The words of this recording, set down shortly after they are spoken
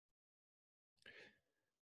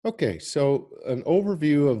Okay, so an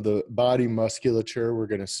overview of the body musculature. We're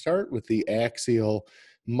going to start with the axial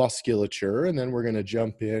musculature, and then we're going to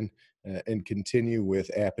jump in and continue with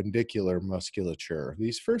appendicular musculature.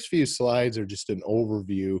 These first few slides are just an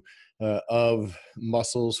overview of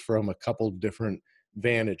muscles from a couple different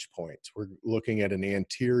vantage points. We're looking at an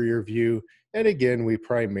anterior view, and again, we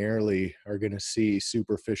primarily are going to see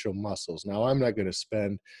superficial muscles. Now, I'm not going to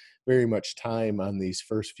spend very much time on these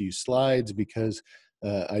first few slides because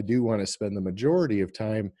I do want to spend the majority of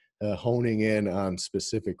time honing in on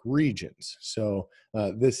specific regions. So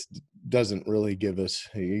this doesn't really give us,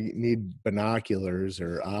 you need binoculars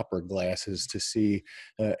or opera glasses to see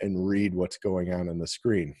and read what's going on the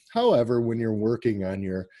screen. However, when you're working on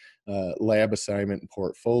your lab assignment and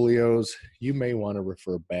portfolios, you may want to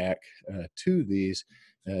refer back to these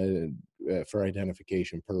for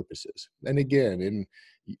identification purposes. And again, in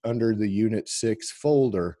under the Unit 6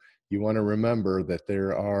 folder, you want to remember that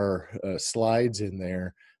there are slides in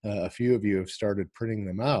there. A few of you have started printing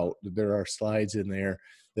them out. There are slides in there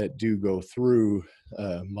that do go through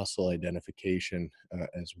muscle identification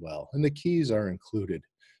as well. And the keys are included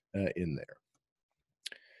in there.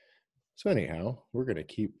 So anyhow, we're going to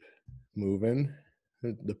keep moving.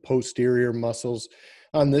 The posterior muscles.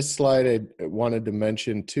 On this slide, I wanted to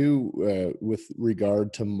mention too, with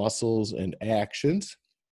regard to muscles and actions,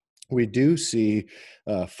 we do see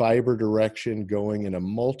fiber direction going in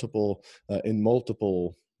multiple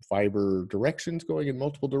fiber directions going in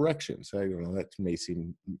multiple directions. I don't know, that may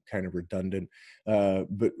seem kind of redundant,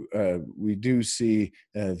 but we do see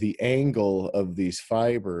the angle of these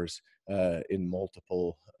fibers in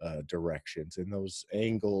multiple directions. And those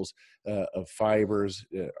angles of fibers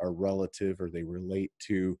are relative, or they relate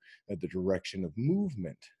to the direction of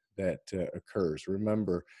movement that occurs.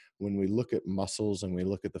 Remember, when we look at muscles and we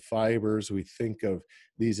look at the fibers, we think of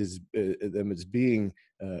these as them as being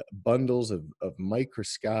bundles of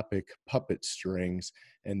microscopic puppet strings,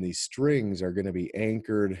 and these strings are going to be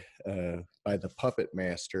anchored by the puppet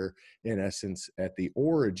master, in essence, at the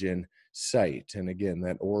origin site. And again,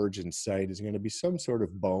 that origin site is going to be some sort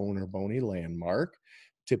of bone or bony landmark.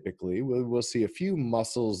 Typically, we'll see a few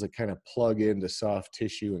muscles that kind of plug into soft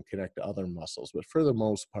tissue and connect to other muscles. But for the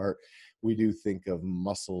most part, we do think of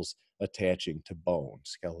muscles attaching to bone,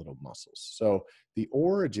 skeletal muscles. So the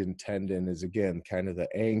origin tendon is, again, kind of the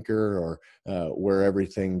anchor, or where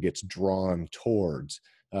everything gets drawn towards.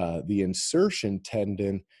 The insertion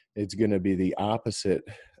tendon is going to be the opposite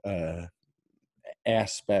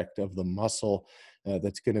aspect of the muscle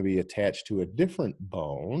that's going to be attached to a different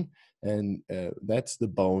bone, and that's the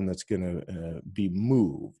bone that's going to be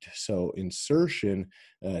moved. So insertion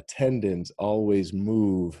tendons always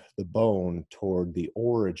move the bone toward the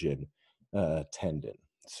origin tendon.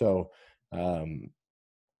 So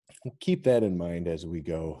keep that in mind as we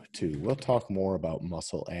go too. We'll talk more about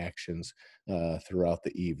muscle actions throughout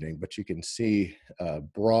the evening, but you can see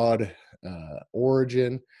broad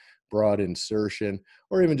origin, broad insertion,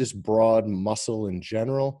 or even just broad muscle in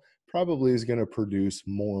general probably is going to produce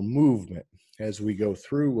more movement. As we go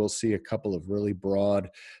through, we'll see a couple of really broad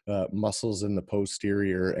muscles in the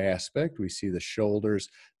posterior aspect. We see the shoulders,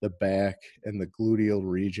 the back, and the gluteal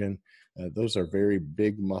region. Those are very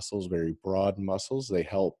big muscles, very broad muscles. They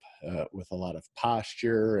help with a lot of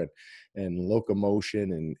posture and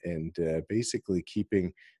locomotion, and basically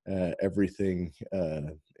keeping everything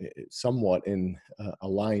somewhat in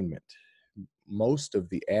alignment. Most of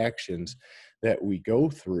the actions that we go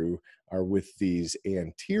through are with these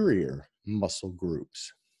anterior muscle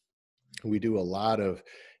groups. We do a lot of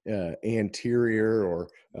anterior or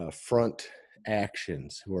front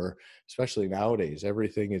actions, where especially nowadays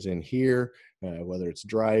everything is in here, whether it's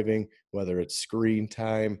driving, whether it's screen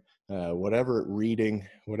time, whatever reading,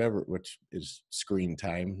 whatever, which is screen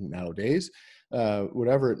time nowadays,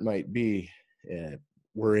 whatever it might be,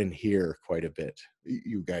 we're in here quite a bit.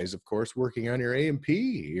 You guys, of course, working on your A&P,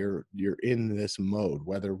 you're in this mode,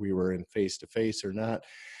 whether we were in face-to-face or not.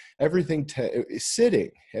 Everything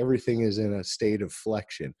sitting, everything is in a state of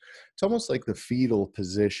flexion. It's almost like the fetal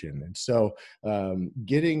position. And so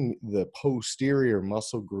getting the posterior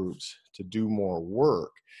muscle groups to do more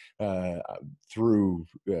work through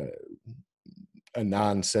a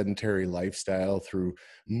non-sedentary lifestyle, through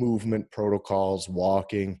movement protocols,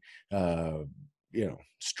 walking,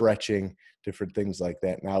 stretching, different things like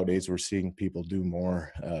that. Nowadays, we're seeing people do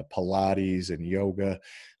more Pilates and yoga,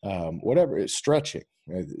 whatever, it's stretching,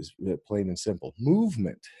 right? It's plain and simple.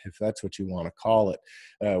 Movement, if that's what you want to call it.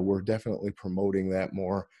 We're definitely promoting that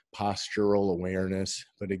more, postural awareness.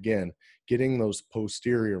 But again, getting those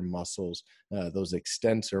posterior muscles, those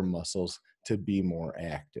extensor muscles, to be more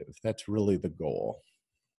active. That's really the goal.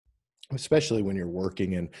 especially when you're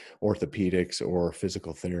working in orthopedics or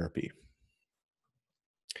physical therapy.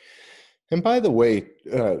 And by the way,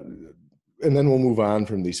 and then we'll move on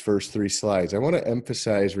from these first three slides. I want to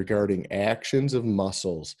emphasize regarding actions of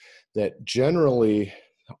muscles that generally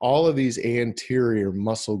all of these anterior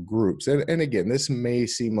muscle groups, and again, this may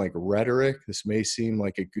seem like rhetoric, this may seem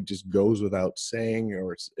like it could just goes without saying,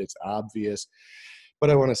 or it's obvious, but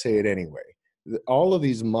I want to say it anyway. All of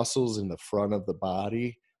these muscles in the front of the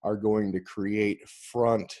body are going to create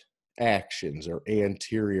front actions or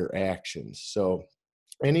anterior actions. So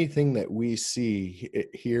anything that we see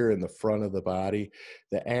here in the front of the body,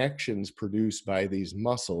 the actions produced by these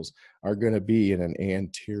muscles are going to be in an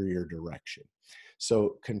anterior direction.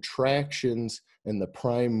 So contractions and the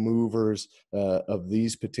prime movers of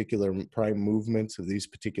these particular prime movements of these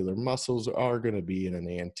particular muscles are going to be in an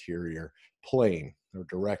anterior plane or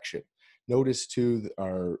direction. Notice too,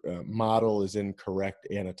 our model is in correct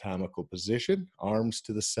anatomical position, arms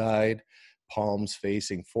to the side, palms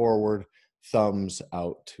facing forward, thumbs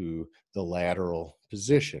out to the lateral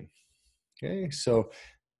position. Okay, so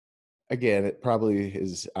again, it probably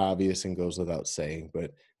is obvious and goes without saying,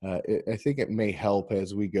 but I think it may help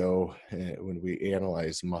as we go when we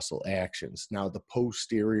analyze muscle actions. Now, the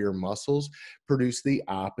posterior muscles produce the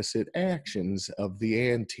opposite actions of the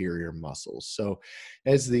anterior muscles. So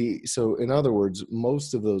in other words,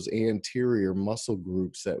 most of those anterior muscle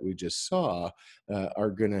groups that we just saw are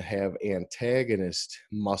going to have antagonist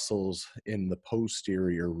muscles in the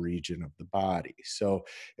posterior region of the body. So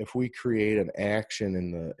if we create an action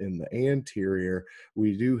in the anterior,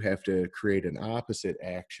 we do have to create an opposite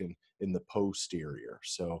action in the posterior.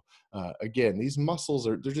 So again, these muscles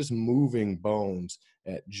they're just moving bones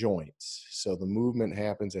at joints. So the movement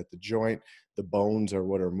happens at the joint, the bones are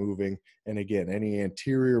what are moving. And again, any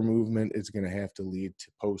anterior movement is going to have to lead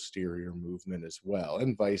to posterior movement as well,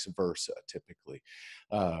 and vice versa, typically.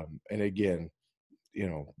 And again,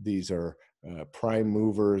 these are prime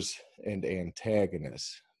movers and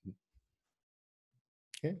antagonists.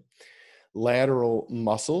 Okay. Lateral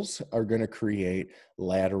muscles are going to create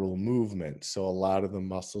lateral movement. So a lot of the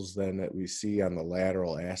muscles then that we see on the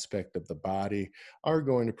lateral aspect of the body are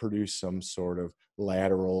going to produce some sort of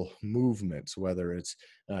lateral movements, whether it's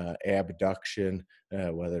abduction,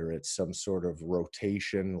 whether it's some sort of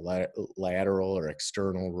rotation, lateral or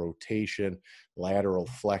external rotation, lateral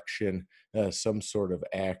flexion, some sort of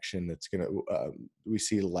action that's going to, we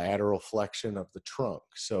see lateral flexion of the trunk.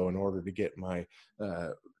 So in order to get my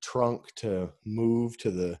trunk to move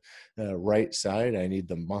to the right side, I need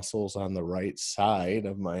the muscles on the right side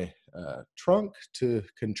of my trunk to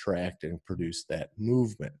contract and produce that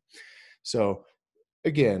movement. So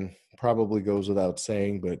again, probably goes without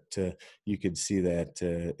saying, but you could see that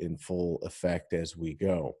in full effect as we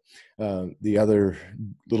go. The other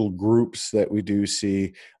little groups that we do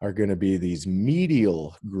see are going to be these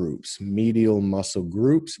medial groups. Medial muscle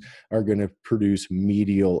groups are going to produce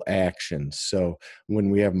medial actions. So when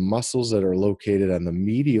we have muscles that are located on the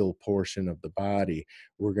medial portion of the body,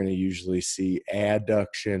 we're going to usually see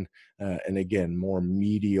adduction and again, more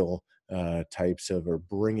medial types of, or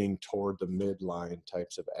bringing toward the midline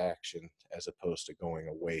types of action as opposed to going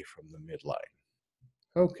away from the midline.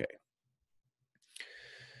 Okay.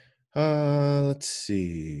 Let's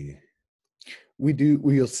see.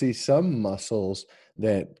 We'll see some muscles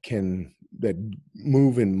that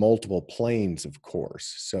move in multiple planes, of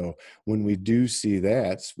course. So when we do see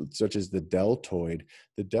that, such as the deltoid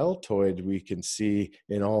we can see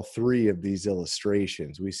in all three of these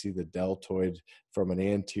illustrations. We see the deltoid from an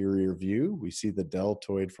anterior view, we see the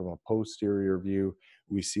deltoid from a posterior view,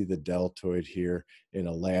 we see the deltoid here in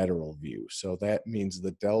a lateral view. So that means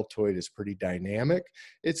the deltoid is pretty dynamic.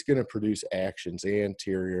 It's going to produce actions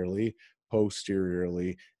anteriorly,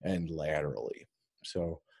 posteriorly, and laterally.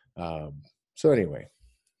 So anyway,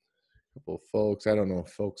 a couple of folks, I don't know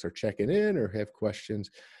if folks are checking in or have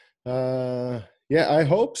questions. Yeah, I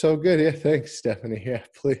hope so. Good. Yeah, thanks, Stephanie. Yeah,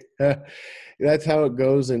 please. That's how it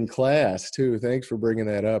goes in class too. Thanks for bringing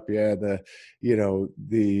that up. Yeah,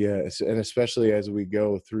 and especially as we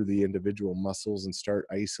go through the individual muscles and start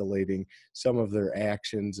isolating some of their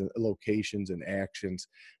actions and locations and actions.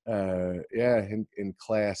 In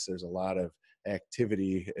class, there's a lot of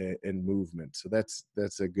activity and movement. So that's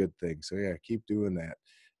a good thing. So yeah, keep doing that.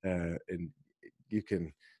 And you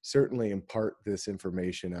can certainly impart this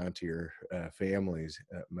information onto your families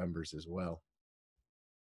members as well.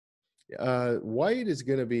 White is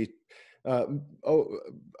going to be a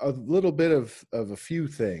little bit of a few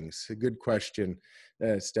things. A good question.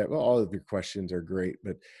 Steph, well, all of your questions are great,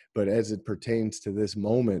 but as it pertains to this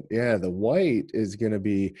moment, yeah, the white is going to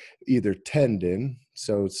be either tendon,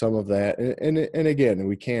 so some of that, and again,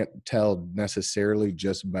 we can't tell necessarily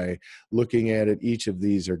just by looking at it. Each of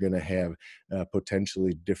these are going to have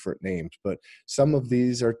potentially different names, but some of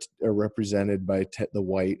these are represented by the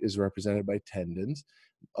white is represented by tendons.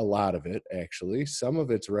 A lot of it, actually. Some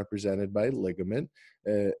of it's represented by ligament,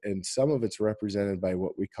 and some of it's represented by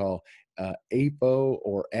what we call APO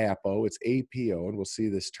or APO. It's APO, and we'll see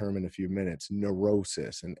this term in a few minutes,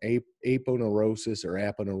 neurosis. And aponeurosis or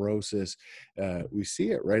aponeurosis, we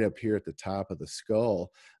see it right up here at the top of the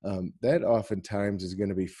skull. That oftentimes is going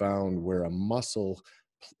to be found where a muscle,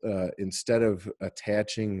 instead of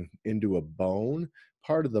attaching into a bone,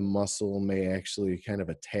 part of the muscle may actually kind of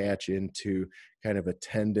attach into kind of a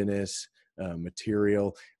tendinous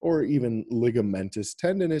material, or even ligamentous.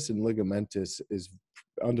 Tendinous and ligamentous is,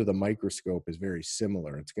 under the microscope, is very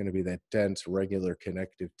similar. It's going to be that dense, regular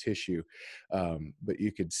connective tissue. But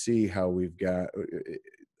you could see how we've got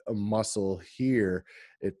a muscle here.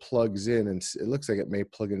 It plugs in, and it looks like it may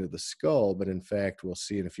plug into the skull, but in fact, we'll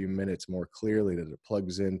see in a few minutes more clearly that it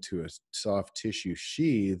plugs into a soft tissue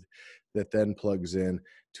sheath that then plugs in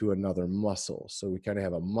to another muscle. So we kind of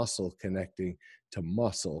have a muscle connecting to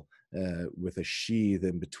muscle with a sheath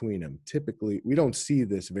in between them. Typically, we don't see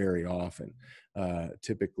this very often.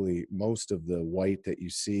 Typically, most of the white that you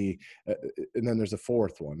see, and then there's a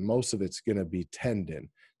fourth one. Most of it's going to be tendon.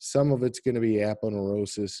 Some of it's going to be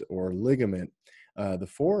aponeurosis or ligament. The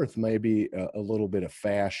fourth may be a little bit of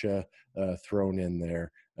fascia thrown in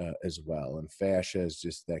there as well. And fascia is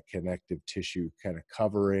just that connective tissue kind of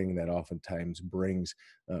covering that oftentimes brings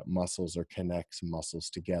muscles or connects muscles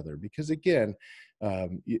together. Because again,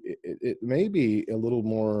 it may be a little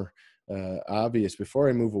more obvious before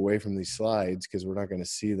I move away from these slides, because we're not going to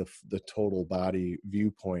see the total body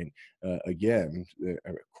viewpoint again.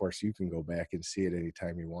 Of course, you can go back and see it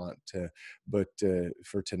anytime you want to, but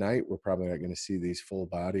for tonight, we're probably not going to see these full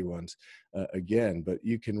body ones again, but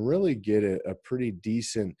you can really get a pretty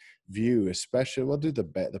decent view, especially we'll do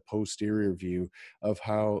the posterior view of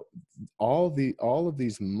how all of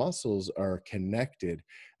these muscles are connected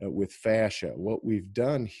with fascia. What we've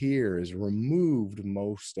done here is removed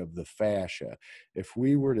most of the fascia. If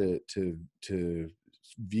we were to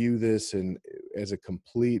view this as a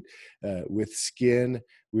complete with skin,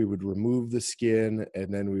 we would remove the skin,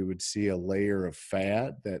 and then we would see a layer of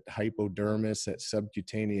fat, that hypodermis, that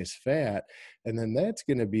subcutaneous fat, and then that's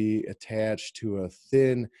going to be attached to a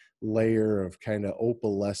thin layer of kind of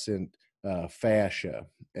opalescent fascia.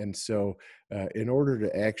 And so in order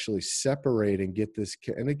to actually separate and get this,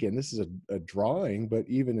 and again, this is a drawing, but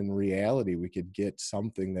even in reality, we could get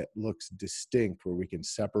something that looks distinct where we can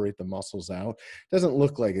separate the muscles out. It doesn't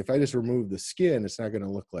look like, if I just remove the skin, it's not going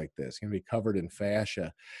to look like this. It's going to be covered in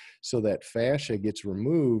fascia. So that fascia gets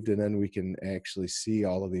removed, and then we can actually see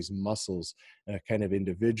all of these muscles kind of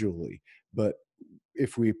individually. But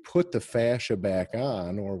if we put the fascia back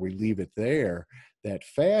on, or we leave it there, that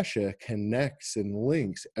fascia connects and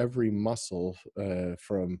links every muscle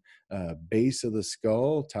from base of the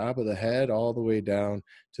skull, top of the head, all the way down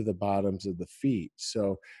to the bottoms of the feet.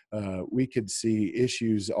 So we could see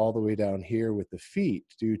issues all the way down here with the feet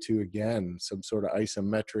due to, again, some sort of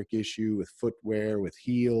isometric issue with footwear, with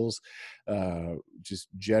heels, just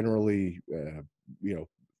generally,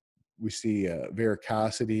 we see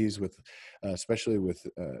varicosities with, especially with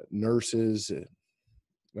nurses,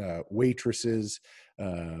 waitresses,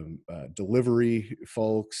 delivery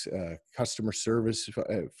folks, customer service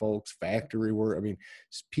folks, factory work. I mean,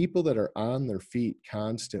 people that are on their feet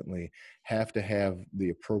constantly have to have the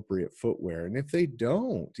appropriate footwear. And if they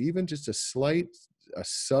don't, even just a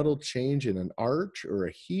subtle change in an arch or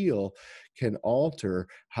a heel can alter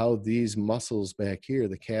how these muscles back here,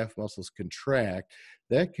 the calf muscles, contract.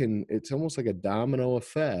 It's almost like a domino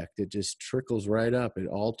effect. It just trickles right up. It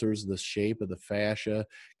alters the shape of the fascia,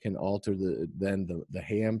 can alter the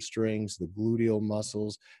hamstrings, the gluteal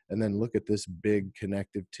muscles, and then look at this big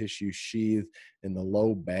connective tissue sheath in the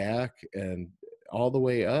low back, and all the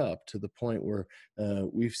way up to the point where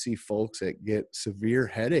we see folks that get severe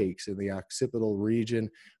headaches in the occipital region.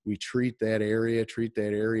 We treat that area,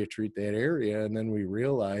 and then we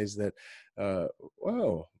realize that,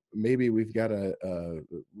 wow, maybe we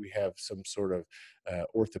have some sort of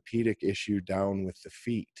orthopedic issue down with the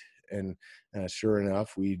feet. And sure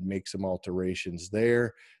enough, we make some alterations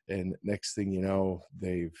there, and next thing you know,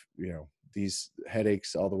 they've these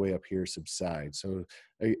headaches all the way up here subside. So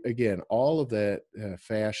again, all of that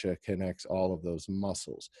fascia connects all of those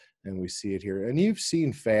muscles, and we see it here. And you've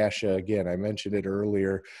seen fascia again. I mentioned it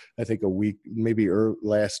earlier. I think a week, maybe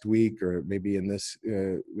last week, or maybe in this,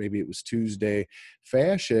 maybe it was Tuesday.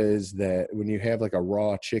 Fascia is that when you have like a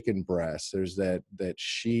raw chicken breast, there's that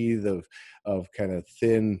sheath of kind of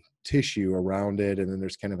thin tissue around it, and then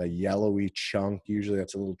there's kind of a yellowy chunk. Usually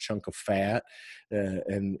that's a little chunk of fat,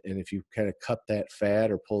 and if you kind of cut that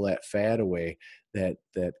fat or pull that fat away, that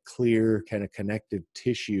clear kind of connective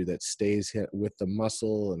tissue that stays with the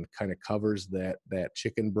muscle and kind of covers that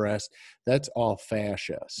chicken breast, that's all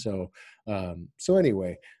fascia. So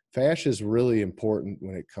anyway, fascia is really important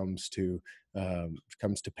when it comes to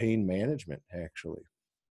pain management, actually,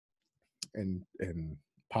 and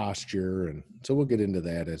posture. And so we'll get into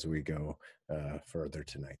that as we go further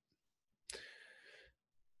tonight.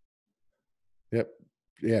 Yep.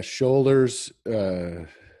 Yeah. Shoulders.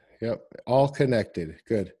 Yep. All connected.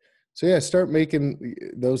 Good. So yeah, start making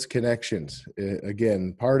those connections.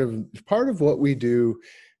 Again, part of what we do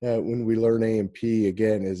when we learn A&P,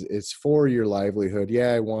 again, is it's for your livelihood.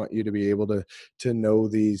 Yeah, I want you to be able to know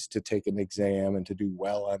these, to take an exam and to do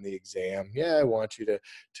well on the exam. Yeah, I want you to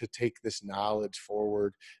take this knowledge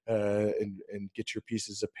forward and get your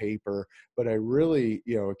pieces of paper. But I really,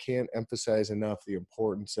 can't emphasize enough the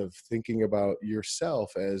importance of thinking about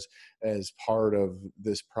yourself as part of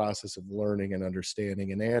this process of learning and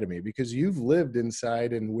understanding anatomy, because you've lived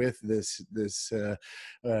inside and with this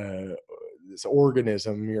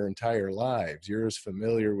organism your entire lives. You're as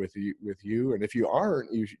familiar with you, and if you aren't,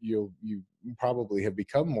 you probably have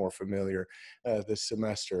become more familiar this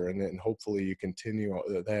semester, and then hopefully you continue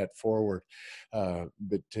that forward. And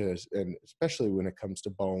especially when it comes to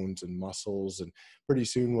bones and muscles, and pretty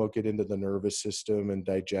soon we'll get into the nervous system and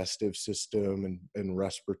digestive system and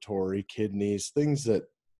respiratory, kidneys, things that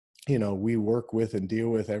we work with and deal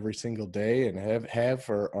with every single day and have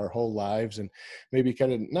for our whole lives, and maybe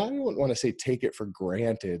kind of, not, I don't want to say take it for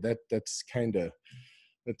granted. That's kind of,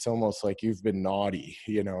 it's almost like you've been naughty.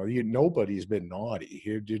 Nobody's been naughty.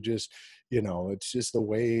 You just, it's just the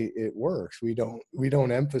way it works. We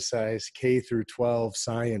don't emphasize K through 12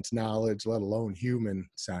 science knowledge, let alone human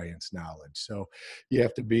science knowledge. So you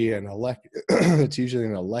have to be an it's usually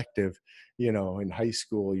an elective, in high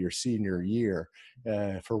school, your senior year,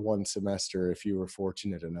 for one semester, if you were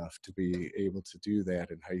fortunate enough to be able to do that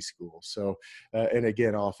in high school. So, and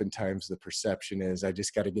again, oftentimes the perception is, I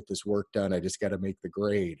just got to get this work done. I just got to make the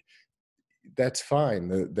grade. That's fine.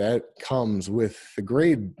 That comes with the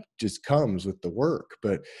grade, just comes with the work.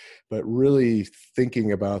 But really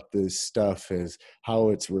thinking about this stuff as how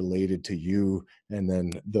it's related to you, and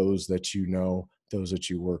then those that those that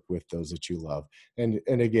you work with, those that you love. And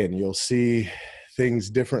again, you'll see things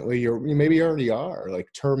differently, or you maybe already are, like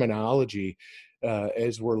terminology.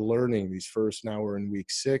 As we're learning these first, now we're in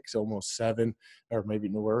week 6, almost 7, or maybe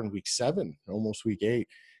we're in week 7, almost week 8.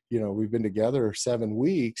 We've been together 7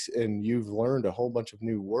 weeks, and you've learned a whole bunch of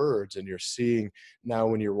new words, and you're seeing now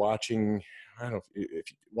when you're watching, I don't know,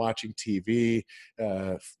 if you're watching TV,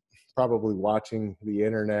 probably watching the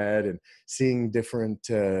internet and seeing different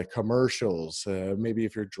commercials. Maybe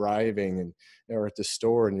if you're driving or at the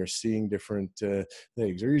store and you're seeing different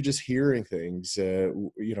things, or you're just hearing things,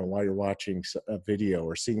 while you're watching a video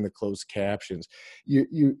or seeing the closed captions,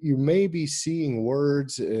 you may be seeing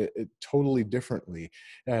words totally differently,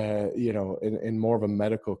 in more of a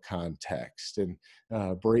medical context, and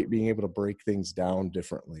being able to break things down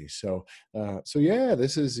differently. So yeah,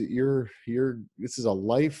 this is your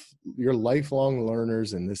lifelong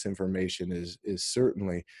learners, and this information is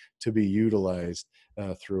certainly to be utilized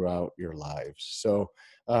throughout your lives. So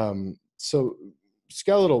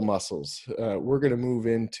skeletal muscles, we're going to move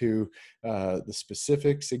into the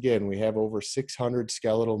specifics. Again, we have over 600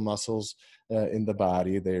 skeletal muscles in the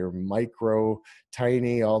body. They're micro,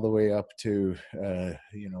 tiny, all the way up to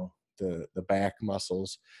the back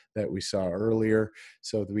muscles that we saw earlier.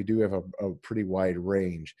 So we do have a pretty wide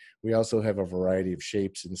range. We also have a variety of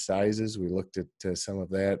shapes and sizes. We looked at some of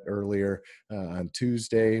that earlier on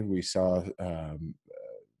Tuesday. We saw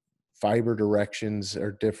fiber directions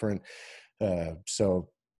are different. And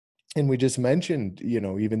we just mentioned,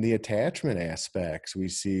 even the attachment aspects. We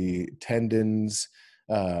see tendons,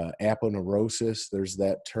 aponeurosis, there's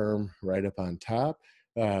that term right up on top.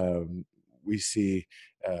 We see,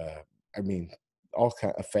 all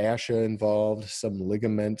kind of fascia involved, some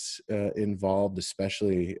ligaments involved,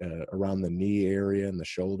 especially around the knee area and the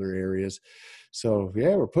shoulder areas. So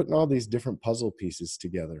yeah, we're putting all these different puzzle pieces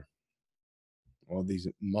together, all these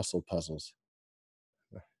muscle puzzles.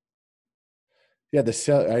 Yeah, the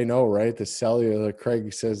cell. I know, right? The cellular.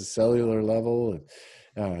 Craig says the cellular level.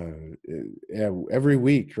 Yeah, every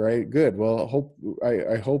week, right? Good. Well,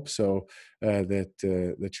 I hope so.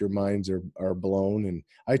 That your minds are blown. And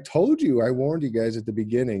I told you, I warned you guys at the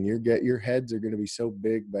beginning. Your heads are going to be so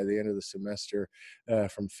big by the end of the semester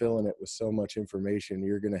from filling it with so much information.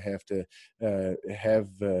 You're going to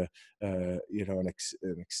have an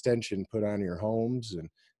extension put on your homes, and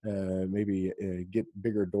maybe get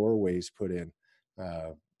bigger doorways put in.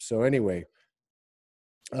 So anyway,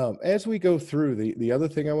 as we go through, the other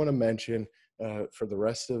thing I want to mention for the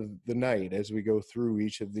rest of the night, as we go through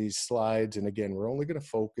each of these slides, and again, we're only going to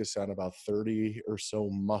focus on about 30 or so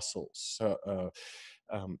muscles.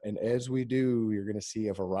 And as we do, you're going to see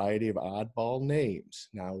a variety of oddball names.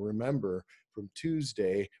 Now, remember from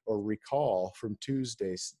Tuesday, or recall from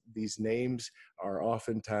Tuesdays, these names are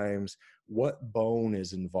oftentimes what bone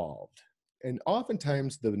is involved. And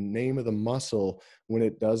oftentimes the name of the muscle, when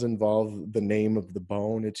it does involve the name of the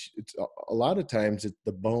bone, it's a lot of times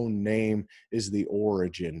the bone name is the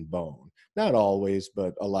origin bone. Not always,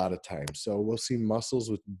 but a lot of times. So we'll see muscles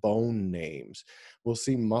with bone names. We'll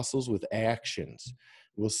see muscles with actions.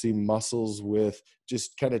 We'll see muscles with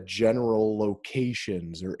just kind of general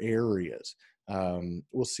locations or areas.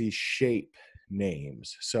 We'll see shape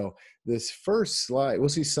names. So this first slide, we'll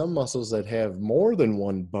see some muscles that have more than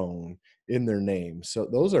one bone in their name. So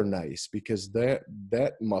those are nice because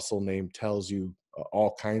that muscle name tells you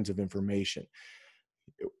all kinds of information,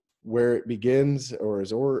 where it begins or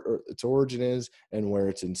its origin is, and where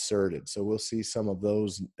it's inserted. So we'll see some of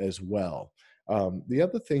those as well. The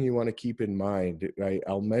other thing you want to keep in mind, right,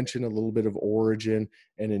 I'll mention a little bit of origin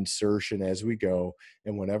and insertion as we go.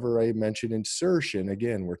 And whenever I mention insertion,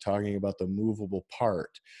 again, we're talking about the movable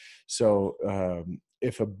part. So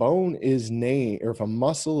if a bone is named, or if a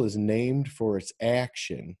muscle is named for its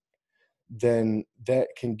action, then that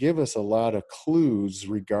can give us a lot of clues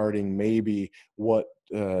regarding maybe what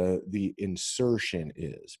the insertion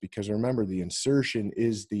is. Because remember, the insertion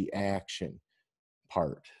is the action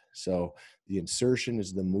part. So the insertion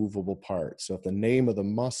is the movable part. So if the name of the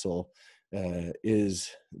muscle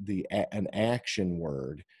is an action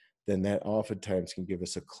word, then that oftentimes can give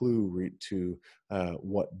us a clue to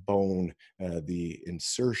what bone the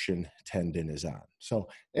insertion tendon is on. So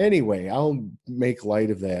anyway, I'll make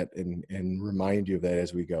light of that and remind you of that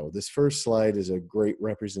as we go. This first slide is a great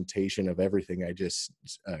representation of everything I just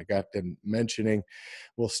got them mentioning.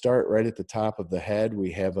 We'll start right at the top of the head.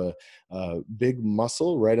 We have a big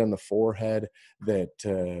muscle right on the forehead that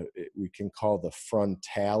we can call the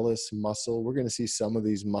frontalis muscle. We're going to see some of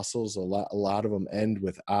these muscles, a lot of them end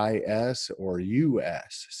with IS or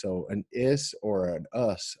US. So an is or an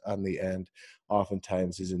us on the end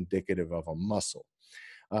oftentimes is indicative of a muscle.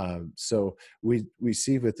 So we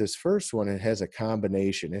see with this first one, it has a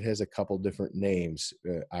combination. It has a couple different names.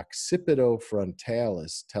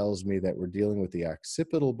 Occipitofrontalis tells me that we're dealing with the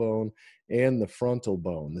occipital bone and the frontal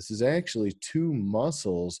bone. This is actually two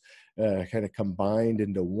muscles kind of combined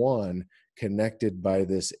into one, connected by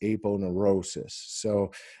this aponeurosis.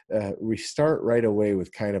 So we start right away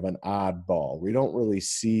with kind of an oddball. We don't really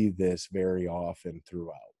see this very often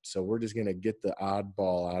throughout. So we're just going to get the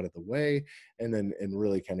oddball out of the way and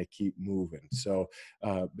really kind of keep moving. So,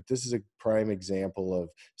 but this is a prime example of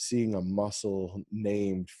seeing a muscle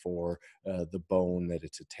named for the bone that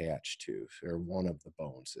it's attached to, or one of the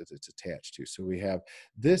bones that it's attached to. So we have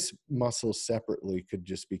this muscle separately could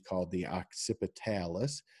just be called the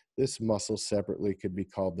occipitalis. This muscle separately could be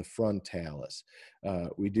called the frontalis.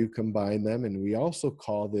 We do combine them, and we also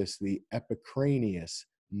call this the epicranius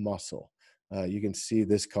muscle. You can see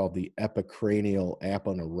this called the epicranial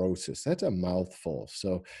aponeurosis. That's a mouthful.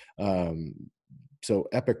 So, so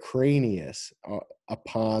epicranius,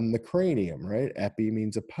 upon the cranium, right? Epi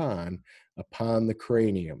means upon the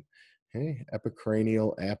cranium. Okay,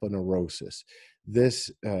 epicranial aponeurosis. This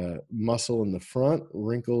muscle in the front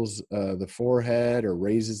wrinkles the forehead or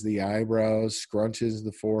raises the eyebrows, scrunches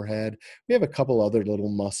the forehead. We have a couple other little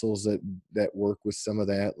muscles that work with some of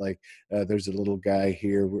that. Like there's a little guy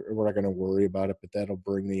here. We're not going to worry about it, but that'll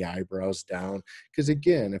bring the eyebrows down. Because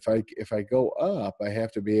again, if I go up, I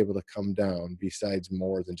have to be able to come down. Besides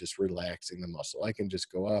more than just relaxing the muscle, I can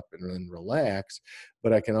just go up and then relax,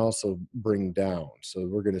 but I can also bring down. So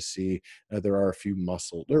we're going to see there are a few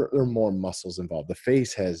muscles. There are more muscles involved. The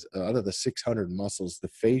face has, out of the 600 muscles, the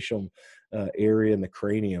facial area in the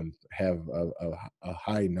cranium have a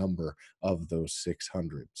high number of those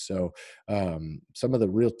 600. So some of the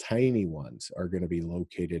real tiny ones are going to be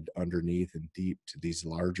located underneath and deep to these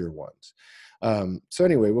larger ones. So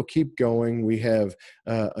anyway, we'll keep going. We have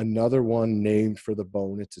another one named for the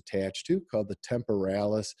bone it's attached to, called the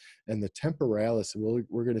temporalis. And the temporalis,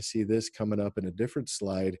 we're going to see this coming up in a different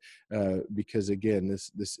slide, because again,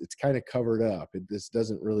 this it's kind of covered up. This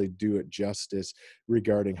doesn't really do it justice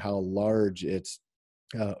regarding how large its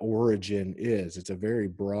origin is. It's a very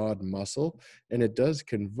broad muscle, and it does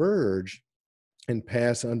converge and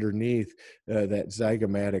pass underneath that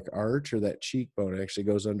zygomatic arch, or that cheekbone. It actually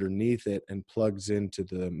goes underneath it and plugs into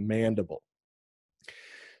the mandible.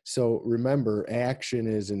 So remember, action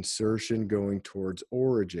is insertion going towards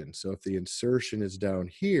origin. So if the insertion is down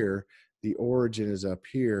here, the origin is up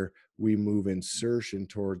here, we move insertion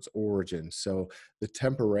towards origin. So the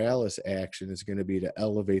temporalis action is going to be to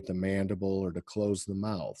elevate the mandible or to close the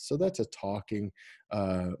mouth. So that's a talking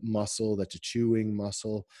muscle, that's a chewing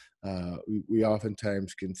muscle. We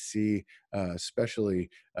oftentimes can see, especially,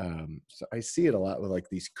 so I see it a lot with like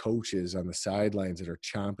these coaches on the sidelines that are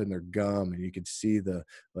chomping their gum, and you can see the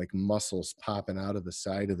like muscles popping out of the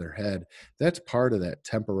side of their head. That's part of that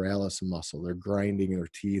temporalis muscle. They're grinding their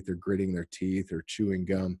teeth, or gritting their teeth, or chewing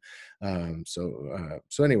gum.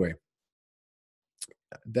 So anyway,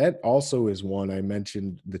 that also is one I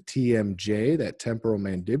mentioned, the TMJ, that temporal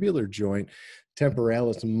mandibular joint.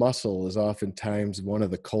 Temporalis muscle is oftentimes one of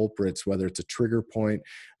the culprits, whether it's a trigger point,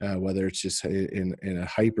 whether it's just in a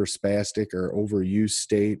hyperspastic or overuse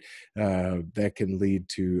state, that can lead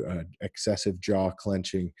to excessive jaw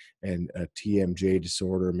clenching and a TMJ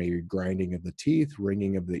disorder, maybe grinding of the teeth,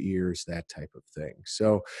 ringing of the ears, that type of thing.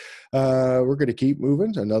 So we're going to keep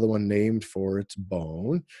moving. Another one named for its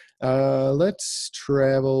bone. Let's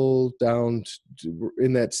travel down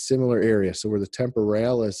in that similar area. So where the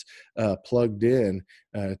temporalis plugged in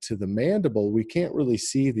to the mandible, we can't really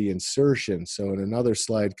see the insertion. So in another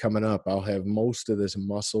slide coming up, I'll have most of this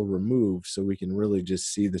muscle removed so we can really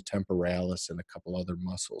just see the temporalis and a couple other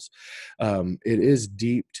muscles. It is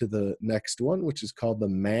deep to the next one, which is called the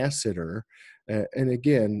masseter. And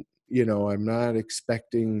again, you know, I'm not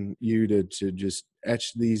expecting you to just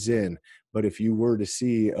etch these in, but if you were to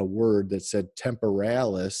see a word that said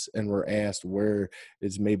temporalis and were asked where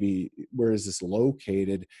is this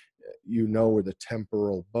located, you know where the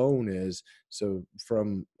temporal bone is. So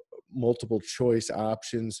from multiple choice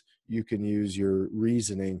options, you can use your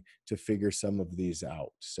reasoning to figure some of these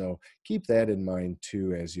out. So keep that in mind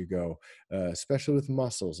too as you go, especially with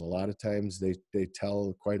muscles. A lot of times they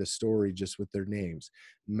tell quite a story just with their names.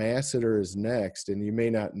 Masseter is next, and you may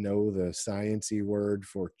not know the sciencey word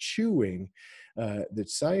for chewing. The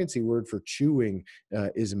sciencey word for chewing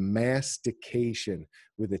is mastication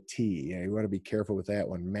with a T. You want to be careful with that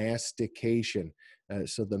one, mastication.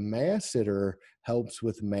 So the masseter helps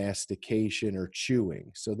with mastication or chewing.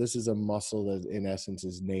 So this is a muscle that in essence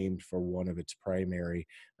is named for one of its primary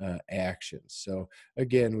actions. So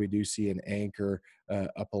again, we do see an anchor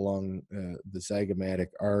up along the zygomatic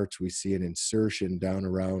arch. We see an insertion down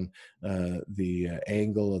around the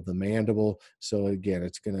angle of the mandible. So again,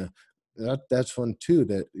 it's going to, that's one too,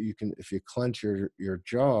 that you can, if you clench your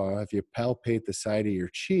jaw, if you palpate the side of your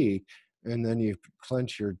cheek, and then you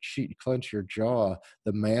clench your jaw,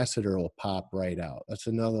 the masseter will pop right out. That's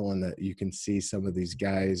another one that you can see some of these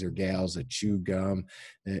guys or gals that chew gum,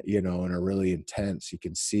 you know, and are really intense. You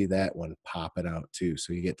can see that one popping out too.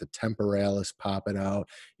 So you get the temporalis popping out,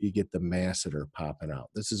 you get the masseter popping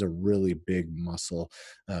out. This is a really big muscle.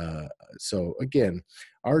 So again,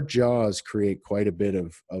 our jaws create quite a bit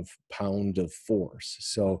of pound of force.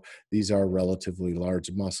 So these are relatively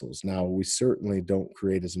large muscles. Now, we certainly don't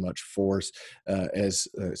create as much force as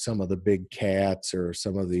some of the big cats or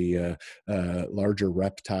some of the larger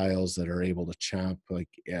reptiles that are able to chomp, like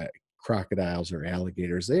crocodiles or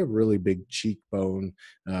alligators. They have really big cheekbone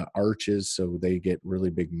arches, so they get really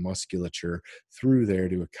big musculature through there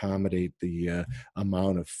to accommodate the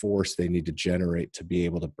amount of force they need to generate to be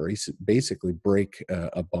able to basically break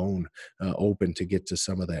a bone open to get to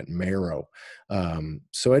some of that marrow.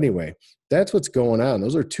 So anyway, that's what's going on.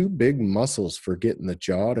 Those are two big muscles for getting the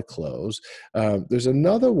jaw to close. There's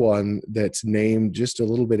another one that's named just a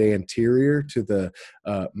little bit anterior to the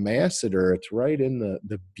masseter. It's right in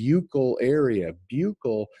the buccal area.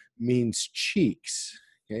 Buccal means cheeks.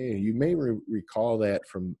 Okay, you may recall that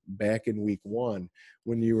from back in week 1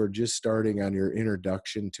 when you were just starting on your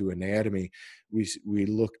introduction to anatomy, we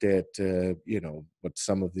looked at what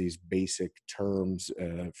some of these basic terms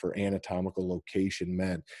for anatomical location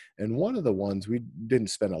meant, and one of the ones we didn't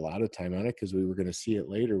spend a lot of time on it because we were going to see it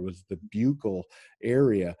later was the buccal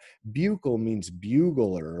area. Buccal means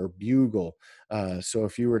bugler or bugle. So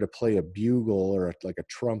if you were to play a bugle or like a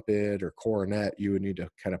trumpet or cornet, you would need to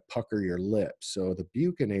kind of pucker your lips. So the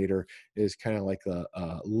buccinator is kind of like a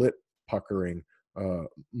lip puckering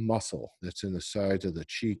muscle that's in the sides of the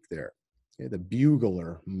cheek there. Okay, the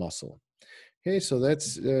bugler muscle. Okay, so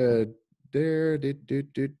that's there.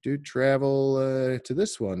 Travel to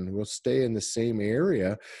this one. We'll stay in the same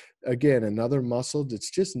area. Again, another muscle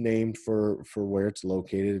that's just named for where it's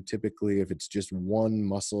located. Typically, if it's just one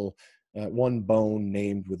muscle, one bone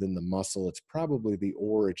named within the muscle, it's probably the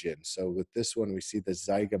origin. So with this one, we see the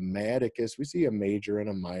zygomaticus. We see a major and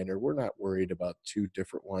a minor. We're not worried about two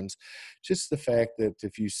different ones. Just the fact that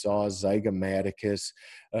if you saw zygomaticus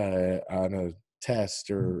on a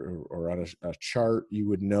test or on a chart, you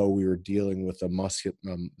would know we were dealing with a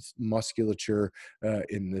musculature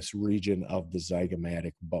in this region of the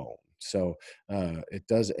zygomatic bone. So it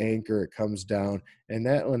does anchor, it comes down, and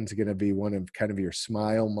that one's going to be one of kind of your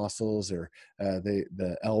smile muscles, or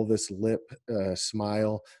the Elvis lip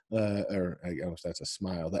smile, or I don't know if that's a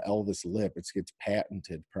smile, the Elvis lip. It gets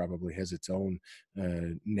patented, probably has its own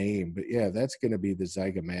name, but yeah, that's going to be the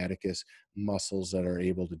zygomaticus muscles that are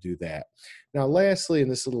able to do that. Now, lastly, in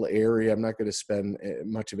this little area, I'm not going to spend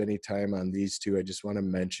much of any time on these two. I just want to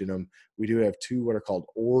mention them. We do have two what are called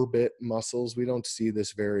orbit muscles. We don't see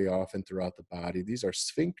this very often throughout the body. These are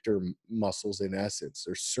sphincter muscles in essence.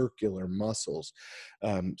 They're circular muscles.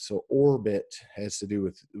 So orbit has to do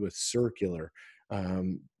with circular.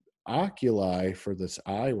 Oculi for this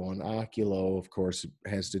eye one, oculo, of course,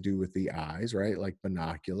 has to do with the eyes, right? Like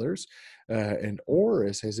binoculars. And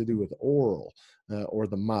oris has to do with oral or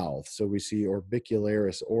the mouth. So we see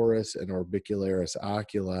orbicularis oris and orbicularis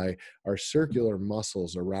oculi are circular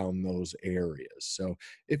muscles around those areas. So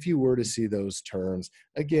if you were to see those terms,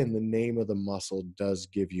 again, the name of the muscle does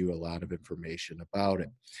give you a lot of information about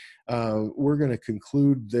it. We're going to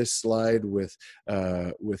conclude this slide with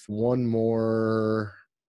one more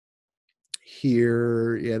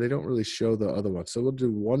here. Yeah, they don't really show the other one, so we'll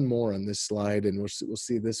do one more on this slide, and we'll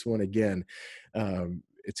see this one again.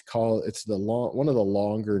 It's one of the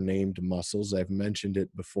longer named muscles. I've mentioned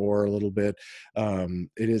it before a little bit.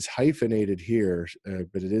 It is hyphenated here,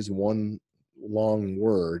 but it is one long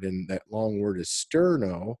word, and that long word is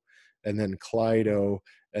sterno, and then cleido,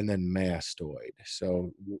 and then mastoid.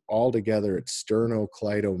 So altogether, it's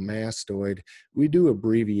sternocleidomastoid. We do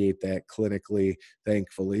abbreviate that clinically,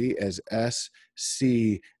 thankfully, as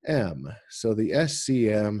SCM. So the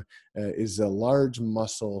SCM is a large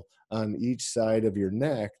muscle on each side of your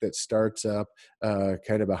neck that starts up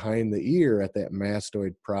kind of behind the ear at that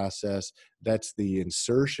mastoid process. That's the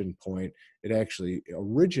insertion point. It actually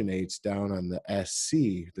originates down on the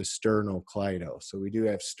SC, the sternocleido. So we do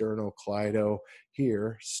have sternocleido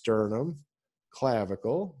here, sternum,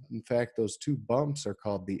 clavicle. In fact, those two bumps are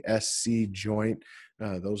called the SC joint.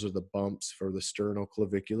 Those are the bumps for the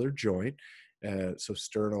sternoclavicular joint. So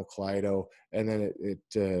sternocleido, and then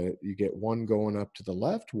you get one going up to the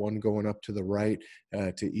left, one going up to the right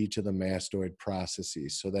to each of the mastoid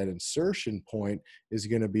processes. So that insertion point is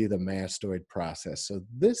going to be the mastoid process. So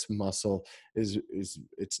this muscle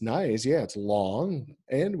it's nice, yeah, it's long,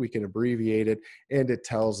 and we can abbreviate it, and it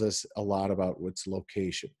tells us a lot about its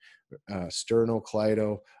location.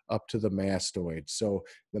 Sternocleido up to the mastoid. So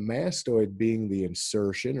the mastoid being the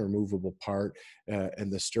insertion or movable part,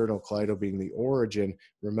 and the sternocleido being the origin.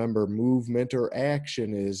 Remember, movement or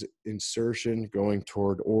action is insertion going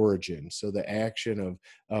toward origin. So the action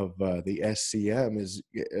of the SCM is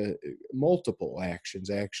multiple actions,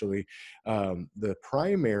 actually. The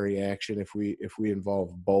primary action, if we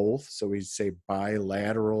involve both, so we say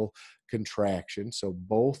bilateral contraction. So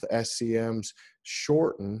both SCMs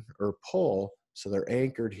shorten or pull. So they're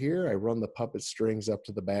anchored here. I run the puppet strings up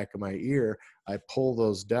to the back of my ear. I pull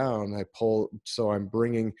those down. So I'm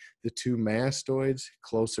bringing the two mastoids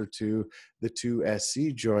closer to the two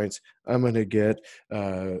SC joints. I'm going to get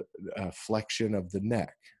a flexion of the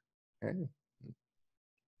neck. Okay.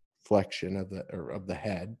 Flexion of the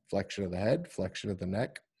head, flexion of the head, flexion of the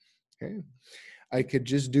neck. Okay. I could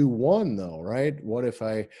just do one though, right? What if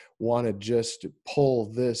I want to just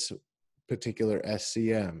pull this particular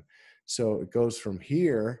SCM? So it goes from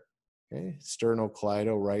here, okay,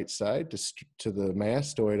 sternocleido right side to the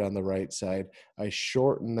mastoid on the right side. I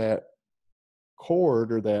shorten that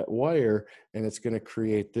cord or that wire, and it's going to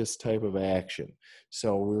create this type of action.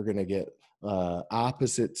 So we're going to get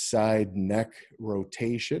opposite side neck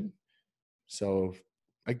rotation. So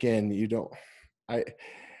again, I,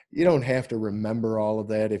 you don't have to remember all of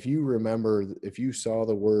that. If you remember, if you saw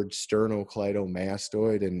the word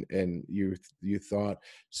sternocleidomastoid and you thought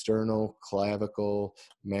sternoclavicle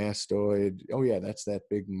mastoid, oh yeah, that's that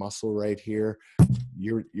big muscle right here.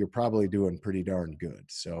 You're probably doing pretty darn good.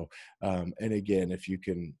 So, and again, if you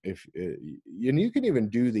can, and you can even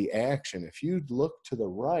do the action. If you look to the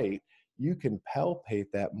right, you can palpate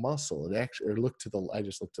that muscle. It actually, or look to the, I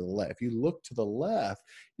just looked to the left. If you look to the left,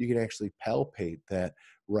 you can actually palpate that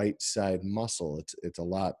right side muscle. It's a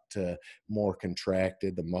lot more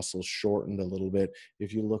contracted. The muscle's shortened a little bit.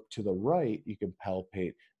 If you look to the right, you can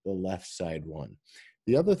palpate the left side one.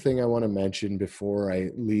 The other thing I want to mention before I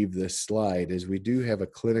leave this slide is we do have a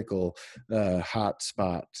clinical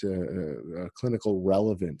hotspot, a clinical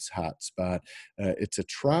relevance hotspot. It's a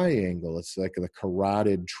triangle. It's like the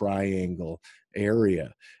carotid triangle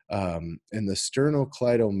area. And the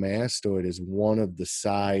sternocleidomastoid is one of the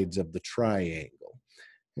sides of the triangle.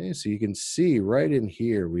 Okay, so you can see right in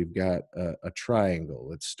here, we've got a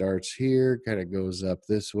triangle. It starts here, kind of goes up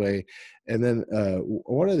this way. And then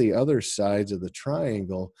one of the other sides of the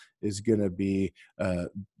triangle is going to be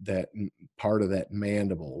that part of that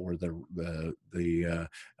mandible, or the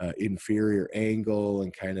inferior angle,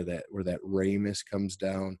 and kind of that where that ramus comes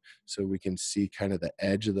down. So we can see kind of the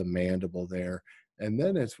edge of the mandible there. And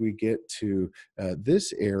then as we get to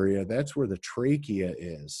this area, that's where the trachea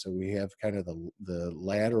is. So we have kind of the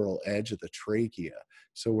lateral edge of the trachea.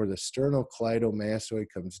 So where the sternocleidomastoid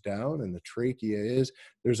comes down and the trachea is,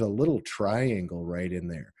 there's a little triangle right in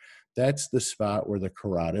there. That's the spot where the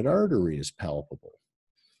carotid artery is palpable.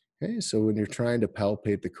 Okay, so when you're trying to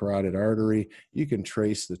palpate the carotid artery, you can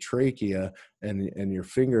trace the trachea, and your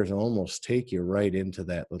fingers almost take you right into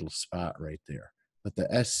that little spot right there. But the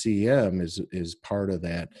SCM is part of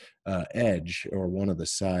that edge, or one of the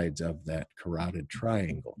sides of that carotid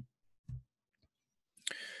triangle.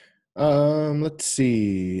 Let's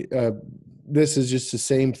see. This is just the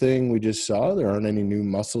same thing we just saw. There aren't any new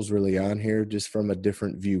muscles really on here, just from a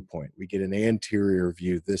different viewpoint. We get an anterior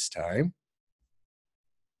view this time.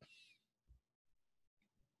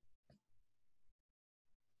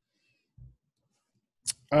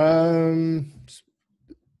 So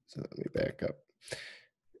let me back up.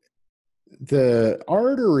 The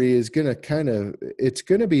artery is going to it's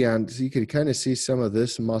going to be on, so you can kind of see some of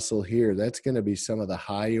this muscle here. That's going to be some of the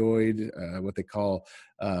hyoid, what they call,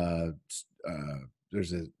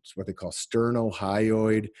 there's what they call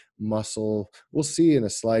sternohyoid muscle. We'll see in a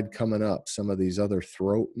slide coming up some of these other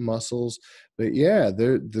throat muscles. But yeah,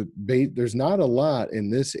 there's not a lot in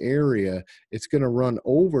this area. It's going to run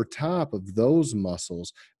over top of those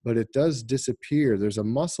muscles, but it does disappear. There's a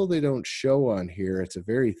muscle they don't show on here. It's a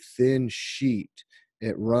very thin sheet.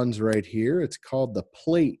 It runs right here. It's called the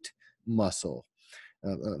plate muscle,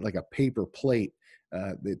 like a paper plate.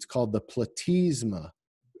 It's called the platysma.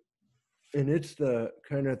 And it's the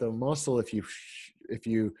kind of the muscle, if you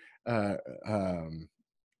kind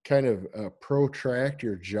of protract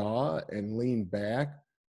your jaw and lean back,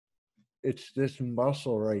 it's this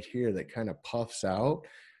muscle right here that kind of puffs out.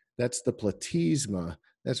 That's the platysma.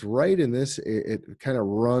 That's right in this. It kind of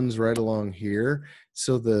runs right along here.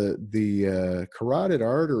 So the carotid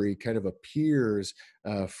artery kind of appears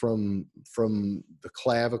from the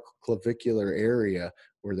clavicular area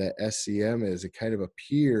where that SCM is. It kind of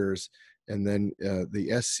appears, and then the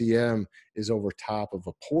SCM is over top of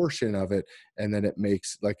a portion of it, and then it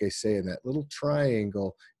makes, like I say, in that little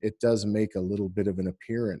triangle, it does make a little bit of an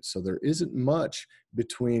appearance. So there isn't much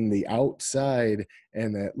between the outside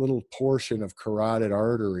and that little portion of carotid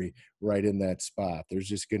artery right in that spot. There's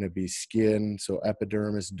just going to be skin, so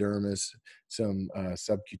epidermis, dermis, some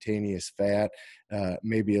subcutaneous fat,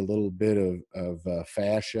 maybe a little bit of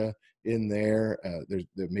fascia in there.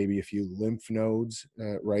 There may be a few lymph nodes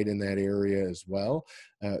right in that area as well.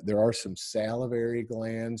 There are some salivary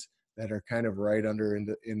glands that are kind of right under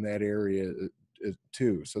in that area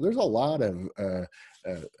too. So there's a lot of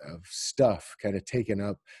stuff kind of taking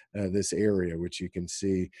up this area, which you can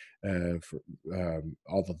see for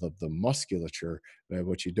all of the musculature.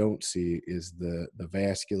 What you don't see is the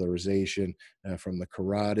vascularization from the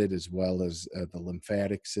carotid, as well as the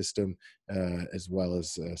lymphatic system, as well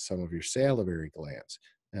as some of your salivary glands,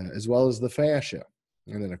 as well as the fascia.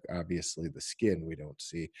 And then obviously the skin we don't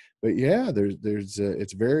see. But yeah,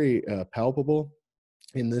 it's very palpable.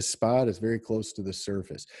 In this spot, it's very close to the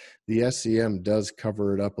surface. The SCM does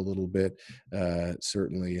cover it up a little bit,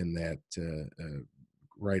 certainly in that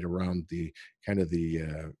right around the kind of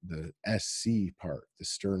the SC part, the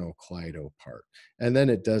sternocleido part. And then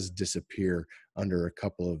it does disappear under a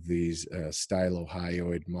couple of these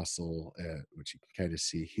stylohyoid muscle, which you can kind of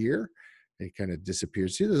see here. It kind of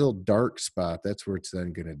disappears. See this little dark spot? That's where it's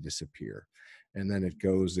then going to disappear. And then it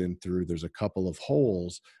goes in through, there's a couple of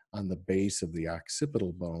holes on the base of the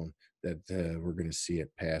occipital bone that we're going to see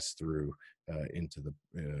it pass through into the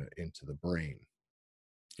brain,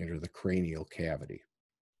 into the cranial cavity.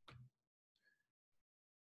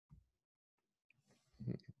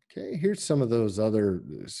 Okay, here's some of those other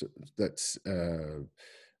that's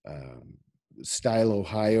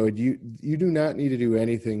stylohyoid. You do not need to do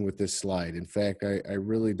anything with this slide. In fact, I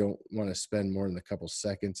really don't want to spend more than a couple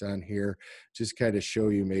seconds on here. Just kind of show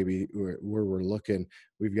you maybe where we're looking.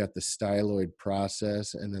 We've got the styloid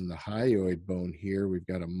process and then the hyoid bone here. We've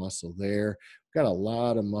got a muscle there. We've got a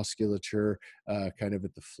lot of musculature kind of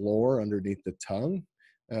at the floor underneath the tongue.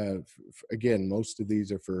 Again, most of these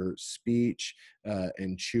are for speech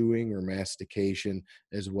and chewing or mastication,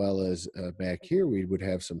 as well as back here we would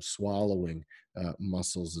have some swallowing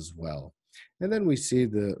muscles as well. And then we see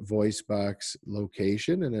the voice box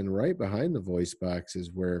location, and then right behind the voice box is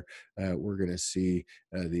where we're going to see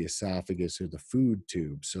the esophagus or the food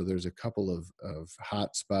tube. So there's a couple of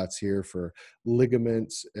hot spots here for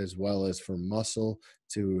ligaments as well as for muscle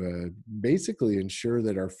to basically ensure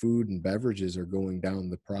that our food and beverages are going down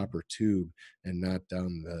the proper tube and not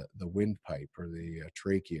down the windpipe or the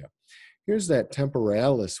trachea. Here's that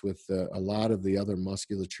temporalis with a lot of the other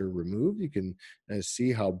musculature removed. You can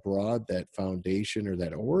see how broad that foundation or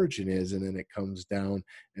that origin is, and then it comes down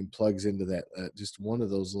and plugs into that, just one of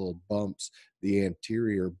those little bumps, the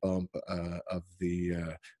anterior bump of the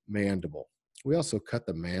mandible. We also cut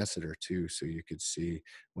the masseter too, so you could see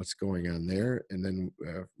what's going on there. And then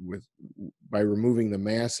by removing the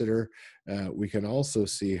masseter, we can also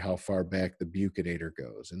see how far back the buccinator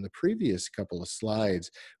goes. In the previous couple of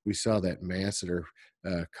slides, we saw that masseter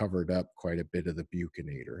covered up quite a bit of the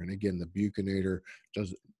buccinator. And again, the buccinator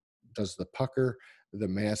does the pucker, the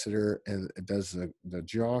masseter, and it does the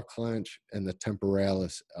jaw clench, and the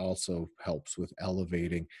temporalis also helps with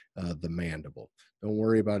elevating the mandible. Don't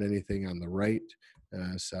worry about anything on the right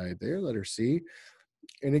side there, letter C.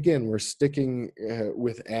 And again, we're sticking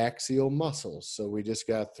with axial muscles. So we just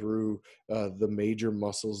got through the major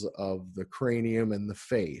muscles of the cranium and the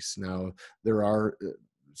face. Now, there are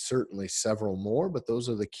certainly several more, but those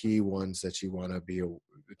are the key ones that you want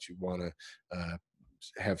to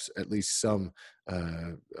have at least some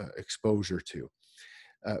exposure to.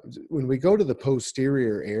 When we go to the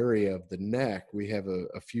posterior area of the neck, we have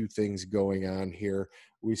a few things going on here.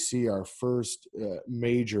 We see our first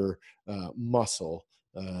major muscle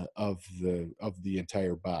of the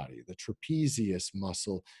entire body. The trapezius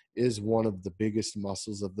muscle is one of the biggest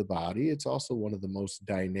muscles of the body. It's also one of the most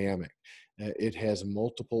dynamic. It has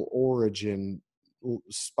multiple origin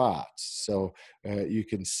spots. So you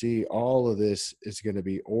can see all of this is going to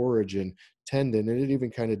be origin tendon, and it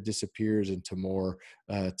even kind of disappears into more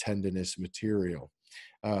tendinous material.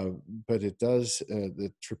 But it does,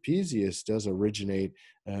 the trapezius does originate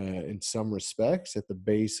in some respects at the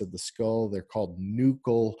base of the skull. They're called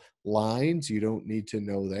nuchal lines. You don't need to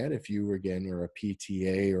know that. If you, again, are a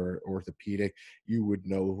PTA or orthopedic, you would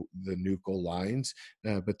know the nuchal lines.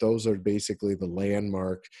 But those are basically the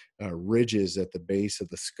landmark ridges at the base of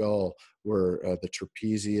the skull where the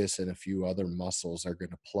trapezius and a few other muscles are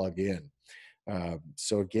going to plug in.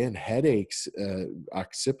 So again, headaches,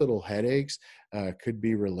 occipital headaches could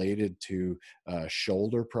be related to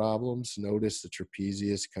shoulder problems. Notice the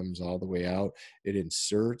trapezius comes all the way out. It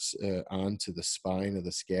inserts onto the spine of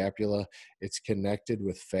the scapula. It's connected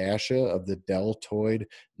with fascia of the deltoid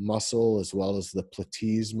muscle as well as the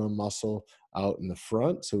platysma muscle out in the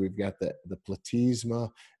front. So we've got the platysma,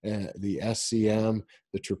 the SCM,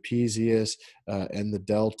 the trapezius, and the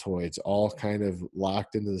deltoids all kind of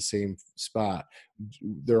locked into the same spot.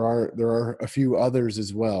 There are a few others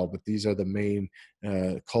as well, but these are the main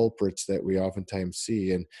culprits that we oftentimes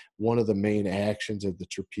see. And one of the main actions of the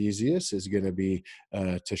trapezius is going to be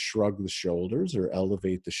to shrug the shoulders or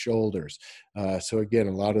elevate the shoulders. So again,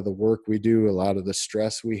 a lot of the work we do, a lot of the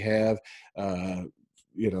stress we have,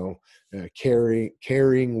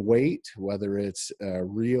 carrying weight, whether it's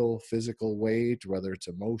real physical weight, whether it's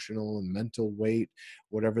emotional and mental weight,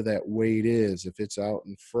 whatever that weight is, if it's out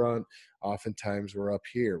in front oftentimes we're up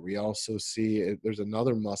here. We also see there's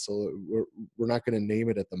another muscle. We're not going to name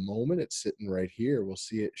it at the moment. It's sitting right here. We'll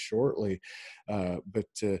see it shortly. But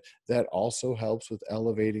that also helps with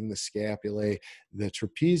elevating the scapulae. The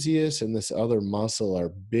trapezius and this other muscle are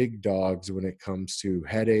big dogs when it comes to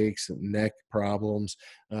headaches and neck problems.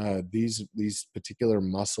 These particular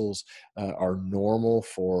muscles are normal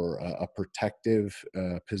for a protective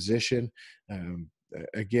position.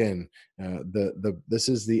 Again, this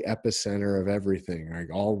is the epicenter of everything. Right?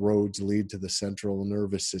 All roads lead to the central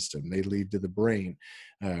nervous system. They lead to the brain.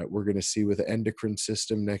 We're going to see with the endocrine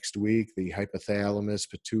system next week, the hypothalamus,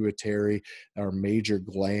 pituitary, our major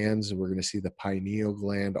glands, and we're going to see the pineal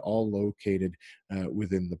gland, all located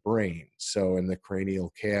within the brain. So in the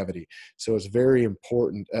cranial cavity. So it's very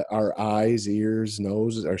important. Our eyes, ears,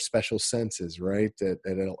 nose, our special senses, right?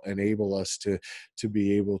 That'll enable us to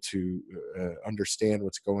be able to understand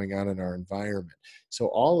what's going on in our environment. So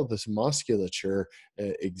all of this musculature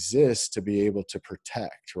exists to be able to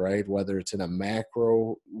protect, right? Whether it's in a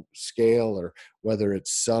macro scale or whether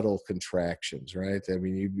it's subtle contractions, right? I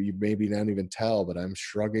mean, you maybe not even tell, but I'm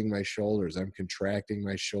shrugging my shoulders, I'm contracting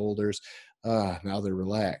my shoulders. Now they're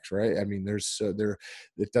relaxed, right? I mean,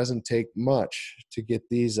 it doesn't take much to get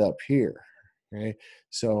these up here, right?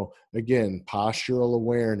 So again, postural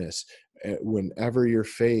awareness. Whenever you're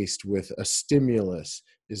faced with a stimulus,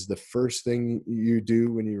 is the first thing you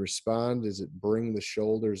do when you respond, is it bring the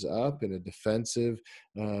shoulders up in a defensive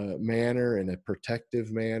manner, in a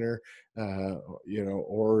protective manner,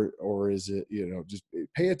 or is it, just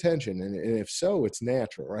pay attention. And if so, it's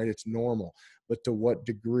natural, right? It's normal. But to what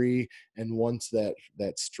degree, and once that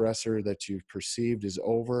stressor that you've perceived is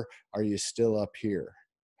over, are you still up here?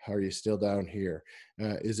 Are you still down here?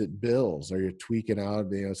 Is it bills? Are you tweaking out?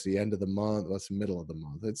 It's the end of the month. What's the middle of the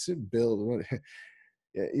month? It's bill.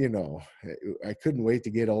 I couldn't wait to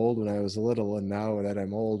get old when I was little, and now that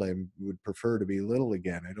I'm old, I would prefer to be little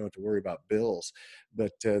again. I don't have to worry about bills,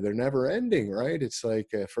 but they're never ending, right? It's like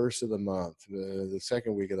first of the month, the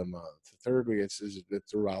second week of the month, the third week. It's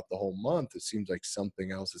throughout the whole month. It seems like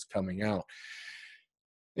something else is coming out.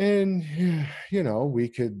 And, we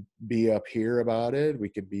could be up here about it. We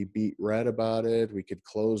could be beet red about it. We could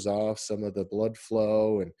close off some of the blood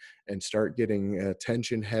flow and start getting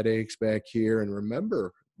tension headaches back here. And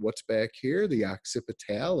remember, what's back here? The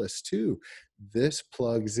occipitalis too. This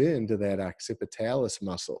plugs into that occipitalis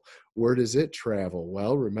muscle. Where does it travel?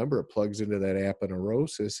 Well, remember, it plugs into that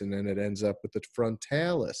aponeurosis, and then it ends up with the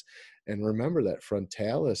frontalis. And remember, that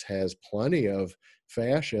frontalis has plenty of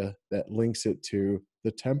fascia that links it to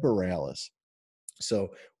the temporalis. So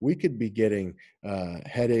we could be getting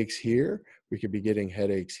headaches here. We could be getting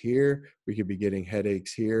headaches here. We could be getting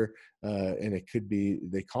headaches here. And it could be,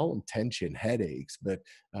 they call them tension headaches, but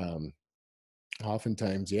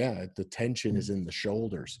oftentimes, yeah, the tension is in the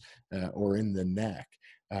shoulders or in the neck.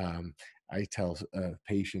 I tell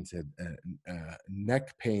patients that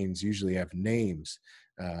neck pains usually have names.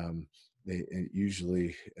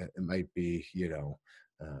 It might be,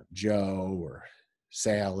 Joe or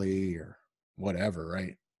Sally or whatever,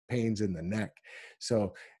 right? Pains in the neck.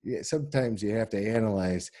 So sometimes you have to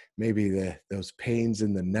analyze, maybe those pains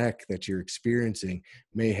in the neck that you're experiencing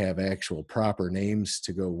may have actual proper names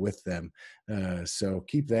to go with them. So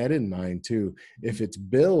keep that in mind too. If it's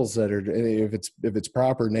bills if it's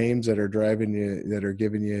proper names that are driving you, that are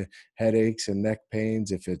giving you headaches and neck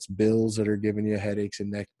pains, if it's bills that are giving you headaches and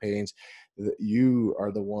neck pains, you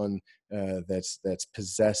are the one that's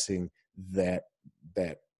possessing that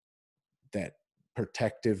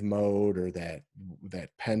protective mode, or that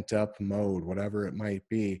pent up mode, whatever it might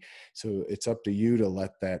be. So it's up to you to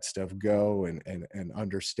let that stuff go and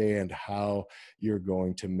understand how you're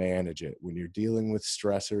going to manage it when you're dealing with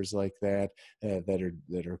stressors like that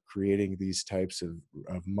that are creating these types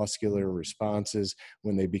of muscular responses.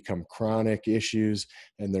 When they become chronic issues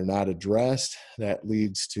and they're not addressed, that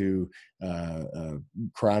leads to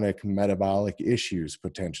chronic metabolic issues,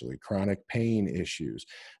 potentially chronic pain issues.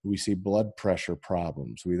 We see blood pressure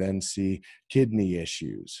problems. We then see kidney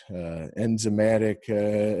issues, enzymatic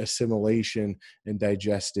assimilation and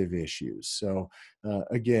digestive issues. So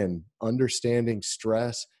again, understanding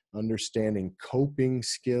stress, understanding coping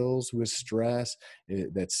skills with stress,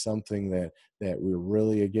 that's something that we're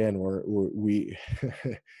really, again, we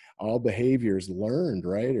all behaviors learned,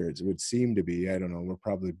 right? Or it would seem to be, I don't know, we're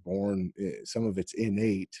probably born, some of it's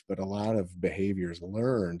innate, but a lot of behaviors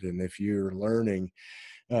learned. And if you're learning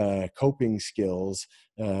coping skills,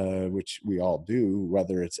 which we all do,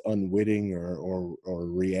 whether it's unwitting or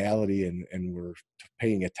reality, and we're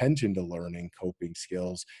paying attention to learning coping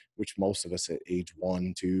skills, which most of us at age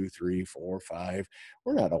 1, 2, 3, 4, 5,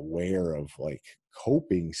 we're not aware of like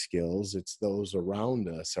coping skills. It's those around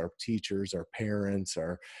us, our teachers, our parents,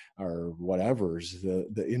 our whatevers,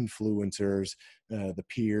 the influencers, the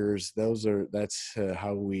peers. That's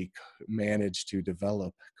how we manage to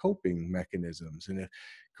develop coping mechanisms. And if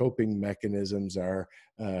coping mechanisms are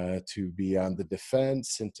to be on the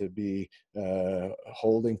defense and to be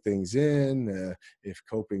holding things in, if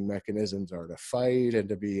coping mechanisms are to fight and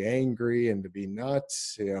to be angry and to be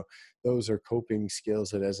nuts, those are coping skills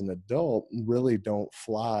that as an adult really don't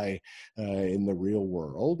fly in the real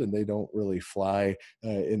world, and they don't really fly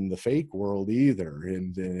in the fake world either.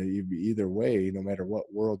 And either way, no matter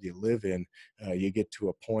what world you live in, you get to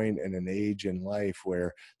a point and an age in life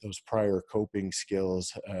where those prior coping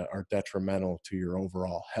skills are detrimental to your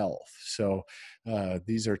overall health. So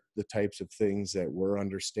these are the types of things that we're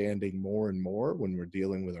understanding more and more when we're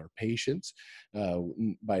dealing with our patients.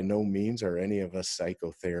 By no means are any of us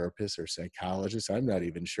psychotherapists or psychologists. I'm not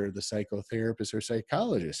even sure the psychotherapists or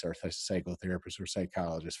psychologists are psychotherapists or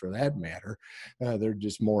psychologists for that matter. They're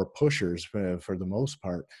just more pushers for the most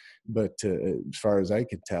part. But as far as I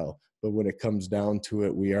could tell, but when it comes down to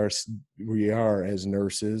it, we are as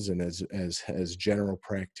nurses and as general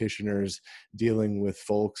practitioners dealing with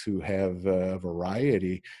folks who have a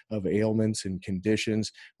variety of ailments and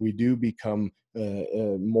conditions. We do become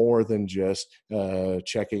more than just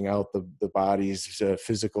checking out the body's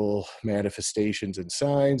physical manifestations and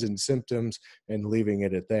signs and symptoms and leaving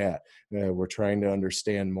it at that. We're trying to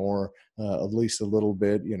understand more, at least a little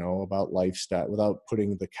bit, about lifestyle without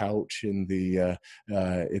putting the couch in the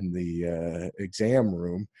exam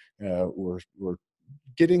room. We're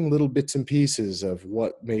getting little bits and pieces of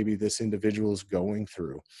what maybe this individual is going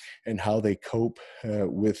through and how they cope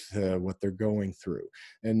with what they're going through.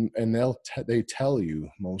 And they tell you,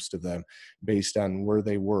 most of them, based on where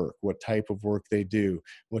they work, what type of work they do,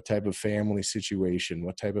 what type of family situation,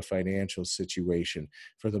 what type of financial situation.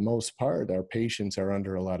 For the most part, our patients are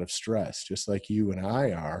under a lot of stress, just like you and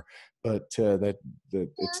I are. But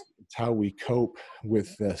it's how we cope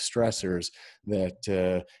with the stressors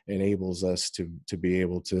that enables us to be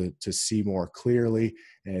able to see more clearly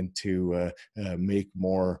and to make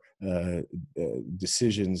more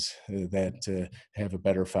decisions that have a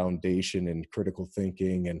better foundation in critical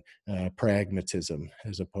thinking and pragmatism,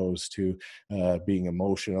 as opposed to being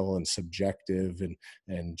emotional and subjective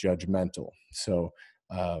and judgmental. So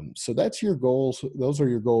that's your goals. Those are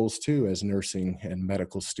your goals too, as nursing and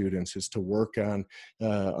medical students, is to work on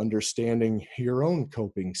understanding your own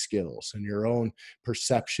coping skills and your own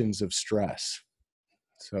perceptions of stress.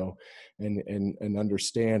 So, and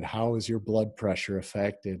understand, how is your blood pressure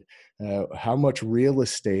affected? How much real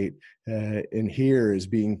estate in here is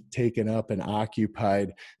being taken up and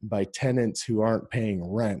occupied by tenants who aren't paying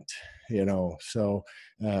rent? So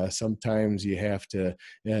sometimes you have to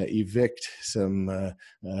evict some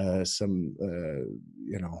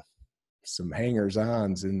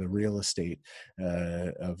hangers-ons in the real estate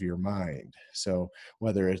of your mind. So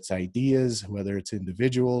whether it's ideas, whether it's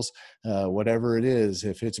individuals, whatever it is,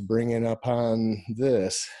 if it's bringing upon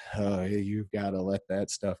this, you've got to let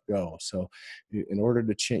that stuff go. So in order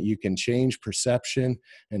to change, you can change perception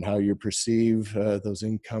and how you perceive those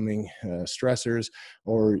incoming stressors,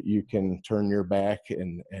 or you can turn your back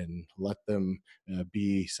and let them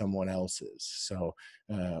be someone else's. So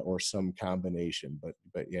or some combination.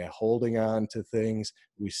 But yeah, holding on to things,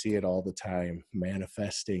 we see it all the time,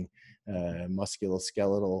 manifesting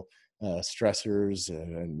musculoskeletal stressors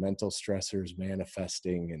and mental stressors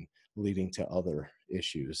manifesting and leading to other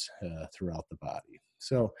issues throughout the body.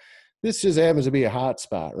 So this just happens to be a hot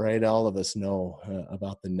spot, right? All of us know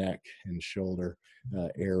about the neck and shoulder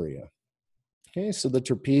area. Okay, so the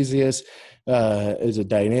trapezius is a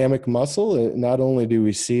dynamic muscle. Not only do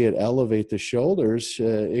we see it elevate the shoulders,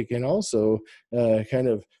 it can also kind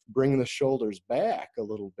of bring the shoulders back a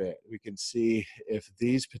little bit. We can see if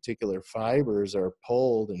these particular fibers are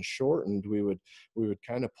pulled and shortened, we would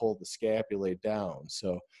kind of pull the scapulae down.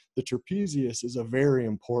 So the trapezius is a very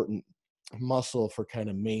important muscle for kind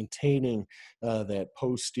of maintaining that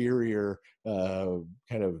posterior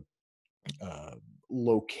kind of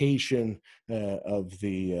location of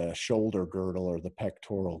the shoulder girdle or the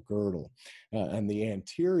pectoral girdle. And the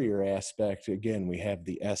anterior aspect, again, we have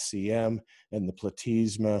the SCM and the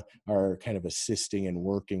platysma are kind of assisting and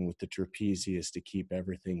working with the trapezius to keep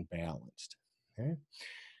everything balanced. Okay.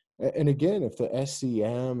 And again, if the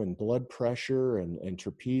SCM and blood pressure and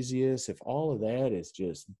trapezius, if all of that is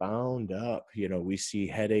just bound up, we see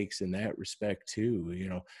headaches in that respect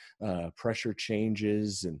too. Pressure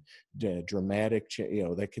changes and dramatic,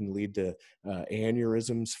 that can lead to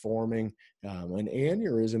aneurysms forming. An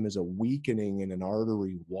aneurysm is a weakening in an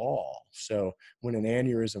artery wall. So when an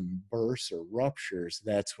aneurysm bursts or ruptures,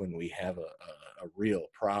 that's when we have a real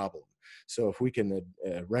problem. So if we can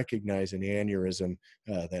recognize an aneurysm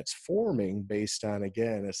that's forming based on,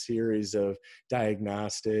 again, a series of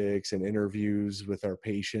diagnostics and interviews with our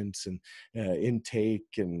patients and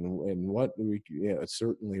intake and what we,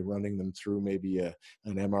 certainly running them through maybe an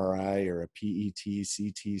MRI or a PET,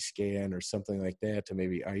 CT scan or something like that to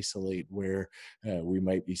maybe isolate where we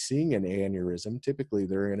might be seeing an aneurysm. Typically,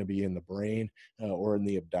 they're going to be in the brain or in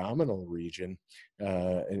the abdominal region.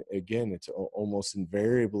 And again, it's almost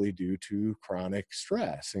invariably due to chronic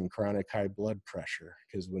stress and chronic high blood pressure,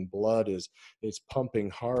 because when blood is pumping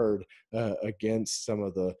hard against some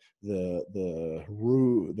of the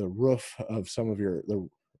roof of some of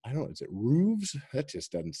I don't know, is it roofs? That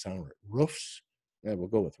just doesn't sound right. Roofs. Yeah, we'll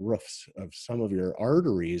go with roofs of some of your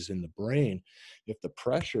arteries in the brain. If the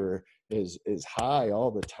pressure is high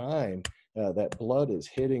all the time, that blood is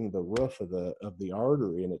hitting the roof of the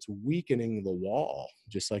artery, and it's weakening the wall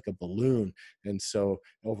just like a balloon. And so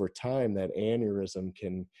over time, that aneurysm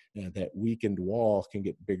that weakened wall can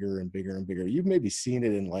get bigger and bigger and bigger. You've maybe seen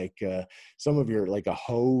it in like some of your, like a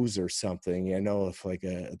hose or something. I know if like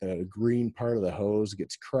the green part of the hose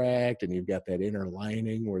gets cracked and you've got that inner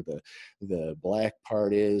lining where the black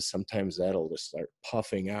part is, sometimes that'll just start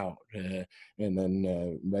puffing out and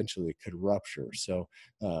then eventually it could rupture. So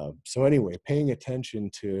anyway, paying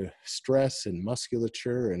attention to stress and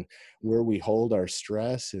musculature and where we hold our stress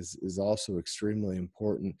is also extremely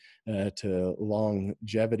important to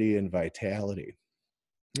longevity and vitality.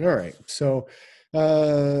 All right, so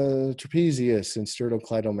trapezius and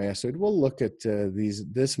sternocleidomastoid. We'll look at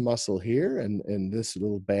this muscle here and this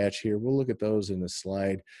little batch here. We'll look at those in a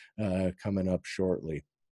slide coming up shortly.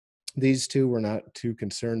 These two we're not too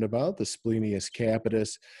concerned about. The splenius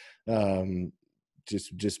capitis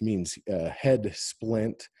just means head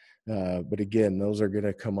splint. But again, those are going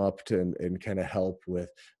to come up to and kind of help with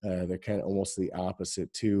they're kind of almost the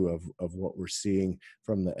opposite too of what we're seeing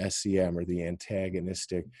from the SCM, or the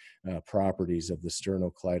antagonistic properties of the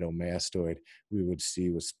sternocleidomastoid we would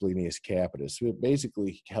see with splenius capitis. So it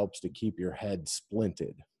basically helps to keep your head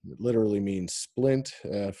splinted. It literally means splint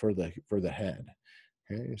for the head.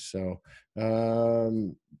 Okay, so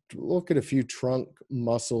look at a few trunk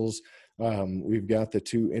muscles. We've got the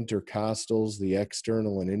two intercostals, the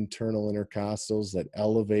external and internal intercostals that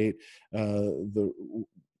elevate the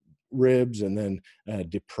ribs and then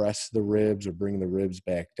depress the ribs or bring the ribs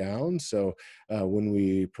back down. So when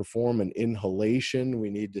we perform an inhalation, we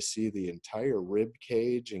need to see the entire rib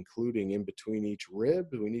cage, including in between each rib.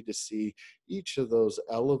 We need to see each of those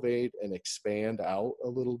elevate and expand out a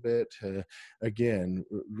little bit. Again,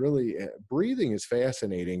 really, breathing is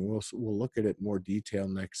fascinating. We'll look at it in more detail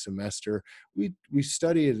next semester. We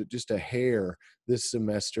study it just a hair. This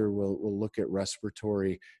semester, we'll look at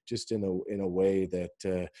respiratory just in a way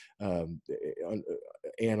that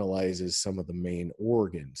analyzes some of the main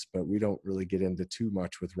organs, but we don't really get into too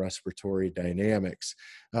much with respiratory dynamics.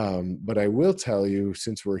 But I will tell you,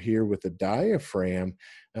 since we're here with the diaphragm,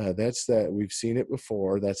 that's that we've seen it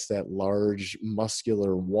before. That's that large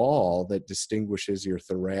muscular wall that distinguishes your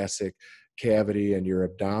thoracic cavity and your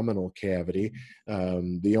abdominal cavity.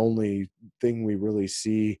 The only thing we really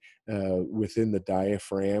see within the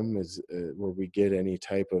diaphragm is where we get any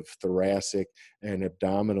type of thoracic and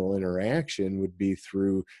abdominal interaction would be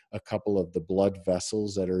through a couple of the blood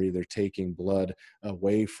vessels that are either taking blood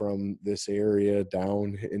away from this area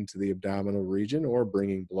down into the abdominal region or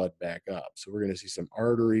bringing blood back up. So we're going to see some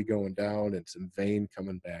artery going down and some vein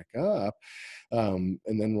coming back up. And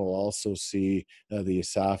then we'll also see the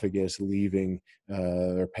esophagus leaving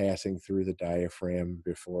or passing through the diaphragm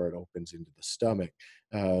before it opens into the stomach.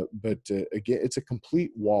 But again, it's a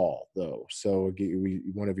complete wall, though. So again,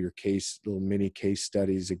 one of your little mini case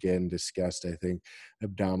studies again discussed, I think,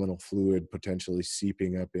 abdominal fluid potentially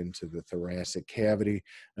seeping up into the thoracic cavity.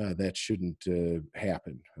 That shouldn't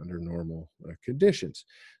happen under normal conditions.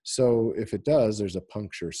 So if it does, there's a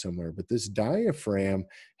puncture somewhere. But this diaphragm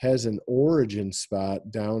has an origin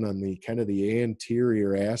spot down on the kind of the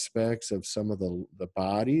anterior aspects of some of the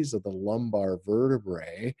bodies of the lumbar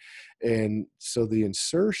vertebrae. And so the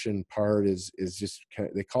insertion part is just kind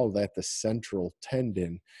of, they call that the central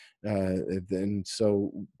tendon. And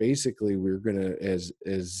so basically we're going to,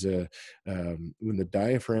 when the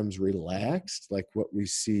diaphragm's relaxed, like what we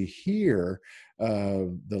see here,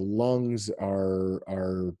 the lungs are,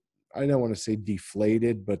 I don't want to say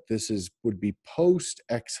deflated, but would be post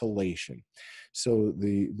exhalation. So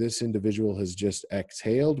this individual has just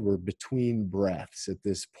exhaled. We're between breaths at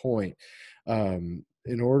this point.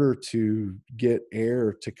 In order to get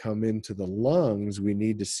air to come into the lungs, we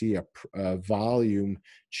need to see a volume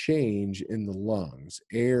change in the lungs.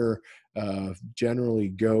 Air generally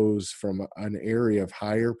goes from an area of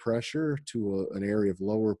higher pressure to an area of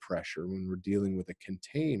lower pressure when we're dealing with a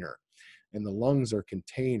container. And the lungs are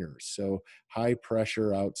containers. So high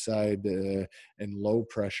pressure outside and low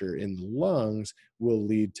pressure in the lungs will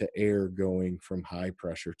lead to air going from high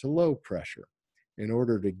pressure to low pressure. In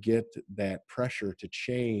order to get that pressure to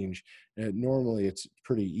change, normally it's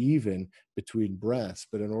pretty even between breaths,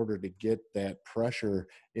 but in order to get that pressure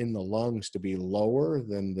in the lungs to be lower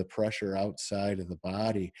than the pressure outside of the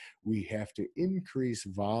body, we have to increase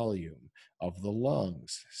volume of the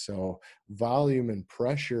lungs. So volume and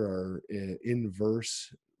pressure are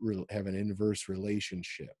have an inverse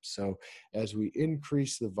relationship. So as we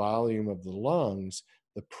increase the volume of the lungs,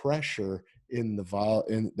 the pressure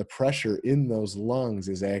the pressure in those lungs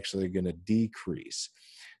is actually going to decrease.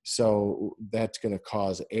 So that's going to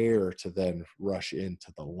cause air to then rush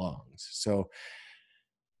into the lungs. So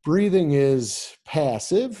breathing is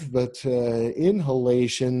passive, but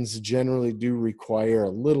inhalations generally do require a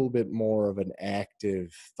little bit more of an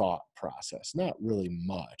active thought process. Not really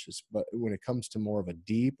much, but when it comes to more of a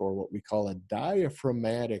deep, or what we call a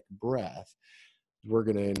diaphragmatic breath, we're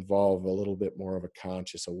going to involve a little bit more of a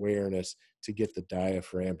conscious awareness to get the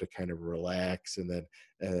diaphragm to kind of relax, and then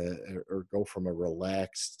or go from a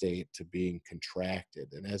relaxed state to being contracted.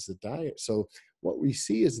 And as so what we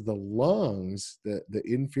see is the lungs, the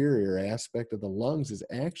inferior aspect of the lungs is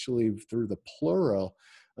actually through the pleural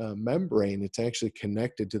membrane. It's actually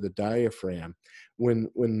connected to the diaphragm. When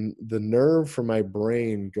the nerve from my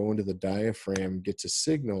brain going to the diaphragm gets a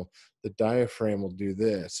signal, the diaphragm will do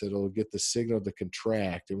this. It'll get the signal to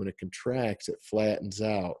contract, and when it contracts, it flattens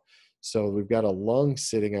out. So we've got a lung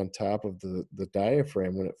sitting on top of the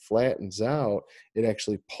diaphragm. When it flattens out, it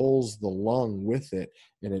actually pulls the lung with it,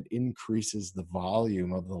 and it increases the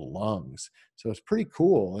volume of the lungs. So it's pretty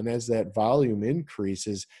cool. And as that volume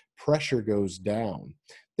increases, pressure goes down.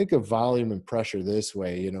 Think of volume and pressure this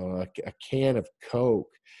way. You know, a can of Coke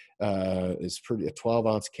is pretty, a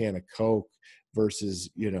 12-ounce can of Coke versus,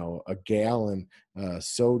 you know, a gallon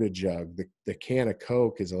soda jug. The can of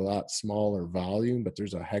Coke is a lot smaller volume, but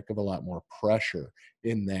there's a heck of a lot more pressure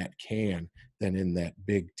in that can than in that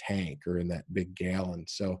big tank or in that big gallon.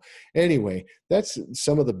 So anyway, that's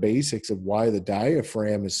some of the basics of why the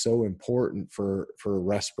diaphragm is so important for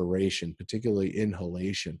respiration, particularly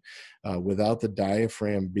inhalation. Without the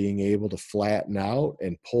diaphragm being able to flatten out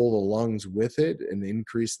and pull the lungs with it and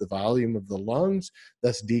increase the volume of the lungs,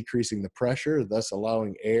 thus decreasing the pressure, thus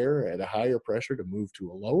allowing air at a higher pressure to move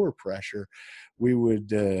to a lower pressure, we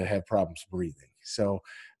would have problems breathing. So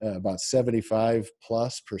about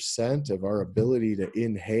 75+% of our ability to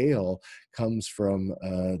inhale comes from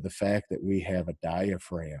the fact that we have a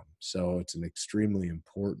diaphragm. So it's an extremely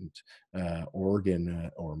important organ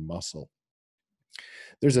or muscle.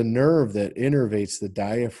 There's a nerve that innervates the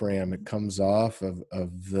diaphragm. It comes off of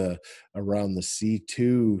the around the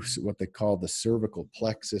C2, what they call the cervical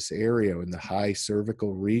plexus area in the high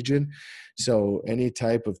cervical region. So any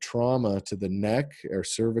type of trauma to the neck or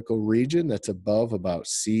cervical region that's above about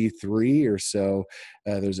C3 or so,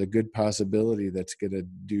 there's a good possibility that's going to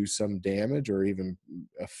do some damage or even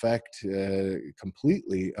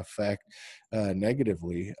completely affect,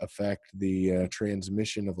 negatively affect the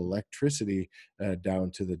transmission of electricity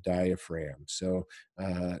down to the diaphragm. So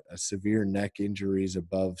severe neck injuries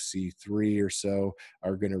above C3 or so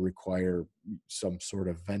are going to require some sort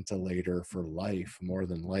of ventilator for life, more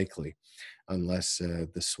than likely, unless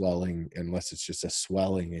unless it's just a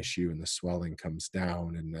swelling issue and the swelling comes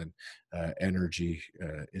down and then energy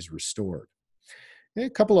is restored. A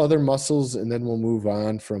couple other muscles, and then we'll move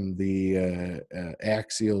on from the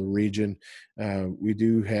axial region. We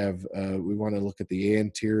do have, we want to look at the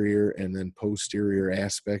anterior and then posterior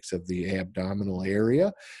aspects of the abdominal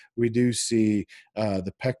area. We do see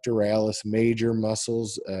the pectoralis major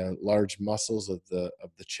muscles, large muscles of the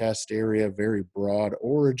chest area, very broad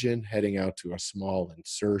origin, heading out to a small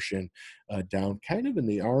insertion down kind of in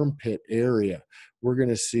the armpit area. We're going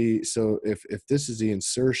to see, so if this is the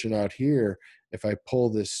insertion out here, if I pull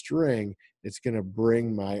this string, it's going to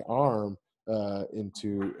bring my arm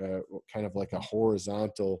into kind of like a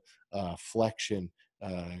horizontal flexion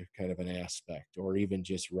kind of an aspect, or even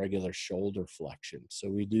just regular shoulder flexion. So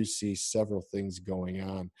we do see several things going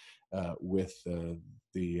on with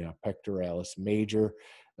the pectoralis major.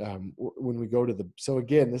 When we go to so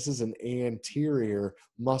again, this is an anterior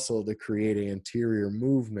muscle to create anterior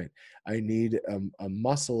movement. I need a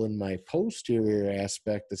muscle in my posterior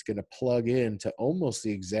aspect that's going to plug in to almost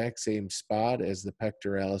the exact same spot as the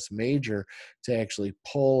pectoralis major to actually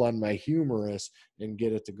pull on my humerus and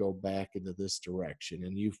get it to go back into this direction.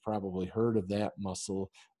 And you've probably heard of that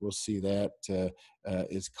muscle. We'll see that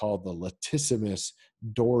is called the latissimus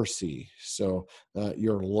dorsi. So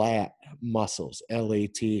your lat muscles,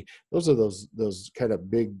 LAT, those are those kind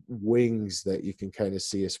of big wings that you can kind of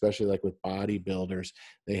see, especially like with bodybuilders.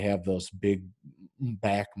 They have those big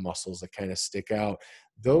back muscles that kind of stick out.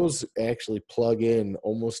 Those actually plug in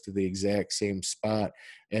almost to the exact same spot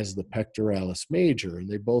as the pectoralis major, and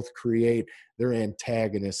they both create, they're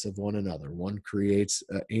antagonists of one another. One creates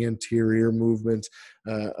anterior movements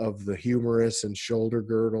of the humerus and shoulder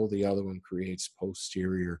girdle. The other one creates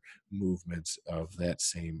posterior movements of that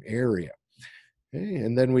same area. Okay,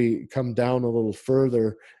 and then we come down a little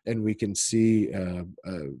further and we can see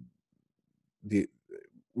the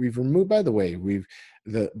we've removed, by the way,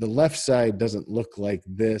 the left side doesn't look like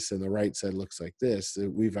this and the right side looks like this.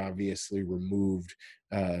 We've obviously removed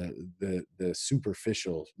the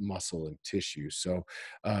superficial muscle and tissue. So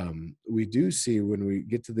we do see, when we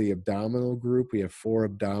get to the abdominal group, we have 4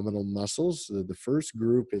 abdominal muscles. The first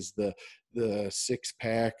group is the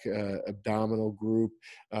six-pack abdominal group.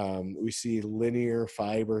 We see linear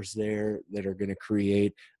fibers there that are going to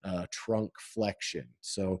create trunk flexion.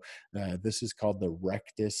 So this is called the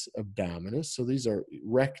rectus abdominis. So these are,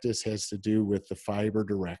 rectus has to do with the fiber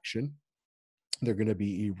direction. They're going to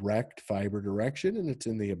be erect fiber direction, and it's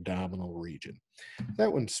in the abdominal region.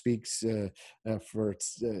 That one speaks for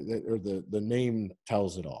its, or the name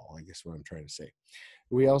tells it all, I guess what I'm trying to say.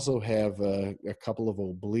 We also have a couple of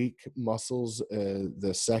oblique muscles,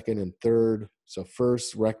 the second and third. So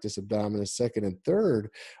first, rectus abdominis, second and third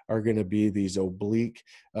are going to be these oblique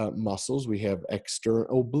muscles. We have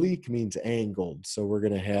external, oblique means angled. So we're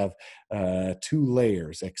going to have 2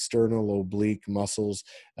 layers, external oblique muscles.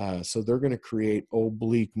 So they're going to create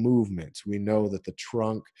oblique movements. We know that the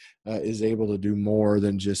trunk is able to do more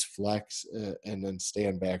than just flex and then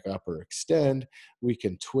stand back up or extend. We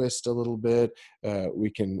can twist a little bit.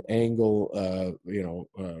 We can angle,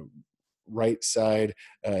 right side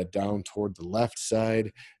down toward the left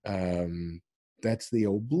side. That's the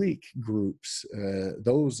oblique groups.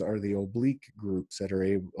 Those are the oblique groups that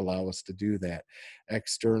are allow us to do that.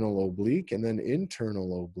 External oblique and then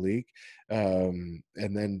internal oblique. And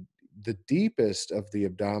then the deepest of the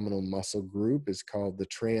abdominal muscle group is called the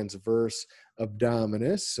transverse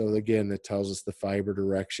abdominis. So again, it tells us the fiber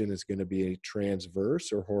direction is going to be a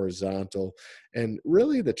transverse or horizontal. And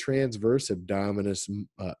really the transverse abdominis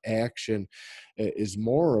action is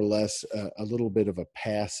more or less a little bit of a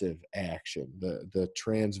passive action. The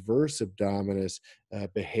transverse abdominis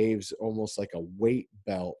behaves almost like a weight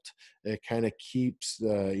belt. It kind of keeps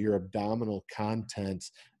your abdominal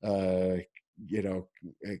contents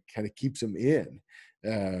it kind of keeps them in.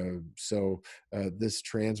 So this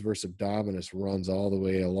transverse abdominis runs all the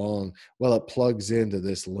way along. Well, it plugs into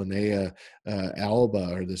this linea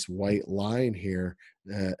alba, or this white line here,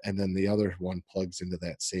 and then the other one plugs into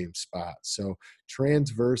that same spot. So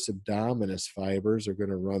transverse abdominis fibers are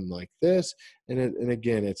going to run like this, and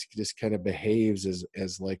again, it just kind of behaves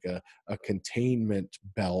as like a containment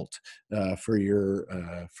belt for your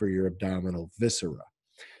abdominal viscera.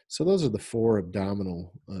 So those are the 4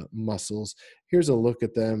 abdominal muscles. Here's a look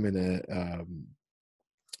at them in a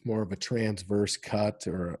more of a transverse cut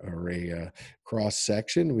or a cross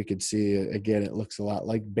section. We can see, again, it looks a lot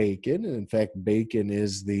like bacon. And in fact, bacon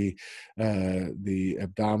is the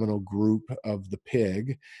abdominal group of the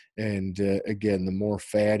pig. And again, the more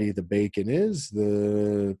fatty the bacon is,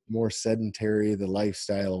 the more sedentary the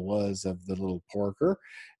lifestyle was of the little porker.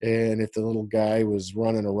 And if the little guy was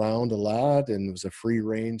running around a lot and was a free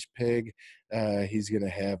range pig, he's going to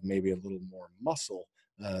have maybe a little more muscle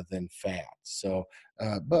than fat. So,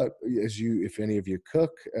 but if any of you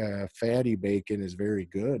cook, fatty bacon is very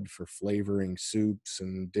good for flavoring soups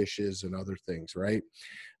and dishes and other things, right?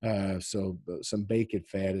 So some bacon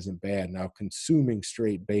fat isn't bad. Now, consuming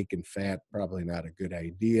straight bacon fat, probably not a good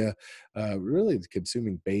idea. Really,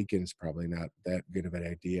 consuming bacon is probably not that good of an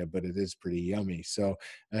idea, but it is pretty yummy. So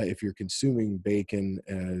if you're consuming bacon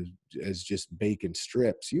as just bacon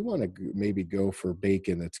strips, you want to maybe maybe go for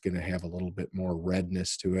bacon that's going to have a little bit more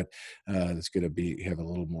redness to it. That's going to have a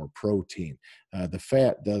little more protein. The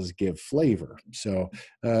fat does give flavor. So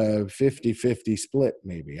 50-50 split,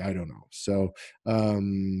 maybe, I don't know. So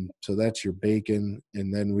so that's your bacon.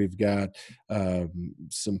 And then we've got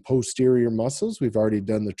some posterior muscles. We've already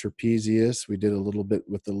done the trapezius. We did a little bit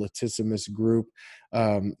with the latissimus group.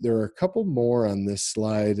 There are a couple more on this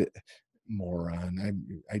slide. I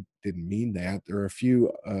didn't mean that. There are a few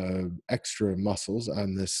extra muscles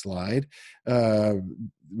on this slide.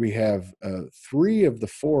 We have 3 of the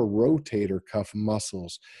 4 rotator cuff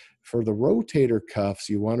muscles. For the rotator cuffs,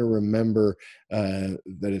 you want to remember that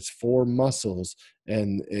it's 4 muscles,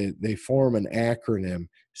 and they form an acronym,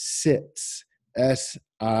 SITS, S-I-T-S,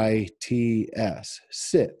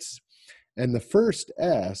 SITS. And the first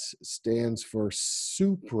S stands for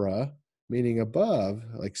supra, meaning above,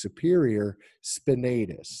 like superior,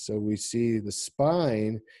 spinatus. So we see the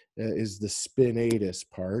spine is the spinatus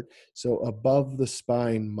part. So above the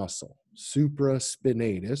spine muscle,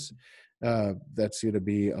 supraspinatus, that's going to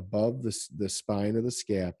be above the spine of the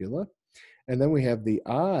scapula. And then we have the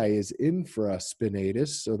I is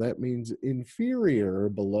infraspinatus, so that means inferior or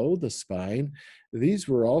below the spine. These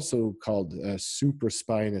were also called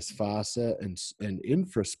supraspinous fossa and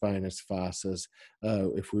infraspinous fossas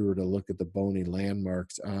if we were to look at the bony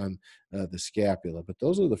landmarks on the scapula. But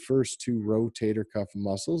those are the first 2 rotator cuff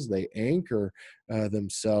muscles. They anchor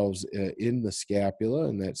themselves in the scapula,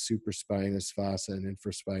 and that supraspinous fossa and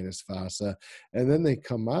infraspinous fossa. And then they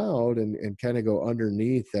come out and kind of go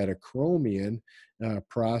underneath that acromion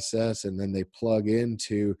process, and then they plug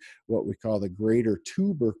into what we call the greater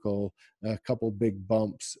tubercle, a couple big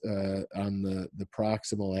bumps on the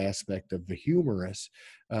proximal aspect of the humerus.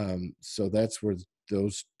 So that's where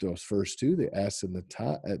those first 2, the S and the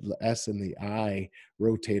I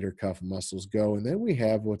rotator cuff muscles go. And then we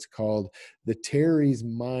have what's called the teres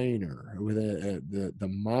minor. With the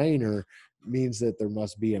minor means that there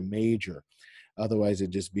must be a major. Otherwise,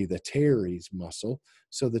 it'd just be the teres muscle.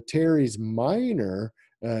 So the teres minor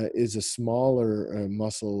is a smaller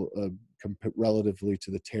muscle relatively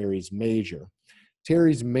to the teres major.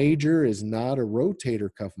 Teres major is not a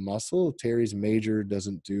rotator cuff muscle. Teres major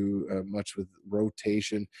doesn't do much with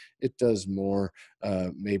rotation. It does more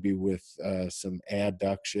maybe with some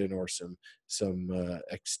adduction or some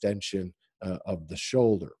extension of the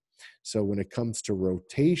shoulder. So when it comes to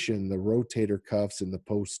rotation, the rotator cuffs in the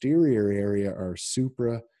posterior area are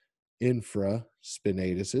supra, infra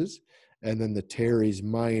spinatuses, and then the teres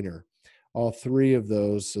minor. All 3 of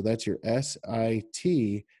those, so that's your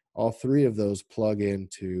SIT, all 3 of those plug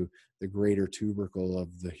into the greater tubercle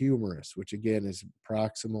of the humerus, which again is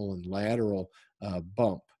proximal and lateral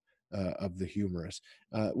bump of the humerus.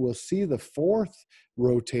 We'll see the 4th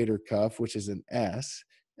rotator cuff, which is an S,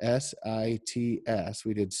 SITS.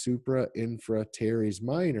 We did supra, infra, teres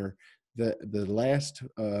minor. The last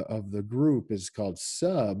of the group is called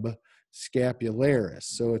subscapularis.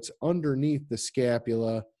 So it's underneath the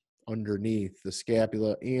scapula,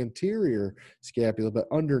 anterior scapula, but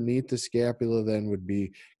underneath the scapula then would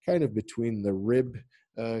be kind of between the rib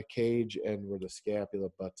cage and where the scapula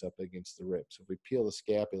butts up against the rib. So if we peel the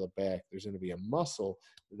scapula back, there's going to be a muscle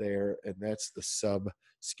there, and that's the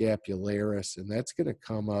subscapularis, and that's going to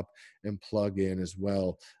come up and plug in as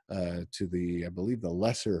well to the, I believe, the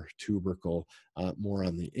lesser tubercle, more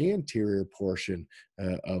on the anterior portion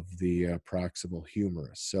of the proximal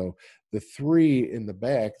humerus. So the 3 in the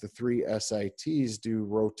back, the 3 SITs do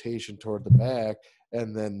rotation toward the back,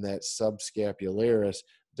 and then that subscapularis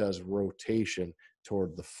does rotation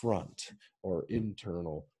toward the front, or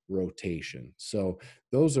internal rotation. So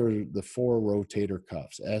those are the 4 rotator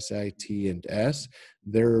cuffs, SIT and S.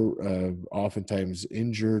 They're oftentimes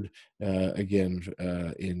injured, again,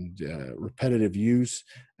 in repetitive use.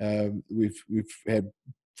 We've had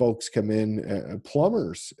folks come in,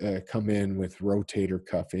 plumbers come in with rotator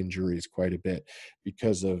cuff injuries quite a bit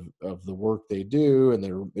because of the work they do,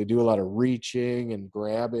 and they do a lot of reaching and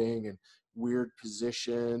grabbing and weird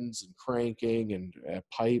positions and cranking, and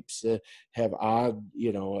pipes that have odd,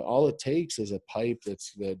 all it takes is a pipe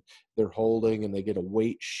that they're holding, and they get a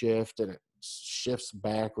weight shift and it shifts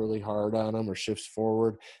back really hard on them or shifts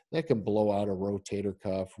forward. That can blow out a rotator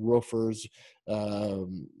cuff. Roofers,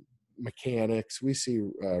 mechanics, we see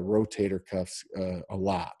rotator cuffs a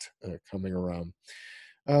lot coming around.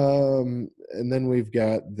 And then we've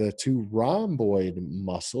got the 2 rhomboid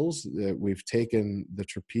muscles that we've taken the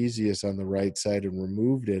trapezius on the right side and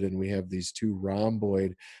removed it, and we have these 2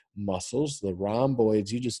 rhomboid muscles. The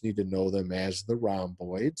rhomboids, you just need to know them as the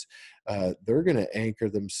rhomboids. They're going to anchor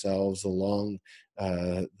themselves along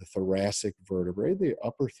the thoracic vertebrae, the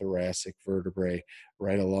upper thoracic vertebrae,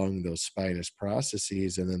 right along those spinous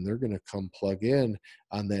processes, and then they're going to come plug in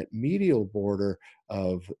on that medial border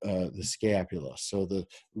of the scapula. So the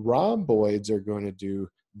rhomboids are going to do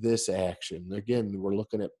this action. Again, we're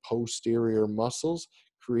looking at posterior muscles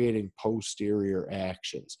creating posterior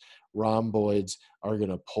actions. Rhomboids are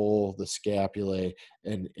going to pull the scapulae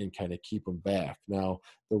and kind of keep them back. Now,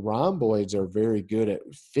 the rhomboids are very good at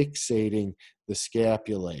fixating the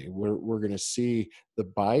scapulae. We're going to see the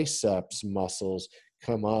biceps muscles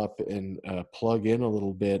come up and plug in a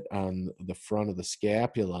little bit on the front of the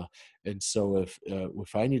scapula. And so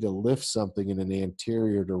if I need to lift something in an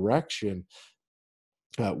anterior direction,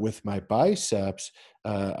 with my biceps,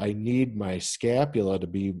 I need my scapula to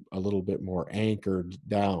be a little bit more anchored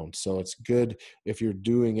down. So it's good if you're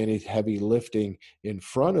doing any heavy lifting in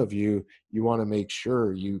front of you, you want to make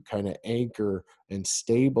sure you kind of anchor and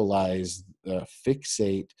stabilize,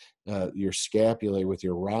 fixate your scapulae with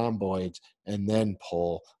your rhomboids, and then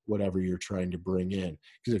pull whatever you're trying to bring in.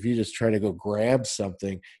 Because if you just try to go grab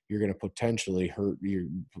something, you're going to potentially hurt your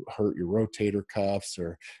rotator cuffs,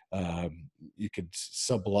 or you could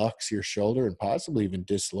sublux your shoulder and possibly even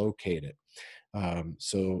dislocate it.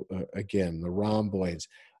 So again, the rhomboids.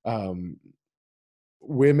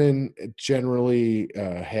 Women generally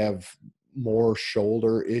have more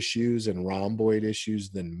shoulder issues and rhomboid issues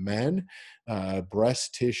than men.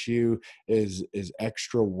 Breast tissue is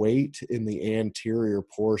extra weight in the anterior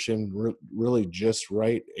portion, really just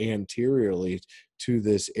right anteriorly to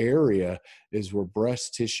this area is where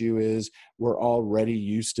breast tissue is. We're already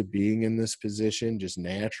used to being in this position just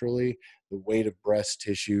naturally. The weight of breast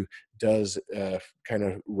tissue does kind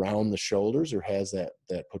of round the shoulders, or has that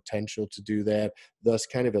potential to do that, thus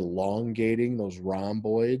kind of elongating those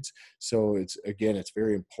rhomboids. So it's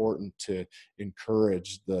very important to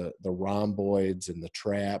encourage the rhomboids and the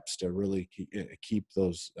traps to really keep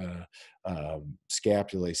those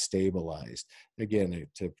scapulae stabilized. Again,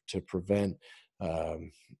 to prevent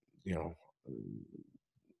you know,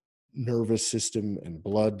 nervous system and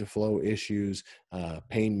blood flow issues,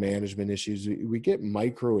 pain management issues. We get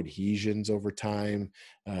micro adhesions over time.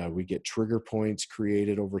 We get trigger points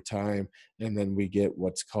created over time. And then we get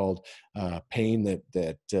what's called pain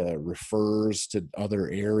that refers to other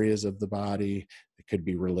areas of the body. It could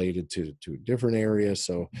be related to a different area.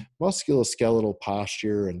 So musculoskeletal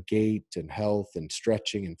posture and gait and health and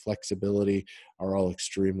stretching and flexibility are all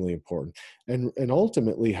extremely important. And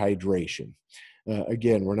ultimately hydration.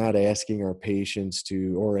 Again, we're not asking our patients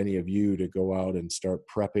to, or any of you, to go out and start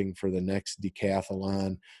prepping for the next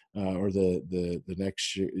decathlon or the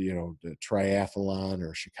next, the triathlon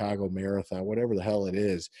or Chicago Marathon, whatever the hell it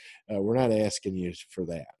is. We're not asking you for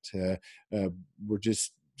that. We're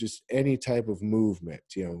just any type of movement.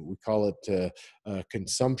 We call it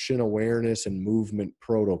consumption awareness and movement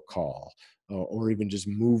protocol. Or even just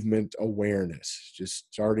movement awareness,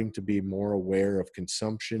 just starting to be more aware of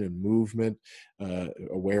consumption and movement,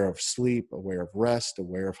 aware of sleep, aware of rest,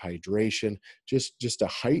 aware of hydration. Just a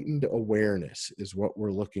heightened awareness is what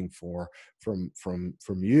we're looking for from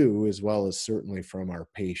you, as well as certainly from our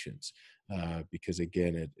patients, because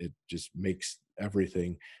again, it just makes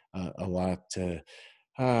everything a lot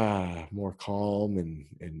more calm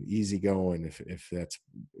and easygoing, if that's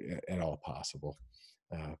at all possible.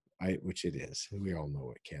 Which it is. We all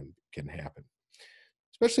know it can happen,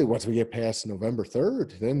 especially once we get past November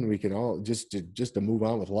 3rd. Then we can all just to move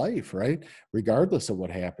on with life, right? Regardless of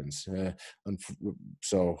what happens.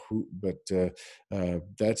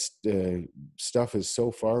 That's stuff is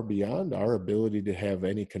so far beyond our ability to have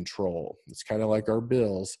any control. It's kind of like our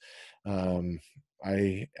bills.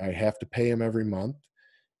 I have to pay them every month.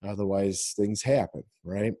 Otherwise, things happen,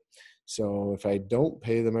 right? So if I don't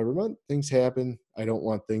pay them every month, things happen. I don't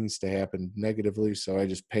want things to happen negatively, so I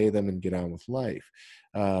just pay them and get on with life.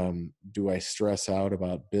 Do I stress out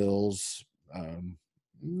about bills?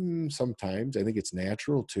 Sometimes. I think it's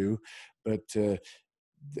natural to, but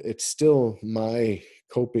it's still my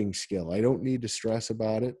coping skill. I don't need to stress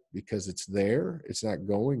about it because it's there. It's not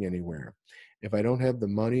going anywhere. If I don't have the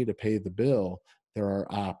money to pay the bill, there are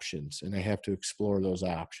options, and I have to explore those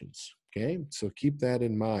options. Okay, so keep that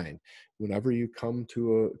in mind. Whenever you come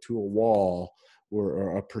to a wall,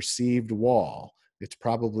 or a perceived wall, it's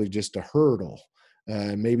probably just a hurdle,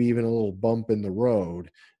 maybe even a little bump in the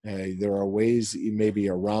road. There are ways maybe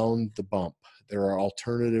around the bump. There are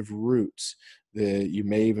alternative routes. You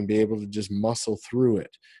may even be able to just muscle through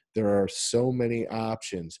it. There are so many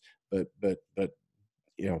options, but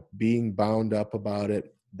being bound up about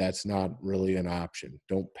it, that's not really an option.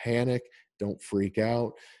 Don't panic. Don't freak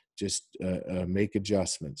out. Just make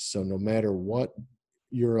adjustments. So no matter what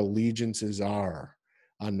your allegiances are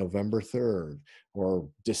on November 3rd or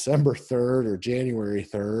December 3rd or January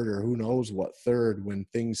 3rd or who knows what third, when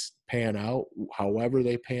things pan out, however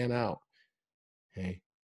they pan out, hey,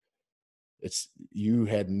 you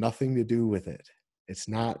had nothing to do with it. It's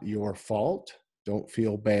not your fault. Don't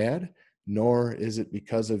feel bad, nor is it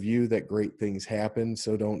because of you that great things happen.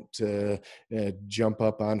 So don't jump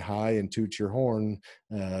up on high and toot your horn.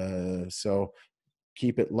 So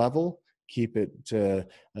keep it level, keep it at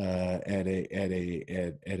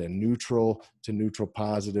a neutral to neutral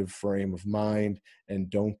positive frame of mind, and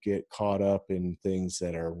don't get caught up in things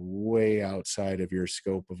that are way outside of your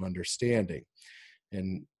scope of understanding.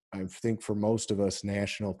 And I think for most of us,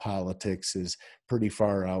 national politics is pretty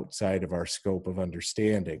far outside of our scope of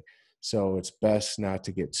understanding. So it's best not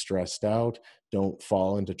to get stressed out. Don't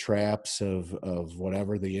fall into traps of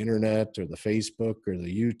whatever, the internet or the Facebook or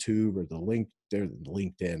the YouTube or the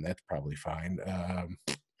LinkedIn. That's probably fine.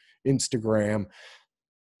 Instagram,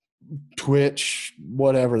 Twitch,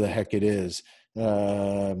 whatever the heck it is.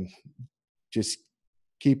 Just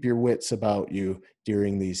keep your wits about you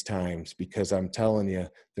during these times, because I'm telling you,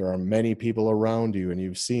 there are many people around you, and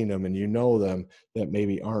you've seen them and you know them, that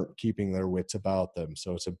maybe aren't keeping their wits about them.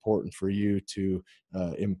 So it's important for you to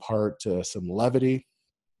impart some levity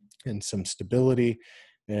and some stability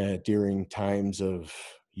during times of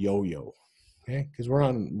yo-yo. Okay, because we're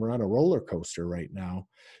on a roller coaster right now,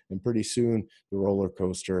 and pretty soon the roller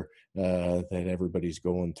coaster that everybody's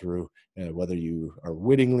going through, whether you are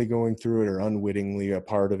wittingly going through it or unwittingly a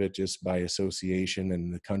part of it just by association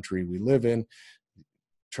in the country we live in,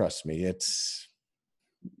 trust me,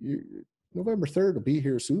 November 3rd will be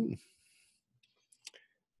here soon.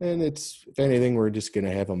 And if anything, we're just going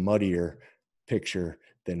to have a muddier picture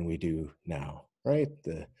than we do now, right?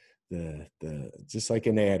 The just like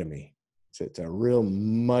anatomy. It's a real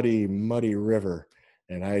muddy river,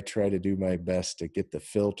 and I try to do my best to get the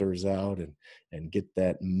filters out and get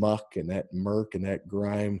that muck and that murk and that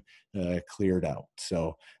grime cleared out.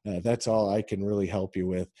 So that's all I can really help you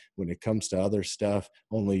with. When it comes to other stuff,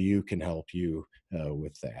 only you can help you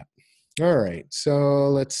with that. All right, so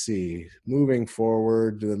let's see. Moving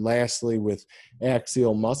forward, lastly, with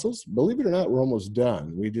axial muscles, believe it or not, we're almost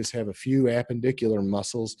done. We just have a few appendicular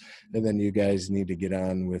muscles, and then you guys need to get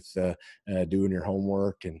on with doing your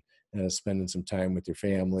homework and spending some time with your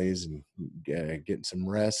families and getting some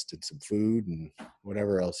rest and some food and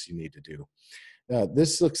whatever else you need to do.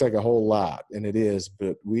 This looks like a whole lot, and it is,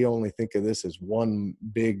 but we only think of this as one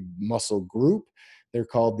big muscle group. They're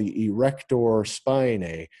called the erector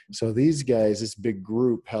spinae. So these guys, this big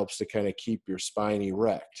group, helps to kind of keep your spine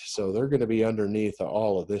erect. So they're going to be underneath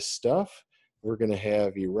all of this stuff. We're going to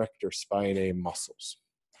have erector spinae muscles.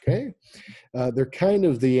 Okay. They're kind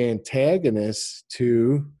of the antagonists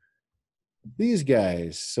to these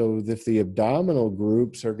guys. So if the abdominal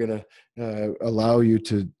groups are going to allow you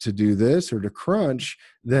to do this or to crunch,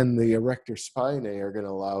 then the erector spinae are going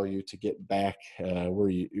to allow you to get back where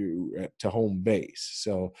you to home base.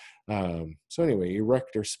 So anyway,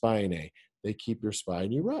 erector spinae, they keep your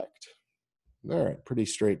spine erect. All right, pretty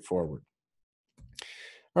straightforward.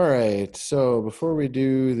 All right, so before we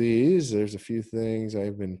do these, there's a few things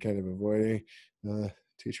I've been kind of avoiding.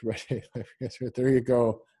 Teacher by day, there you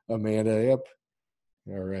go, Amanda. Yep.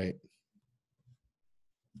 All right.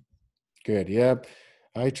 Good. Yep.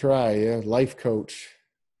 I try. Yeah. Life coach.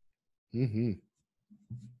 Mm-hmm.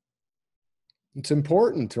 It's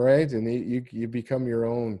important, right? And you become your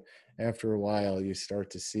own after a while. You start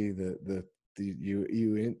to see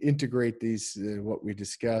you integrate these what we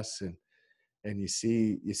discuss, and you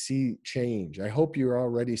see change. I hope you're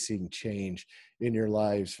already seeing change in your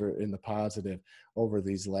lives in the positive over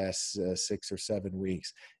these last 6 or 7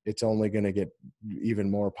 weeks. It's only going to get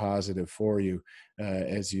even more positive for you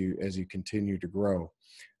as you continue to grow.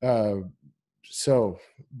 So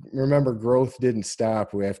remember, growth didn't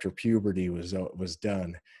stop after puberty was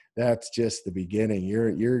done. That's just the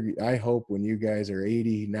beginning. I hope when you guys are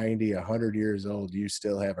 80, 90, 100 years old, you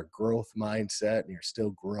still have a growth mindset and you're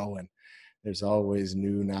still growing. There's always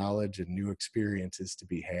new knowledge and new experiences to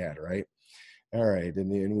be had, right? All right. And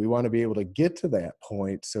we want to be able to get to that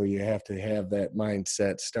point. So you have to have that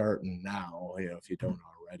mindset starting now, if you don't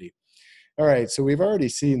already. All right, so we've already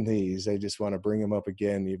seen these. I just want to bring them up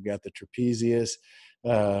again. You've got the trapezius,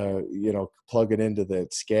 plug it into the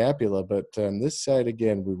scapula. But on this side,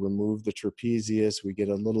 again, we remove the trapezius. We get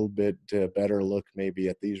a little bit better look maybe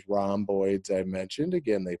at these rhomboids I mentioned.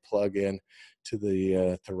 Again, they plug in to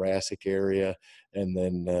the thoracic area, and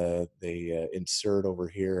then they insert over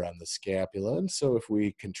here on the scapula. And so if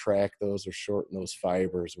we contract those or shorten those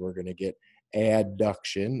fibers, we're going to get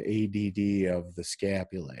adduction, ADD, of the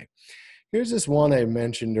scapulae. Here's this one I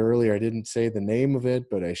mentioned earlier. I didn't say the name of it,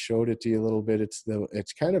 but I showed it to you a little bit.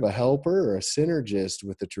 It's kind of a helper or a synergist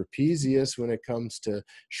with the trapezius when it comes to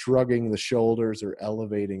shrugging the shoulders or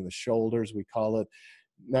elevating the shoulders. We call it,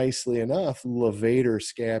 nicely enough, levator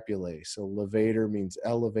scapulae. So levator means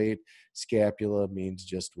elevate, scapula means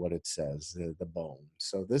just what it says, the bone.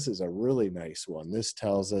 So this is a really nice one. This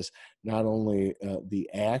tells us not only the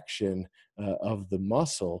action of the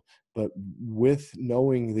muscle, but with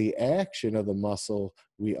knowing the action of the muscle,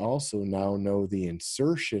 we also now know the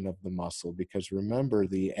insertion of the muscle, because remember,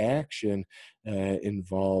 the action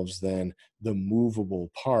involves then the movable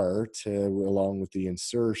part along with the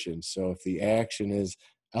insertion. So if the action is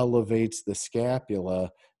elevates the scapula,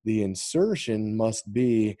 the insertion must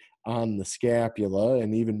be on the scapula.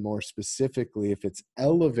 And even more specifically, if it's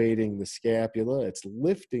elevating the scapula, it's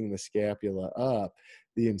lifting the scapula up,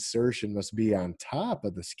 the insertion must be on top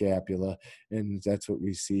of the scapula. And that's what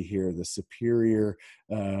we see here, the superior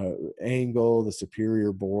angle, the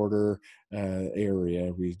superior border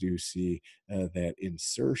area. We do see that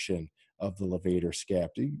insertion of the levator scap.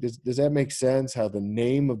 Does that make sense? How the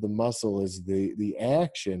name of the muscle is the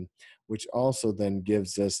action, which also then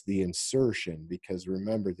gives us the insertion, because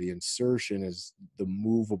remember, the insertion is the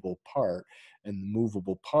movable part, and the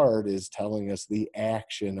movable part is telling us the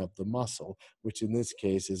action of the muscle, which in this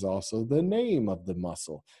case is also the name of the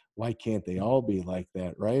muscle. Why can't they all be like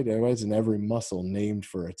that, right? Why isn't every muscle named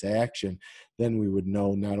for its action? Then we would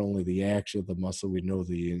know not only the action of the muscle, we know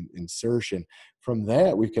the insertion. From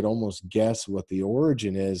that, we could almost guess what the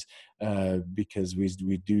origin is, because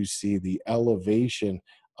we do see the elevation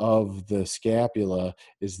of the scapula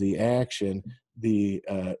is the action, the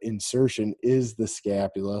insertion is the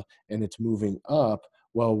scapula, and it's moving up.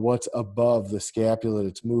 Well, what's above the scapula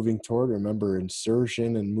it's moving toward? Remember,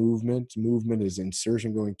 insertion and movement. Movement is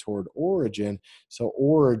insertion going toward origin. So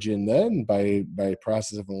origin then, by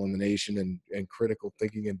process of elimination and critical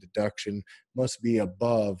thinking and deduction, must be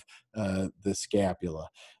above the scapula.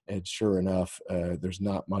 And sure enough, there's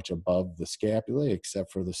not much above the scapula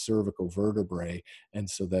except for the cervical vertebrae. And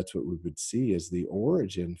so that's what we would see as the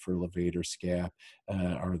origin for levator scap,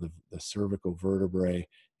 are the cervical vertebrae,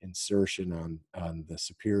 insertion on the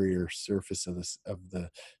superior surface of the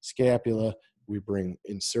scapula. We bring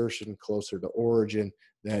insertion closer to origin.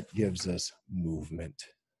 That gives us movement.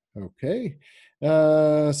 Okay,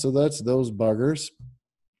 so that's those buggers.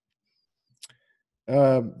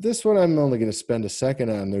 This one I'm only going to spend a second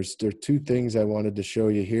on. There are two things I wanted to show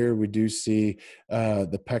you here. We do see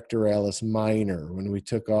the pectoralis minor. When we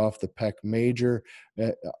took off the pec major,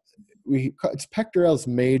 it's pectoralis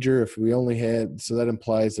major if we only had, so that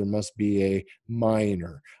implies there must be a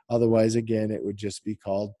minor. Otherwise, again, it would just be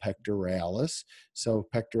called pectoralis. So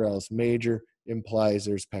pectoralis major implies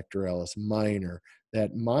there's pectoralis minor.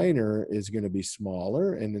 That minor is going to be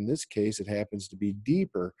smaller, and in this case, it happens to be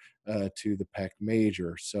deeper to the pec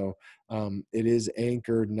major. So it is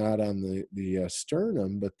anchored not on the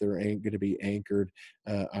sternum, but they're going to be anchored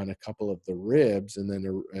on a couple of the ribs, and then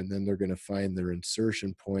they're going to find their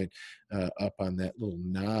insertion point up on that little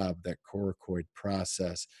knob, that coracoid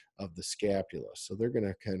process of the scapula. So they're going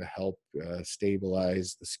to kind of help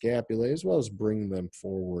stabilize the scapula as well as bring them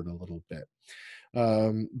forward a little bit.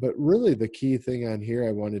 But really the key thing on here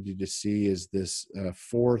I wanted you to see is this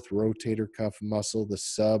fourth rotator cuff muscle, the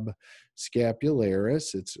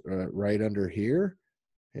subscapularis. It's right under here.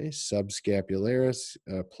 Okay, subscapularis,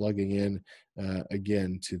 plugging in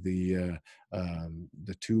again to the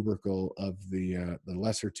tubercle of the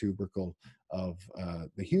lesser tubercle of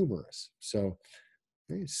the humerus. So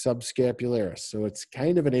okay, subscapularis. So it's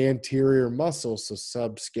kind of an anterior muscle. So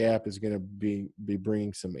subscap is going to be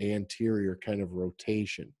bringing some anterior kind of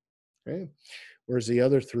rotation. Okay. Whereas the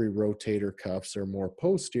other three rotator cuffs are more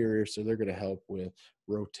posterior. So they're going to help with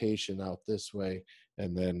rotation out this way.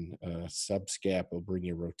 And then subscap will bring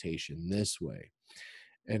you rotation this way.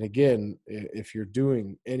 And again, if you're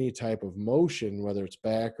doing any type of motion, whether it's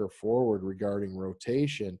back or forward regarding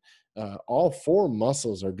rotation, all four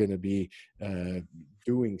muscles are going to be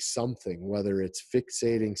doing something, whether it's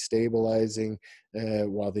fixating, stabilizing,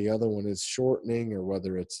 while the other one is shortening, or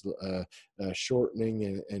whether it's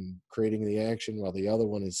shortening and creating the action while the other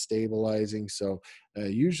one is stabilizing. So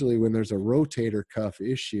usually when there's a rotator cuff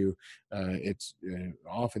issue, it's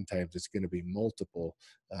oftentimes it's going to be multiple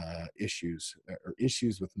issues, or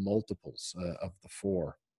issues with multiples of the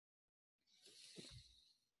four.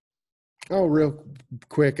 Oh, real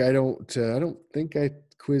quick, I don't think I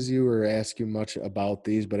quiz you or ask you much about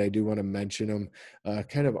these, but I do want to mention them.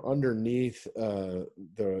 Kind of underneath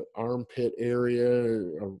the armpit area,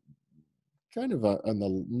 kind of on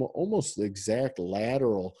the almost exact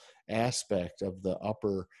lateral aspect of the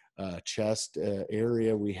upper chest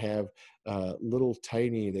area, we have little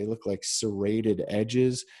tiny, they look like serrated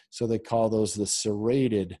edges. So they call those the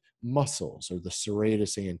serrated muscles, or the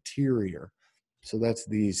serratus anterior. So that's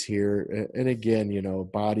these here. And again,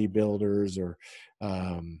 bodybuilders, or,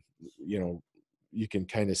 um, you know, you can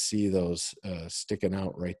kind of see those sticking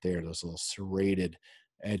out right there, those little serrated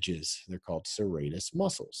edges. They're called serratus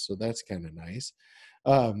muscles. So that's kind of nice.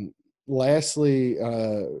 Um, Lastly,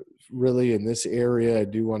 really in this area, I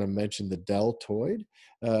do want to mention the deltoid.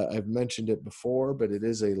 I've mentioned it before, but it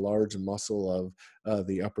is a large muscle of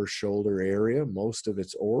the upper shoulder area. Most of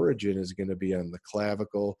its origin is going to be on the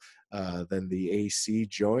clavicle, then the AC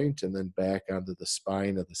joint, and then back onto the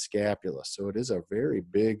spine of the scapula. So it is a very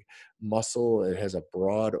big muscle. It has a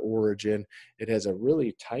broad origin. It has a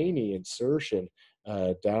really tiny insertion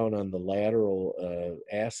down on the lateral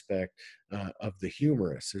aspect of the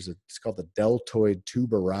humerus. It's called the deltoid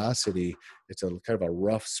tuberosity. It's a kind of a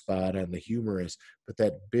rough spot on the humerus, but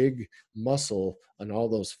that big muscle and all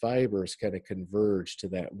those fibers kind of converge to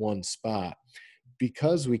that one spot.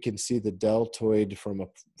 Because we can see the deltoid from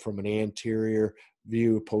an anterior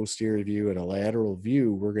view, posterior view, and a lateral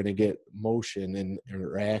view, we're going to get motion and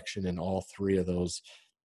interaction in all three of those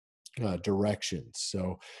directions.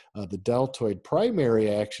 So the deltoid primary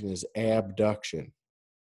action is abduction.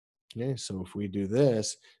 Okay, so if we do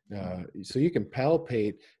this, so you can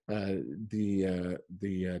palpate the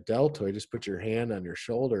deltoid. Just put your hand on your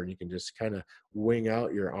shoulder, and you can just kind of wing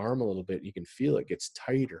out your arm a little bit. You can feel it gets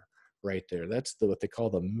tighter right there. That's what they call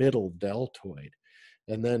the middle deltoid.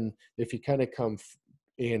 And then if you kind of come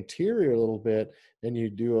anterior a little bit, and you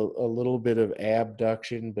do a little bit of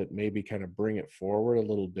abduction, but maybe kind of bring it forward a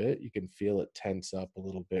little bit, you can feel it tense up a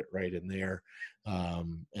little bit right in there.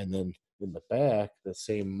 And then in the back, the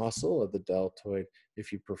same muscle of the deltoid,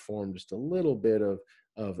 if you perform just a little bit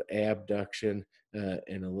of abduction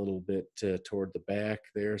and a little bit toward the back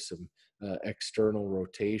there, some external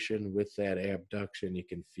rotation with that abduction, you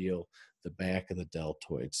can feel the back of the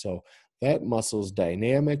deltoid. So that muscle is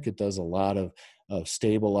dynamic. It does a lot of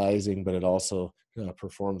stabilizing, but it also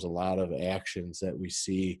performs a lot of actions that we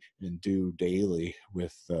see and do daily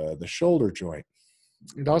with the shoulder joint.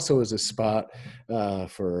 It also is a spot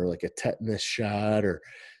for like a tetanus shot, or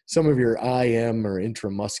some of your IM or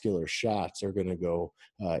intramuscular shots are going to go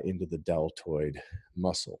into the deltoid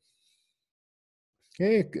muscle.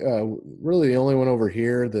 Okay, really the only one over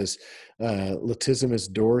here, this latissimus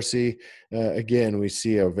dorsi. Again, we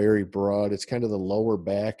see a very broad, it's kind of the lower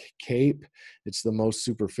back cape. It's the most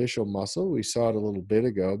superficial muscle. We saw it a little bit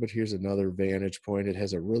ago, but here's another vantage point. It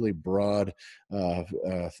has a really broad,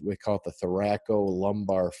 we call it the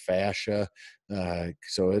thoracolumbar fascia.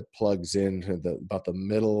 So it plugs in about the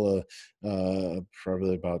middle,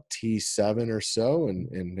 probably about T7 or so,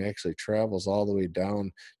 and actually travels all the way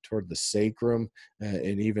down toward the sacrum,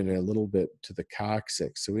 and even a little bit to the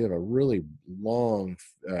coccyx. So we have a really long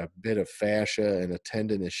bit of fascia and a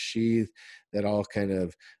tendinous sheath that all kind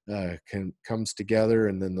of comes together,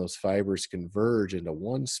 and then those fibers converge into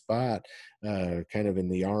one spot, kind of in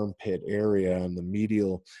the armpit area on the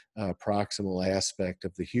medial proximal aspect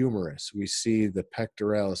of the humerus. We see the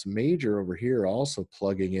pectoralis major over here also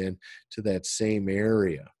plugging in to that same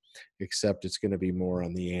area, except it's going to be more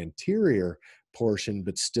on the anterior portion,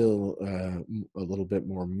 but still a little bit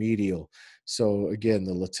more medial. So again,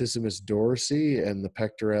 the latissimus dorsi and the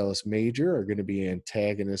pectoralis major are going to be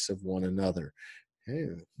antagonists of one another. Okay.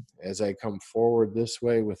 As I come forward this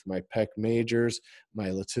way with my pec majors, my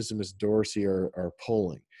latissimus dorsi are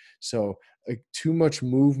pulling. So too much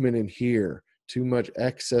movement in here, too much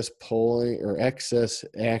excess pulling or excess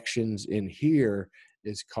actions in here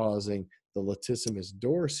is causing the latissimus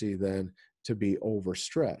dorsi then to be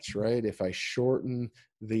overstretched, right? If I shorten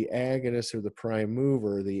the agonist or the prime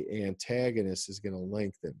mover, the antagonist, is going to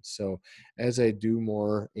lengthen. So as I do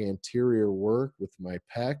more anterior work with my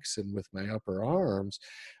pecs and with my upper arms,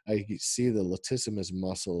 I see the latissimus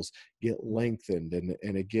muscles get lengthened.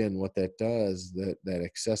 And again, what that does, that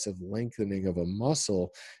excessive lengthening of a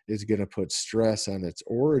muscle is going to put stress on its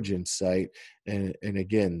origin site. And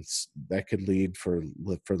again, that could lead for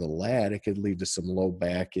the lat, it could lead to some low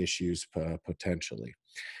back issues potentially.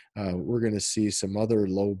 We're going to see some other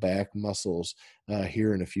low back muscles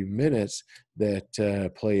here in a few minutes that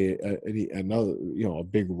play another, a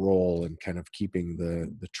big role in kind of keeping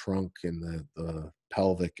the trunk and the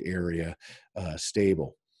pelvic area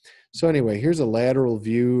stable. So anyway, here's a lateral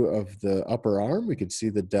view of the upper arm. We can see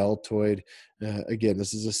the deltoid. Again,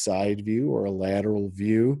 this is a side view or a lateral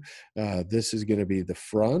view. This is going to be the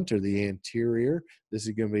front or the anterior. This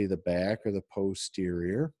is going to be the back or the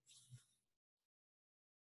posterior.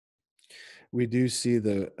 We do see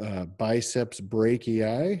the biceps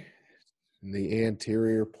brachii in the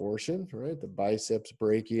anterior portion, right? The biceps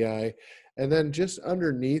brachii. And then just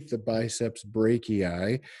underneath the biceps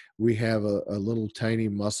brachii, we have a little tiny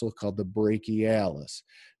muscle called the brachialis.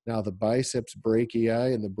 Now, the biceps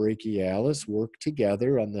brachii and the brachialis work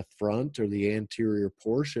together on the front or the anterior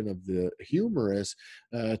portion of the humerus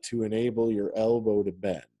to enable your elbow to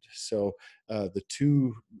bend. So the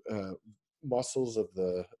two muscles of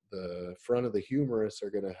the front of the humerus are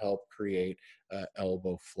going to help create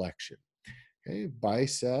elbow flexion. Okay,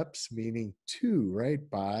 biceps meaning two, right?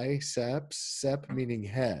 Biceps, sep meaning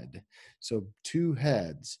head. So two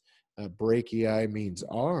heads. Brachii means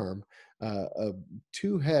arm.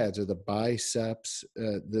 Two heads are the biceps.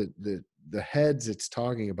 The heads it's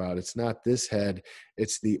talking about, it's not this head,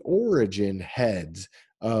 it's the origin heads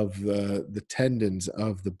of the tendons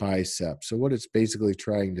of the bicep. So what it's basically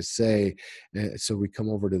trying to say, so we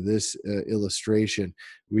come over to this illustration,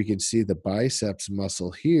 we can see the biceps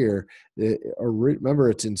muscle here.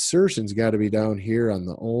 Remember, its insertion's got to be down here on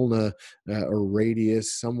the ulna or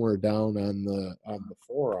radius, somewhere down on the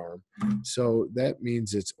forearm. So that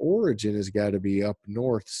means its origin has got to be up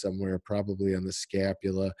north somewhere, probably on the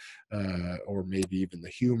scapula or maybe even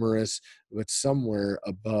the humerus, but somewhere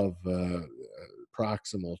above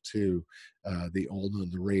proximal to the ulna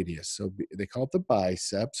and the radius. So they call it the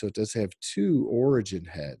bicep. So it does have two origin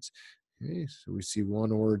heads. Okay, so we see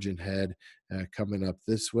one origin head coming up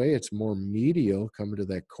this way. It's more medial, coming to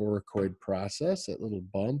that coracoid process, that little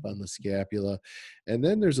bump on the scapula. And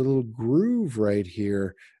then there's a little groove right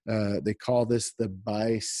here. They call this the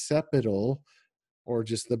bicipital, or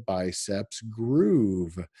just the biceps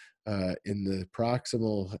groove in the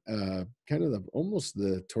proximal, kind of almost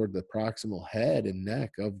toward the proximal head and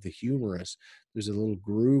neck of the humerus. There's a little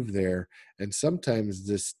groove there, and sometimes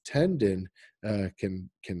this tendon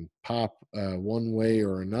can pop one way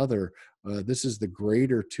or another. This is the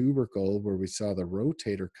greater tubercle where we saw the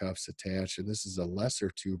rotator cuffs attached, and this is a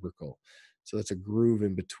lesser tubercle. So that's a groove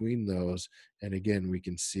in between those. And again, we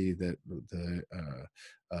can see that the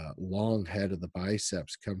long head of the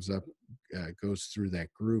biceps comes up, goes through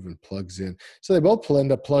that groove and plugs in. So they both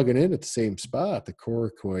end up plugging in at the same spot, the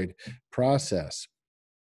coracoid process.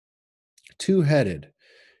 Two-headed.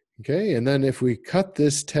 Okay, and then if we cut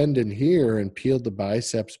this tendon here and peeled the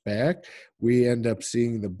biceps back, we end up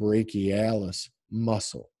seeing the brachialis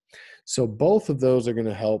muscle. So both of those are going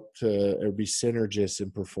to help to be synergist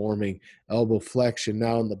in performing elbow flexion.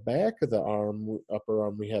 Now in the back of the arm, upper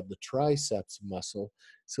arm, we have the triceps muscle.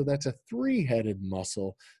 So that's a three-headed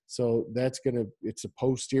muscle. So it's a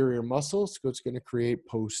posterior muscle, so it's going to create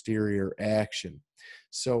posterior action.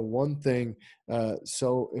 So one thing,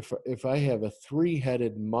 so if I have a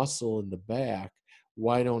three-headed muscle in the back,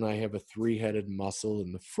 why don't I have a three-headed muscle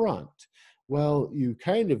in the front? Well, you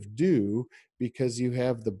kind of do, because you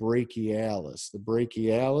have the brachialis. The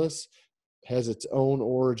brachialis has its own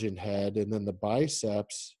origin head, and then the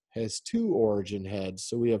biceps has two origin heads.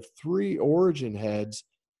 So we have three origin heads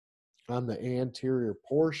on the anterior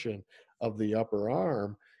portion of the upper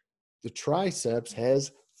arm. The triceps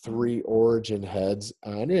has three origin heads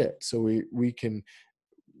on it. So we can,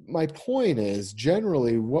 my point is,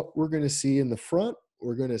 generally what we're going to see in the front,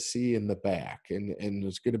 we're going to see in the back, and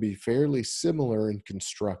it's going to be fairly similar in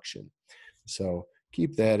construction. So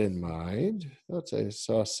keep that in mind. I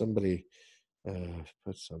saw somebody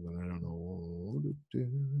put something, I don't know.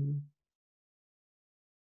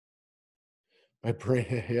 My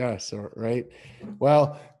brain, yeah, so, right.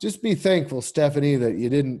 Well, just be thankful, Stephanie, that you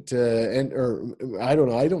didn't, I don't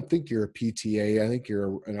know, I don't think you're a PTA, I think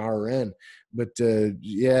you're an RN, but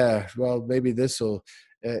yeah, well, maybe this will,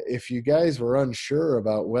 if you guys were unsure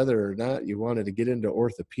about whether or not you wanted to get into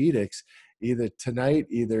orthopedics, either tonight,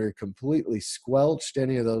 either completely squelched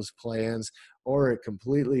any of those plans, or it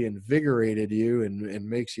completely invigorated you and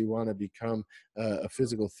makes you want to become a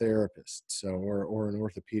physical therapist, so or an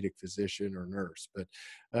orthopedic physician or nurse. But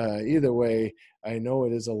either way, I know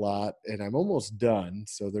it is a lot, and I'm almost done,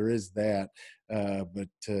 so there is that. But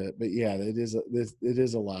yeah, it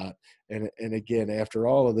is a lot. And again, after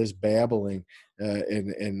all of this babbling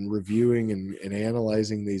and reviewing and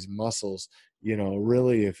analyzing these muscles,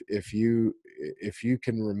 really, if you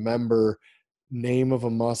can remember name of a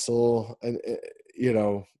muscle, and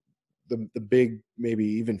the big, maybe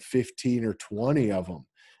even 15 or 20 of them,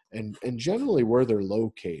 and generally where they're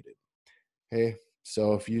located. Okay.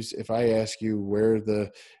 So if I ask you where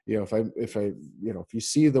if you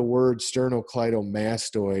see the word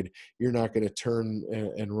sternocleidomastoid, you're not going to turn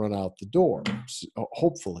and run out the door. So,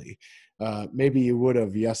 hopefully, maybe you would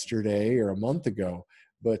have yesterday or a month ago,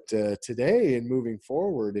 but today and moving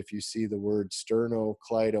forward, if you see the word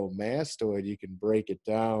sternocleidomastoid, you can break it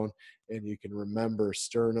down and you can remember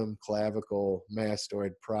sternum, clavicle,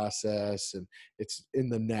 mastoid process, and it's in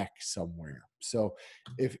the neck somewhere. So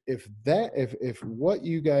if what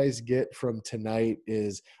you guys get from tonight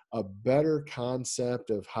is a better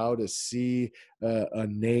concept of how to see a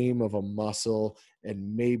name of a muscle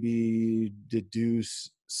and maybe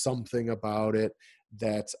deduce something about it,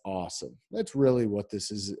 that's awesome. That's really what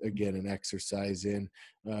this is, again, an exercise in.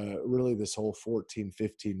 Really, this whole 14,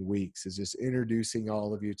 15 weeks is just introducing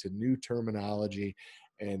all of you to new terminology,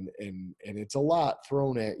 and it's a lot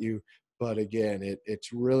thrown at you. But again,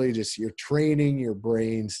 it's really just you're training your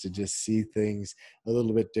brains to just see things a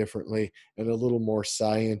little bit differently and a little more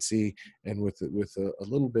sciencey, and with a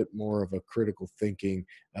little bit more of a critical thinking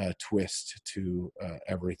twist to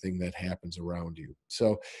everything that happens around you.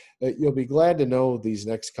 So you'll be glad to know these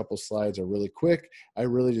next couple slides are really quick. I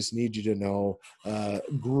really just need you to know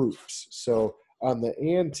groups. So on the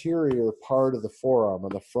anterior part of the forearm,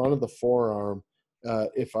 on the front of the forearm,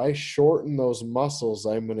 if I shorten those muscles,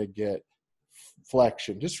 I'm going to get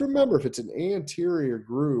flexion. Just remember, if it's an anterior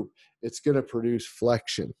group, it's going to produce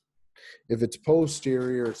flexion. If it's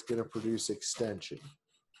posterior, it's going to produce extension.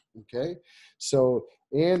 Okay, so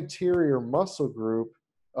anterior muscle group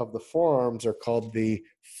of the forearms are called the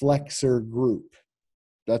flexor group.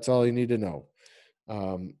 That's all you need to know.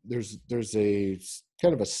 There's a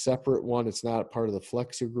kind of a separate one. It's not part of the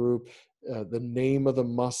flexor group. The name of the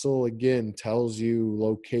muscle, again, tells you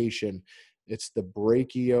location. It's the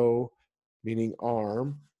brachio, meaning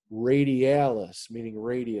arm, radialis, meaning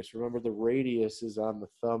radius. Remember, the radius is on the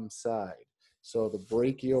thumb side. So the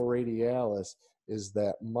brachioradialis is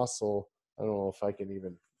that muscle. I don't know if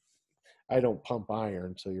I don't pump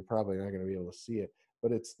iron, so you're probably not going to be able to see it,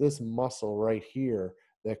 but it's this muscle right here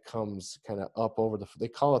that comes kind of up over they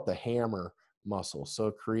call it the hammer muscle. So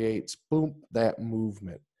it creates, boom, that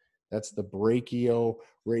movement. That's the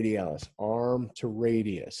brachioradialis, arm to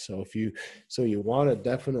radius. So you want to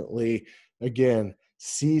definitely, again,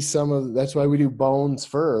 see that's why we do bones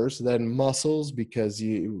first, then muscles, because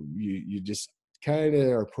you just kind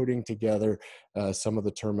of are putting together some of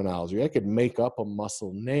the terminology. I could make up a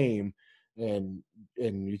muscle name and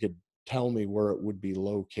you could tell me where it would be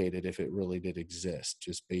located if it really did exist,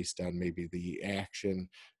 just based on maybe the action,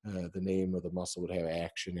 the name of the muscle would have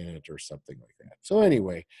action in it or something like that. So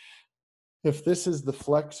anyway, if this is the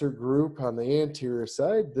flexor group on the anterior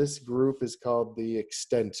side, this group is called the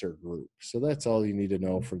extensor group. So that's all you need to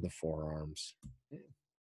know for the forearms.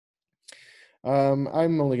 I'm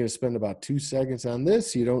only going to spend about 2 seconds on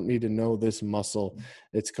this. You don't need to know this muscle.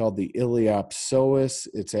 It's called the iliopsoas.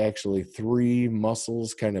 It's actually 3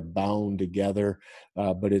 muscles kind of bound together,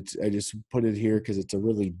 but I just put it here because it's a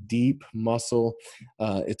really deep muscle.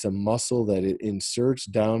 It's a muscle that it inserts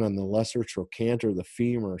down on the lesser trochanter of the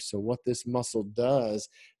femur. So what this muscle does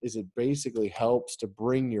is it basically helps to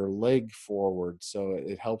bring your leg forward. So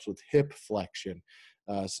it helps with hip flexion.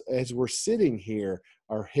 So as we're sitting here,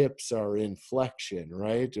 our hips are in flexion,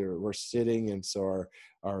 right? Or we're sitting, and so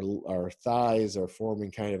our thighs are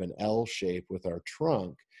forming kind of an L shape with our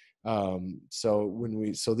trunk.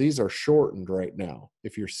 So these are shortened right now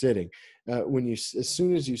if you're sitting. As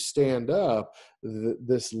soon as you stand up,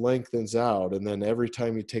 this lengthens out, and then every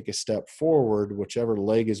time you take a step forward, whichever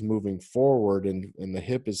leg is moving forward and the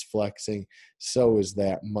hip is flexing, so is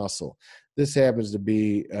that muscle. This happens to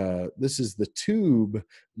be, this is the tube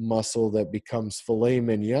muscle that becomes filet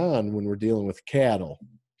mignon when we're dealing with cattle.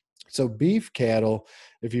 So beef cattle,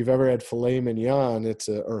 if you've ever had filet mignon,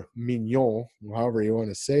 or mignon, however you want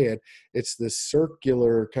to say it, it's this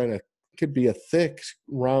circular kind of, could be a thick,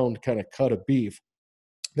 round kind of cut of beef.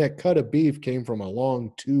 That cut of beef came from a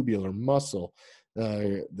long tubular muscle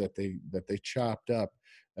that they chopped up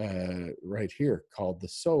right here, called the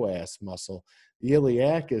psoas muscle. The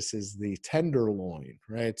iliacus is the tenderloin,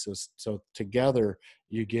 right? So together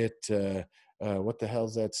you get what the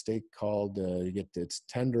hell's that steak called? You get its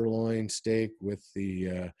tenderloin steak with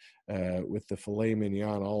the filet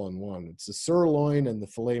mignon all in one. It's the sirloin and the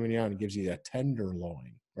filet mignon. It gives you that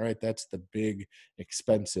tenderloin, right? That's the big,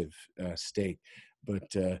 expensive steak.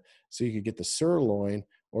 But so you could get the sirloin,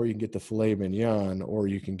 or you can get the filet mignon, or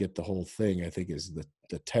you can get the whole thing. I think is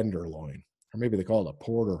the tenderloin, or maybe they call it a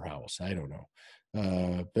porterhouse. I don't know.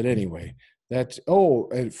 But anyway, that's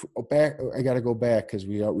back. I got to go back because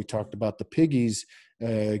we talked about the piggies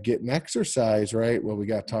getting exercise, right? Well, we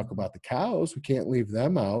got to talk about the cows. We can't leave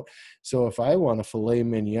them out. So if I want a filet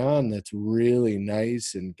mignon that's really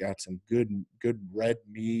nice and got some good red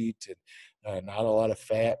meat and not a lot of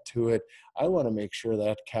fat to it, I want to make sure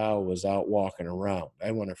that cow was out walking around. I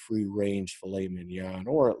want a free range filet mignon,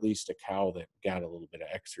 or at least a cow that got a little bit of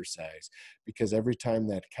exercise, because every time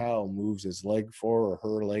that cow moves his leg forward or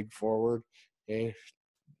her leg forward, okay,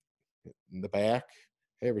 in the back,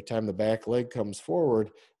 every time the back leg comes forward,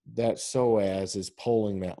 that psoas is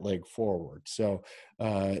pulling that leg forward. So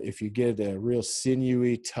if you get a real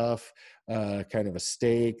sinewy, tough kind of a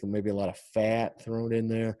steak, maybe a lot of fat thrown in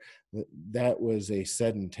there, that was a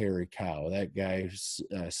sedentary cow. That guy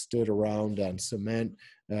stood around on cement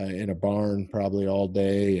in a barn probably all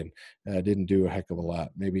day and didn't do a heck of a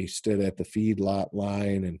lot. Maybe stood at the feedlot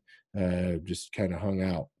line and just kind of hung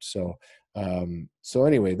out. So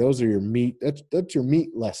anyway, those are your meat. That's your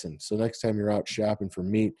meat lesson. So next time you're out shopping for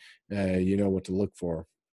meat, you know what to look for,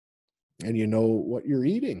 and you know what you're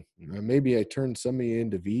eating. Maybe I turned some of you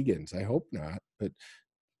into vegans. I hope not, but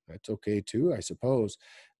that's okay too, I suppose.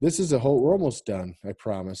 This is we're almost done, I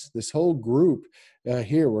promise. This whole group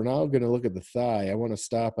here, we're now going to look at the thigh. I want to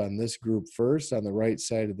stop on this group first on the right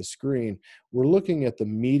side of the screen. We're looking at the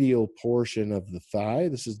medial portion of the thigh.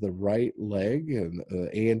 This is the right leg and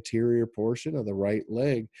the anterior portion of the right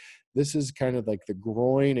leg. This is kind of like the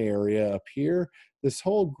groin area up here. This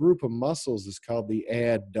whole group of muscles is called the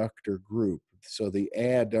adductor group. So you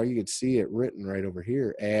can see it written right over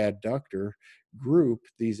here, adductor group.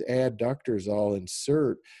 These adductors all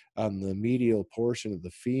insert on the medial portion of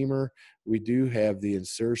the femur. We do have the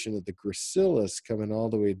insertion of the gracilis coming all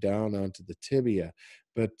the way down onto the tibia.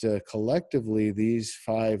 But collectively, these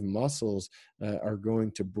 5 muscles are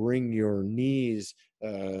going to bring your knees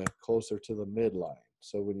closer to the midline.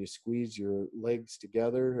 So when you squeeze your legs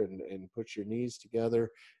together and put your knees together,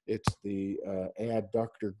 it's the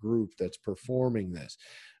adductor group that's performing this.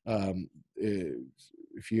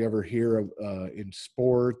 If you ever hear of in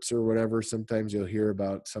sports or whatever, sometimes you'll hear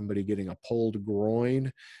about somebody getting a pulled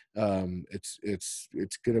groin. It's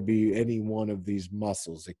going to be any one of these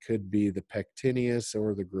muscles. It could be the pectineus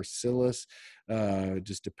or the gracilis. It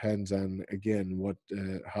just depends on, again,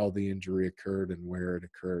 how the injury occurred and where it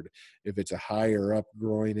occurred. If it's a higher up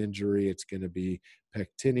groin injury, it's going to be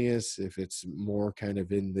pectineus. If it's more kind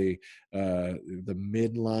of in the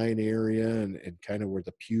midline area and kind of where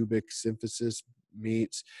the pubic symphysis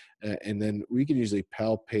meets, and then we can usually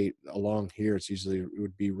palpate along here. It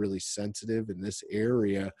would be really sensitive in this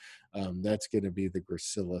area. That's going to be the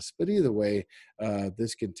gracilis. But either way,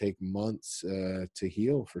 this can take months to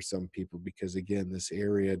heal for some people, because again, this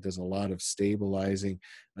area does a lot of stabilizing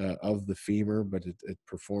of the femur, but it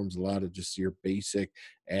performs a lot of just your basic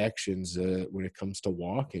actions when it comes to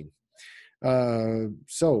walking.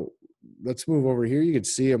 So let's move over here. You can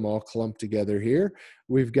see them all clumped together here.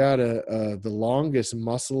 We've got the longest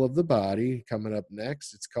muscle of the body coming up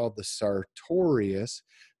next. It's called the sartorius.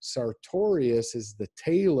 Sartorius is the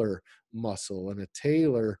tailor muscle, and a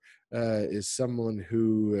tailor is someone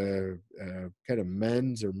who kind of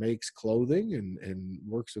mends or makes clothing and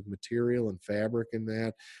works with material and fabric in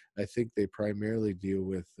that. I think they primarily deal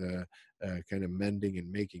with kind of mending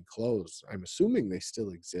and making clothes. I'm assuming they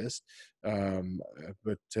still exist,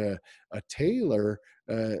 but a tailor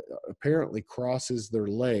apparently crosses their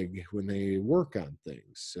leg when they work on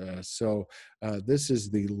things. So this is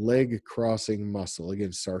the leg crossing muscle.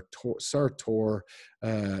 Again, sartor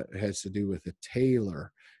has to do with a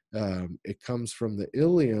tailor. It comes from the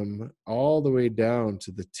ilium all the way down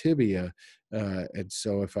to the tibia. And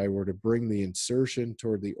so if I were to bring the insertion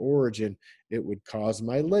toward the origin, it would cause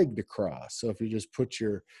my leg to cross. So if you just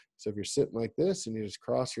so if you're sitting like this and you just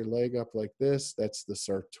cross your leg up like this, that's the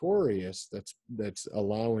sartorius that's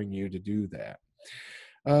allowing you to do that.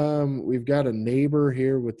 We've got a neighbor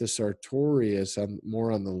here with the sartorius on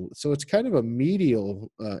more on the, so it's kind of a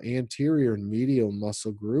medial, anterior and medial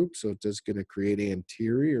muscle group. So it is going to create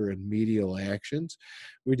anterior and medial actions.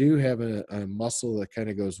 We do have a muscle that kind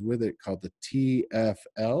of goes with it called the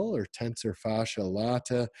TFL, or tensor fascia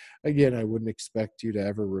lata. Again, I wouldn't expect you to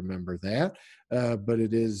ever remember that, but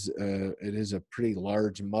it is a pretty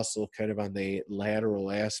large muscle kind of on the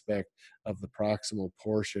lateral aspect of the proximal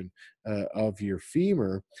portion of your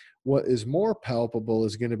femur. What is more palpable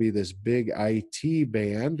is going to be this big IT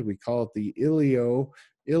band. We call it the ilium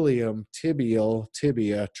tibial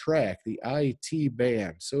tibia tract, the IT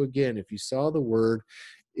band. So again, if you saw the word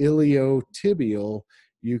iliotibial,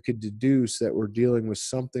 you could deduce that we're dealing with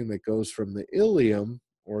something that goes from the ilium,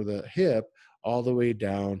 or the hip, all the way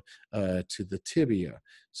down to the tibia.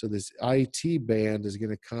 So this IT band is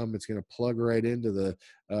going to come, it's going to plug right into the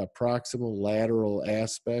proximal lateral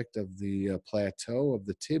aspect of the plateau of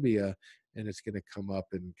the tibia, and it's going to come up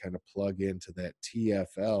and kind of plug into that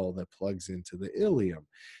TFL that plugs into the ilium.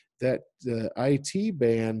 That IT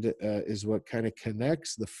band is what kind of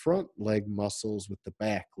connects the front leg muscles with the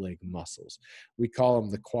back leg muscles. We call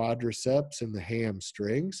them the quadriceps and the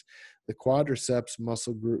hamstrings. The quadriceps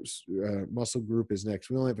muscle group is next.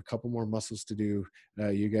 We only have a couple more muscles to do.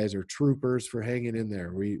 You guys are troopers for hanging in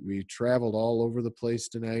there. We traveled all over the place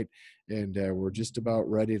tonight, and we're just about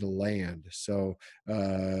ready to land. So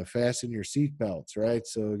fasten your seatbelts, right?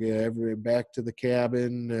 So back to the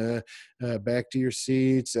cabin, back to your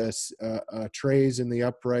seats, trays in the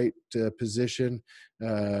upright position,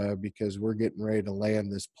 because we're getting ready to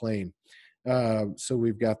land this plane. So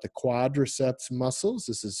we've got the quadriceps muscles.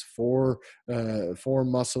 This is four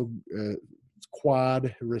muscle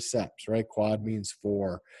quadriceps, right? Quad means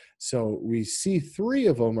four. So we see three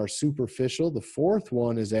of them are superficial. The fourth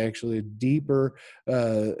one is actually deeper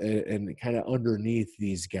and kind of underneath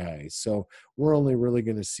these guys. So we're only really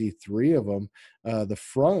going to see three of them. The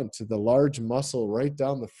front, the large muscle right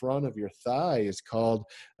down the front of your thigh, is called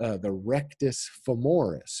the rectus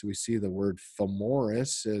femoris. We see the word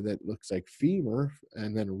femoris that looks like femur,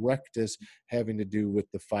 and then rectus having to do with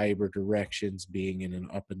the fiber directions being in an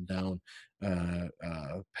up and down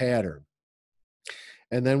pattern.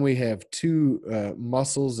 And then we have two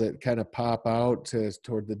muscles that kind of pop out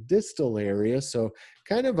toward the distal area. So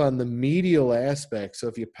kind of on the medial aspect. So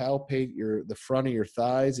if you palpate the front of your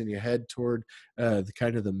thighs and you head toward the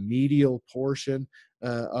kind of the medial portion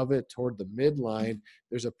of it toward the midline,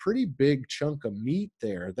 there's a pretty big chunk of meat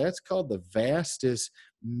there. That's called the vastus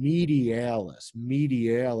medialis.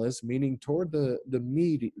 Medialis meaning toward the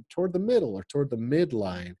middle, or toward the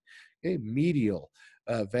midline. Okay, medial.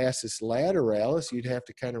 Vastus lateralis, you'd have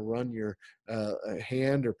to kind of run your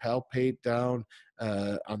hand or palpate down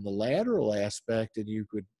on the lateral aspect, and you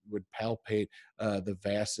would palpate the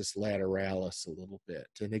vastus lateralis a little bit.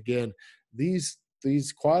 And again, these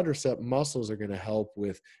quadricep muscles are going to help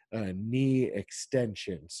with knee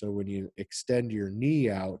extension. So when you extend your knee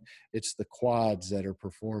out, it's the quads that are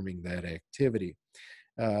performing that activity.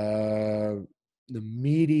 The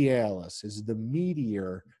medialis is the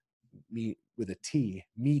meatier, meat with a T,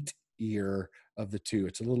 meat ear of the two.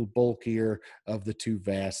 It's a little bulkier of the two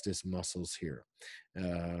vastus muscles here.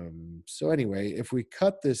 So anyway, if we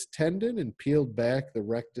cut this tendon and peeled back the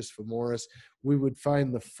rectus femoris, we would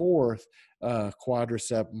find the fourth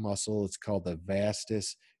quadricep muscle. It's called the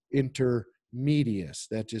vastus intermedius.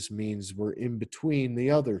 That just means we're in between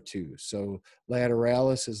the other two. So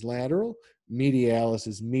lateralis is lateral, medialis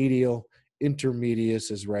is medial, intermedius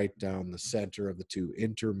is right down the center of the two,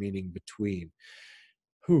 inter meaning between.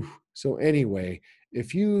 Whew. So anyway,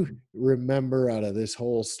 if you remember out of this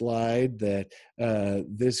whole slide that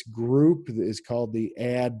this group is called the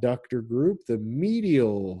adductor group, the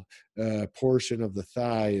medial portion of the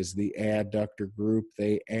thigh is the adductor group.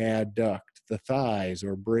 They adduct the thighs,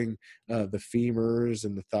 or bring the femurs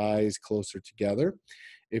and the thighs closer together.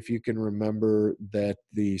 If you can remember that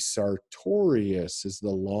the sartorius is the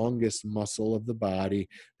longest muscle of the body,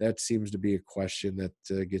 that seems to be a question that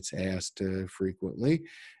gets asked frequently.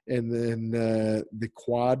 And then the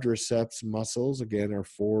quadriceps muscles, again, are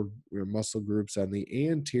four muscle groups on the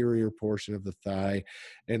anterior portion of the thigh,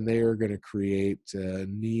 and they are going to create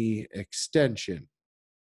knee extension.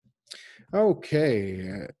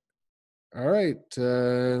 Okay. All right,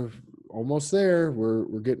 almost there. We're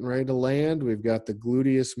getting ready to land. We've got the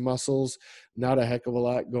gluteus muscles. Not a heck of a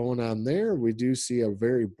lot going on there. We do see a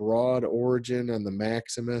very broad origin on the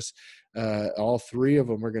maximus. All three of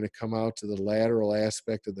them are going to come out to the lateral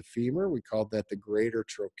aspect of the femur. We call that the greater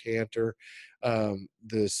trochanter.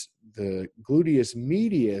 The gluteus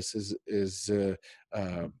medius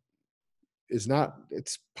is not,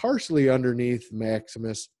 it's partially underneath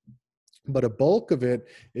maximus, but a bulk of it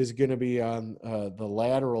is going to be on the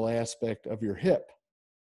lateral aspect of your hip.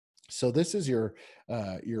 So this is your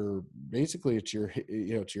basically it's your,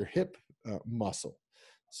 it's your hip muscle.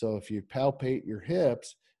 So if you palpate your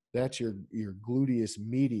hips, that's your gluteus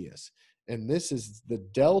medius, and this is the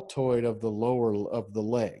deltoid of the lower of the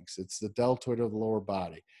legs. It's the deltoid of the lower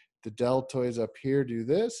body. The deltoids up here do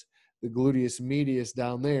this. The gluteus medius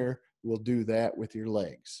down there will do that with your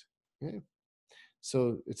legs. Okay.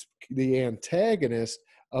 So it's the antagonist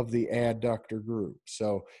of the adductor group.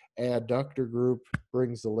 So adductor group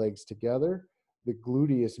brings the legs together. The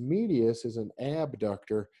gluteus medius is an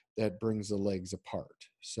abductor that brings the legs apart.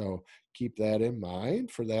 So keep that in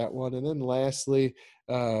mind for that one. And then lastly,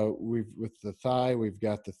 with the thigh, we've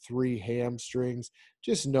got the 3 hamstrings.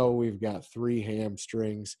 Just know we've got 3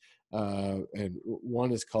 hamstrings. And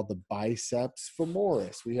one is called the biceps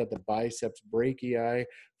femoris. We have the biceps brachii,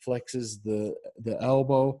 flexes the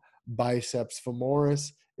elbow. Biceps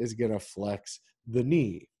femoris is going to flex the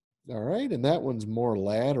knee. All right. And that one's more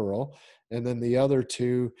lateral. And then the other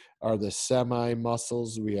 2 are the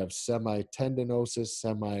semi-muscles. We have semitendinosus,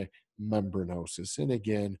 semimembranosus. And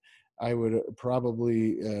again, I would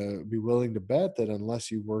probably be willing to bet that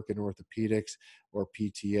unless you work in orthopedics or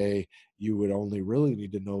PTA, you would only really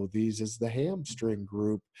need to know these as the hamstring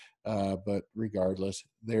group. But regardless,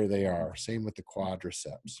 there they are. Same with the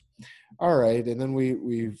quadriceps. All right, and then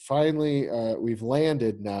we finally we've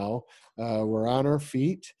landed now. We're on our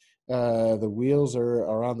feet. The wheels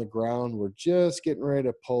are on the ground. We're just getting ready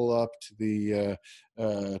to pull up to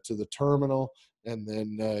the terminal, and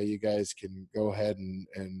then you guys can go ahead and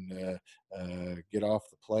get off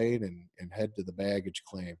the plane and head to the baggage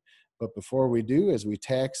claim. But before we do, as we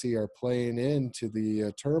taxi our plane into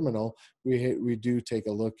the terminal, we do take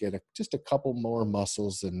a look at just a couple more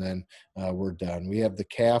muscles, and then we're done. We have the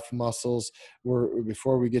calf muscles.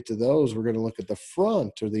 Before we get to those, we're going to look at the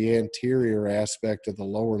front or the anterior aspect of the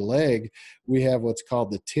lower leg. We have what's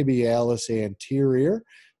called the tibialis anterior.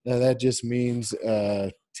 Now that just means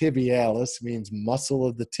tibialis means muscle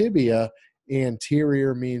of the tibia.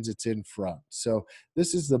 Anterior means it's in front. So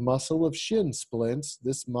this is the muscle of shin splints.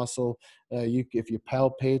 This muscle, if you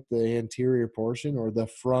palpate the anterior portion or the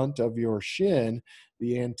front of your shin,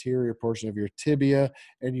 the anterior portion of your tibia,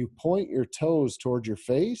 and you point your toes toward your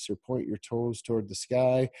face or point your toes toward the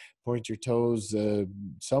sky, point your toes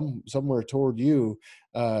somewhere toward you,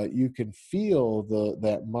 you can feel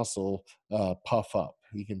that muscle puff up.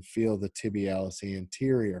 You can feel the tibialis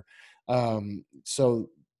anterior. So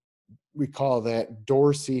we call that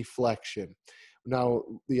dorsiflexion. Now,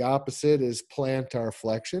 the opposite is plantar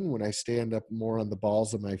flexion, when I stand up more on the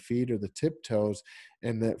balls of my feet or the tiptoes,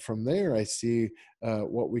 and that from there I see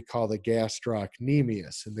what we call the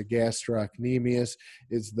gastrocnemius. And the gastrocnemius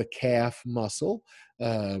is the calf muscle.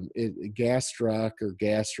 Gastroc or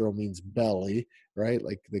gastro means belly, right?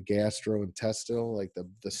 Like the gastrointestinal, like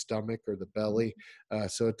the stomach or the belly.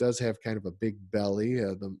 So it does have kind of a big belly,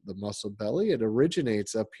 the muscle belly. It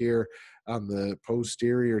originates up here on the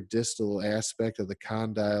posterior distal aspect of the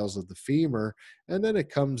condyles of the femur, and then it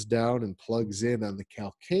comes down and plugs in on the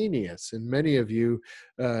calcaneus. And many of you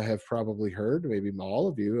have probably heard, maybe all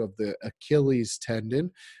of you, of the Achilles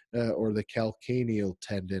tendon or the calcaneal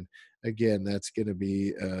tendon. Again, that's going to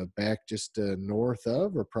be back just north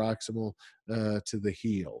of or proximal to the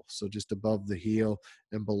heel. So just above the heel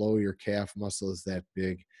and below your calf muscle is that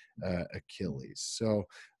big Achilles. So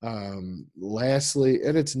lastly,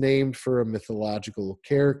 and it's named for a mythological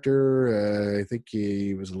character. I think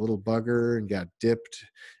he was a little bugger and got dipped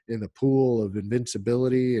in a pool of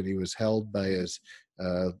invincibility, and he was held by his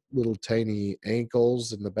little tiny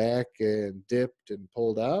ankles in the back and dipped and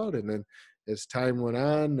pulled out. And then as time went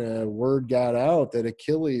on, word got out that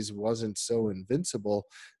Achilles wasn't so invincible.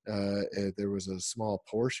 There was a small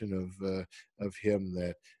portion of him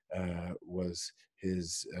that was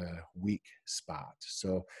his weak spot.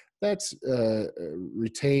 So that's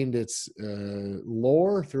retained its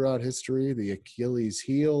lore throughout history. The Achilles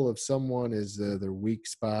heel of someone is their weak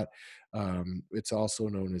spot. It's also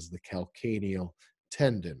known as the calcaneal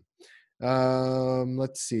tendon.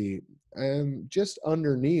 Let's see. Just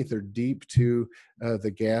underneath or deep to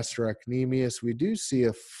the gastrocnemius, we do see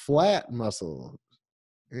a flat muscle.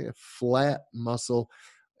 A flat muscle.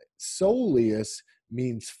 Soleus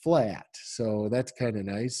means flat, so that's kind of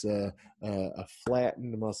nice. A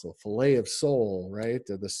flattened muscle, fillet of sole, right?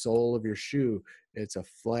 The sole of your shoe it's a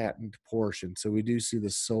flattened portion. So we do see the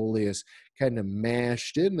soleus kind of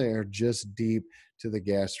mashed in there just deep to the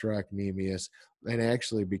gastrocnemius, and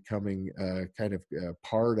actually becoming kind of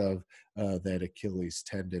part of that Achilles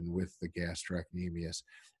tendon with the gastrocnemius.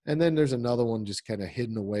 And then there's another one just kind of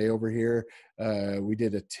hidden away over here. We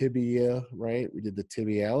did a tibia, right? We did the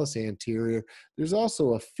tibialis anterior. There's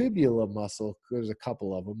also a fibula muscle. There's a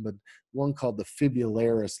couple of them, but one called the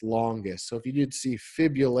fibularis longus. So if you did see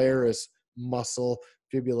fibularis muscle,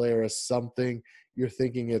 fibularis something, you're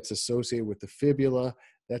thinking it's associated with the fibula.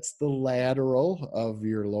 That's the lateral of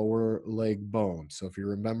your lower leg bone. So if you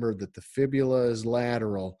remember that the fibula is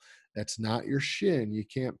lateral, that's not your shin. You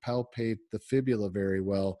can't palpate the fibula very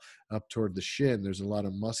well up toward the shin. There's a lot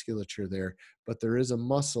of musculature there, but there is a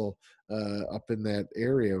muscle up in that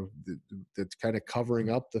area that's kind of covering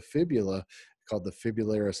up the fibula, called the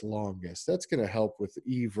fibularis longus. That's going to help with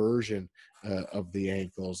eversion of the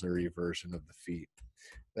ankles or eversion of the feet.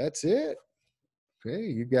 That's it. Okay,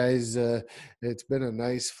 you guys, it's been a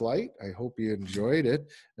nice flight. I hope you enjoyed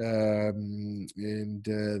it. And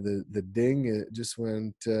the ding, it just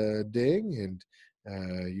went ding,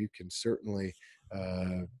 and you can certainly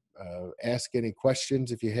ask any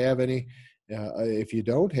questions if you have any. If you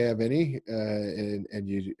don't have any, and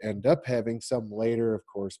you end up having some later, of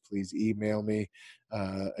course, please email me.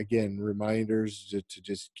 Again, reminders to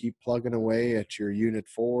just keep plugging away at your Unit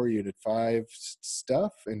 4, Unit 5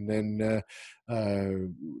 stuff. And then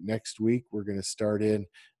next week, we're going to start in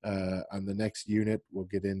on the next unit. We'll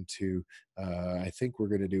get into, I think we're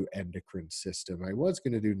going to do endocrine system. I was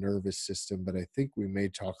going to do nervous system, but I think we may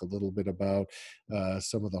talk a little bit about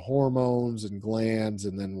some of the hormones and glands,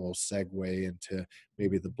 and then we'll segue into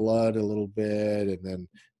maybe the blood a little bit, and then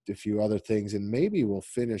a few other things, and maybe we'll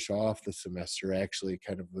finish off the semester actually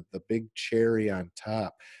kind of with the big cherry on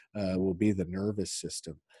top will be the nervous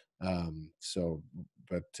system.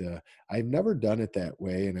 But I've never done it that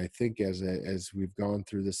way, and I think as we've gone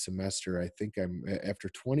through this semester, I think I'm after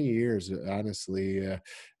 20 years, honestly,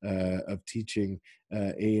 of teaching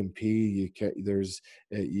A&P. There's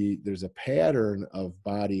a pattern of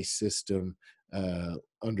body system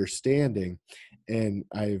understanding, and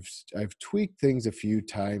I've tweaked things a few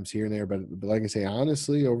times here and there, but like I say,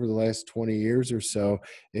 honestly, over the last 20 years or so,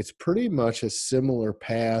 it's pretty much a similar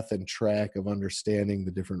path and track of understanding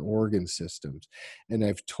the different organ systems. And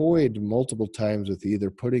I've toyed multiple times with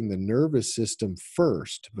either putting the nervous system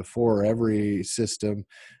first before every system,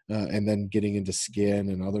 and then getting into skin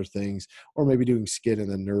and other things, or maybe doing skin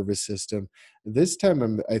and the nervous system. This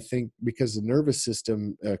time, I think because the nervous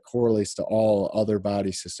system correlates to all other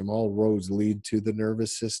body system, all roads lead to the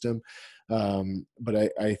nervous system.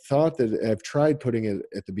 But I thought that I've tried putting it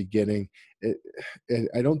at the beginning.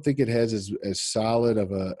 I don't think it has as solid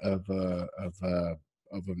of an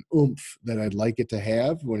oomph that I'd like it to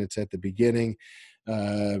have when it's at the beginning,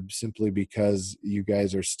 simply because you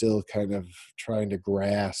guys are still kind of trying to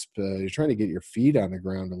grasp, you're trying to get your feet on the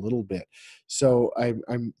ground a little bit. So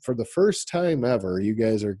I'm for the first time ever, you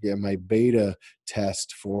guys are getting my beta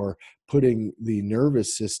test for putting the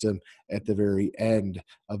nervous system at the very end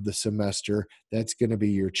of the semester. That's going to be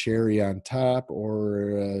your cherry on top,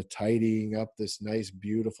 or tidying up this nice,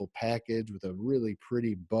 beautiful package with a really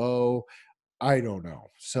pretty bow. I don't know.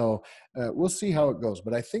 So we'll see how it goes.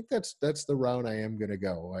 But I think that's the route I am going to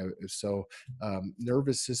go.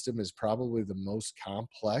 Nervous system is probably the most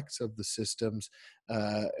complex of the systems,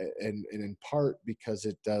 and in part because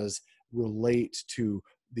it does relate to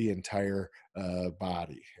the entire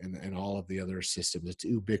body and all of the other systems. It's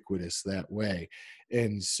ubiquitous that way.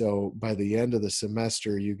 And so by the end of the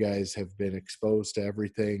semester, you guys have been exposed to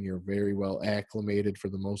everything. You're very well acclimated for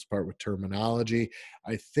the most part with terminology.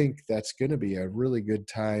 I think that's going to be a really good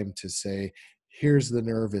time to say, here's the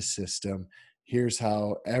nervous system. Here's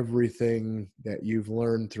how everything that you've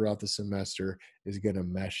learned throughout the semester is going to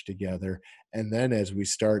mesh together. And then as we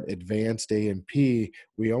start advanced A&P,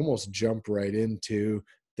 we almost jump right into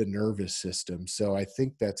the nervous system. So I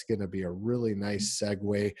think that's going to be a really nice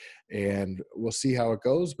segue, and we'll see how it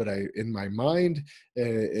goes. But in my mind,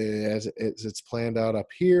 as it's planned out up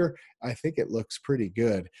here, I think it looks pretty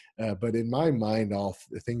good. But in my mind, all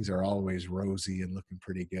things are always rosy and looking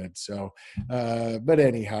pretty good. So, but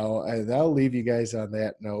anyhow, I'll leave you guys on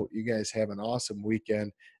that note. You guys have an awesome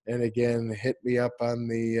weekend. And again, hit me up on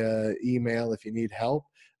the email if you need help.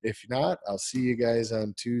 If not, I'll see you guys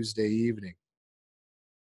on Tuesday evening.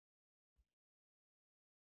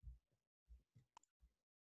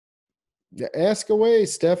 Yeah, ask away,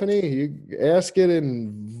 Stephanie. You ask it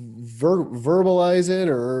and verbalize it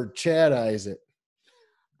or chatize it.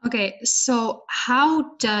 Okay, so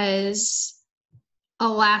how does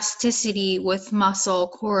elasticity with muscle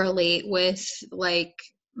correlate with like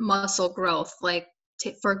muscle growth? Like,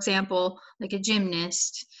 for example, like a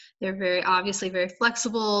gymnast, they're very obviously very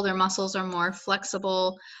flexible, their muscles are more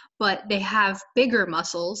flexible, but they have bigger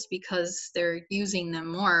muscles because they're using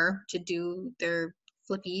them more to do their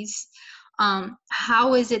flippies.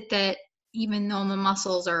 How is it that even though the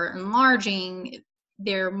muscles are enlarging,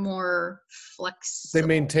 they're more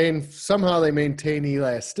flexible? Somehow they maintain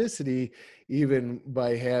elasticity even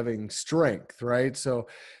by having strength, right? So,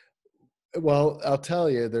 well, I'll tell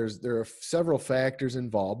you, there are several factors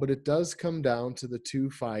involved, but it does come down to the two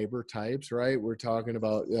fiber types, right? We're talking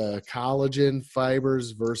about collagen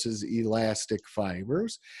fibers versus elastic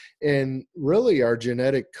fibers, and really our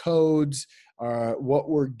genetic codes are what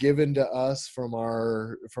were given to us from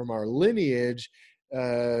our lineage.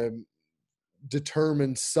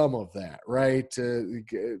 Determine some of that, right?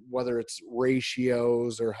 Whether it's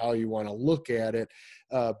ratios or how you want to look at it,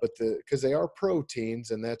 but because they are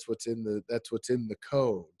proteins, and that's what's in the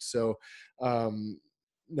code. So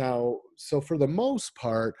now, so for the most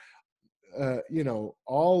part, for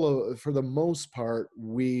the most part,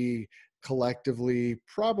 we collectively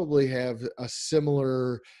probably have a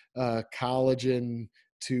similar collagen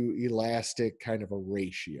to elastic kind of a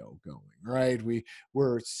ratio going, right?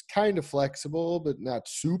 We're kind of flexible, but not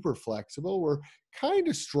super flexible. We're kind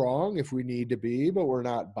of strong if we need to be, but we're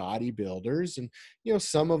not bodybuilders. And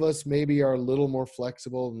some of us maybe are a little more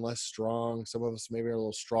flexible and less strong. Some of us maybe are a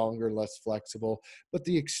little stronger, less flexible, but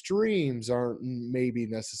the extremes aren't maybe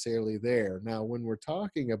necessarily there. Now, when we're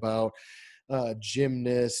talking about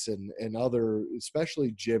gymnasts and other,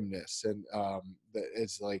 especially gymnasts, and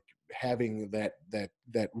it's like having that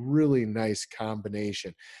really nice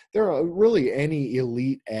combination. There are really any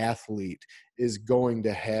elite athlete is going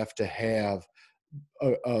to have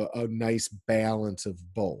a nice balance of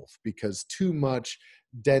both, because too much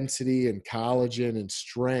density and collagen and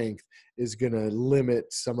strength is going to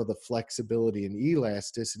limit some of the flexibility and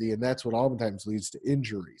elasticity, and that's what oftentimes leads to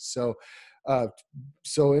injuries. Uh,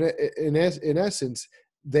 so in essence,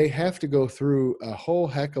 they have to go through a whole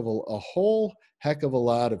heck of a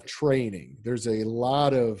lot of training. There's a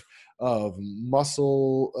lot of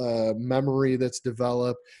muscle memory that's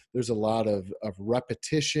developed. There's a lot of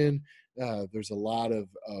repetition. There's a lot of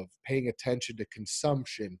paying attention to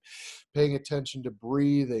consumption, paying attention to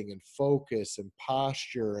breathing and focus and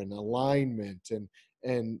posture and alignment.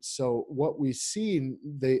 And so what we see,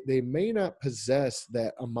 they may not possess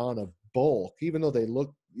that amount of bulk, even though they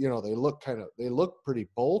look pretty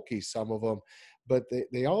bulky, some of them, but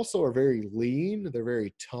they also are very lean. They're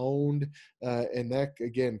very toned, and that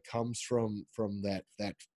again comes from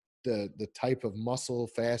the type of muscle,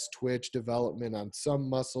 fast twitch development on some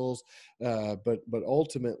muscles, but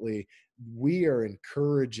ultimately we are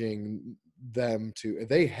encouraging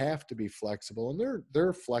they have to be flexible, and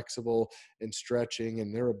they're flexible and stretching,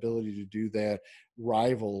 and their ability to do that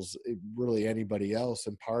rivals really anybody else.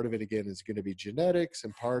 And part of it again is going to be genetics,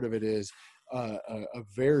 and part of it is a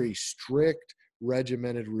very strict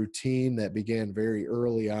regimented routine that began very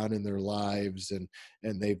early on in their lives,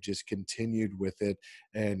 and they've just continued with it.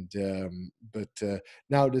 And but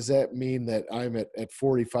now, does that mean that I'm at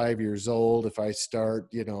 45 years old, if I start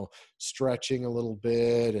stretching a little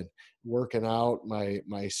bit and working out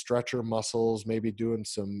my stretcher muscles, maybe doing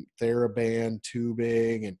some TheraBand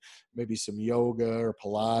tubing and maybe some yoga or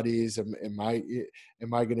Pilates, am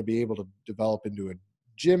I going to be able to develop into a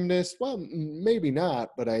gymnast? Well, maybe not,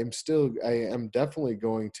 but I am definitely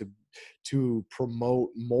going to promote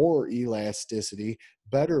more elasticity,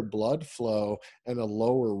 better blood flow, and a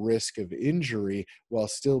lower risk of injury, while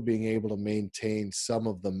still being able to maintain some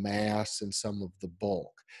of the mass and some of the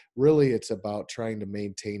bulk. Really, it's about trying to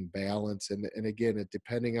maintain balance. And again,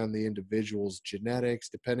 depending on the individual's genetics,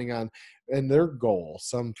 depending on, and their goal.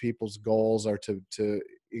 Some people's goals are to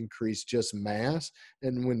increase just mass.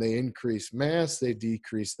 And when they increase mass, they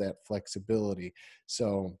decrease that flexibility.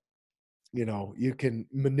 So, you can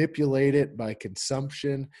manipulate it by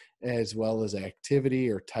consumption as well as activity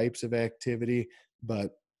or types of activity,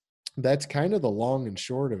 but that's kind of the long and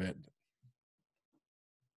short of it.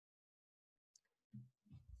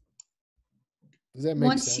 Does that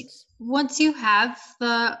make sense? Once you have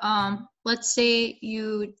the let's say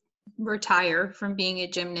you retire from being a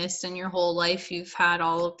gymnast, and your whole life you've had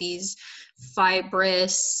all of these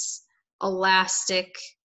fibrous elastic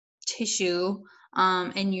tissue,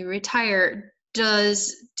 and you retire, do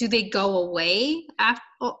they go away after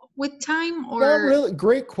with time, Not or? really.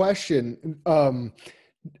 Great question. I'm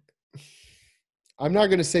not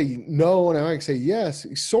going to say no, and I'm not going to say yes.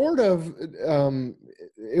 Sort of.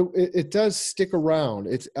 it does stick around.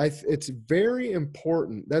 It's very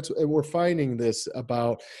important. We're finding this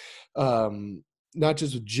about, not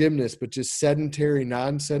just with gymnasts, but just sedentary,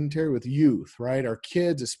 non-sedentary with youth, right? Our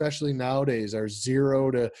kids, especially nowadays, our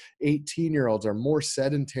 0 to 18-year-olds are more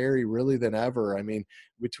sedentary really than ever. I mean,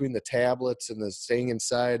 between the tablets and the staying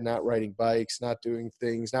inside, not riding bikes, not doing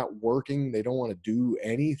things, not working, they don't want to do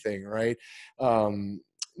anything, right?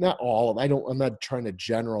 Not all of them. I'm not trying to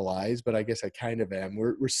generalize, but I guess I kind of am.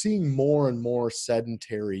 We're seeing more and more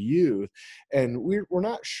sedentary youth, and we're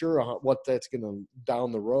not sure what that's going to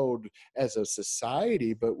down the road as a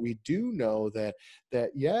society, but we do know that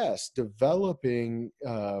yes, developing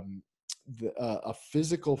a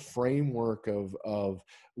physical framework of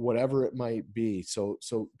whatever it might be. So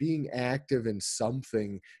being active in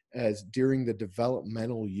something as during the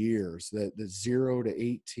developmental years, the 0 to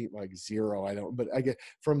 18, like zero, I don't, but I get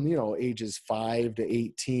from, ages 5 to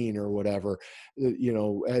 18 or whatever,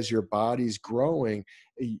 as your body's growing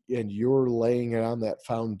and you're laying it on that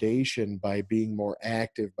foundation by being more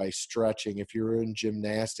active, by stretching. If you're in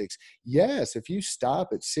gymnastics, yes, if you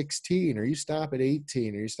stop at 16 or you stop at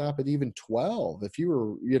 18 or you stop at even 12, if you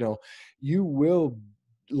were, you will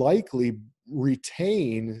likely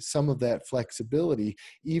retain some of that flexibility,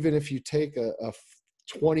 even if you take a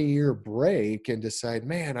 20-year break and decide,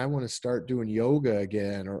 man, I want to start doing yoga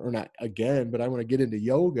again, or not again, but I want to get into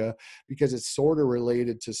yoga because it's sort of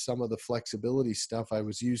related to some of the flexibility stuff I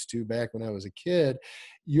was used to back when I was a kid.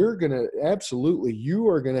 You are going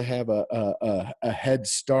to have a head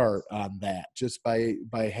start on that just by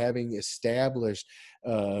having established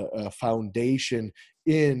a foundation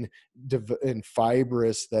in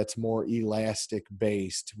fibrous that's more elastic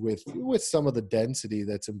based with some of the density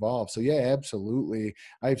that's involved. So yeah, absolutely.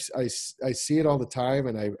 I see it all the time,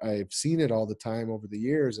 and I've seen it all the time over the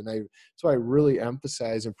years, and I really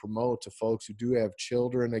emphasize and promote to folks who do have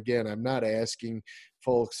children. Again, I'm not asking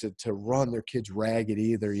folks to run their kids ragged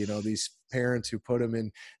either. These parents who put them in,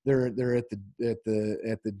 they're at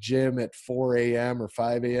the gym at 4 a.m. or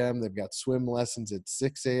 5 a.m. They've got swim lessons at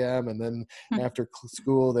 6 a.m. and then after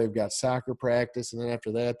school they've got soccer practice, and then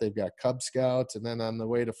after that they've got Cub Scouts, and then on the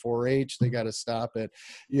way to 4-H they got to stop at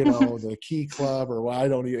the Key Club, or I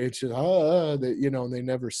don't even, it's just and they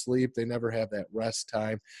never sleep, they never have that rest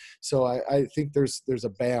time. So I think there's a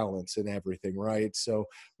balance in everything, right? So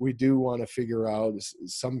we do want to figure out,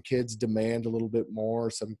 some kids demand a little bit more,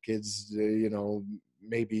 some kids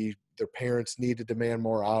maybe their parents need to demand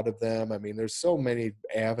more out of them. I mean, there's so many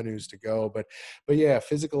avenues to go, but yeah,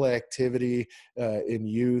 physical activity in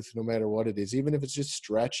youth, no matter what it is, even if it's just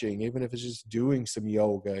stretching, even if it's just doing some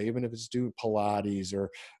yoga, even if it's doing Pilates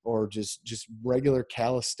or just regular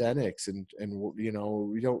calisthenics, and we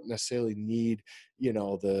don't necessarily need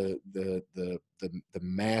the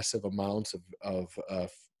massive amounts of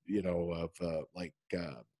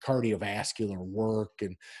cardiovascular work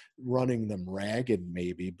and running them ragged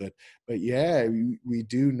maybe, but yeah, we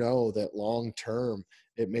do know that long term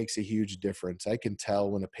it makes a huge difference. I can tell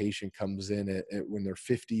when a patient comes in when they're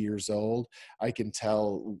 50 years old, I can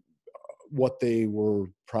tell what they were,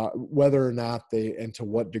 whether or not and to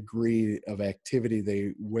what degree of activity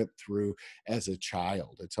they went through as a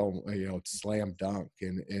child. It's all, it's slam dunk.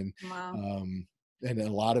 Wow. And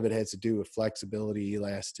a lot of it has to do with flexibility,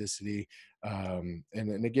 elasticity. And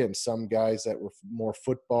again, some guys that were more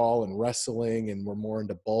football and wrestling and were more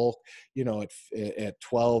into bulk, at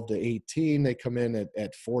 12 to 18, they come in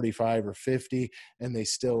at 45 or 50, and they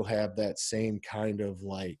still have that same kind of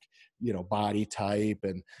body type,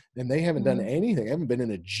 and they haven't done anything. I haven't been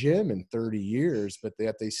in a gym in 30 years, but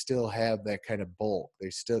they still have that kind of bulk. They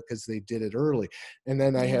still, because they did it early. And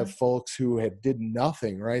then I have folks who did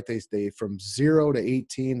nothing, right? They from 0 to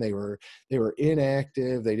 18, they were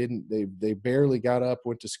inactive. They barely got up,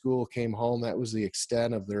 went to school, came home. That was the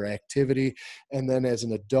extent of their activity. And then as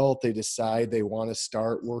an adult, they decide they want to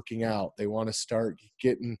start working out. They want to start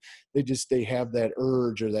they have that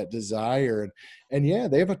urge or that desire. And yeah,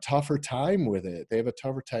 they have a tougher time with it. They have a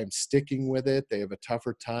tougher time sticking with it. They have a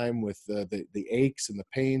tougher time with the aches and the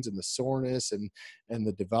pains and the soreness and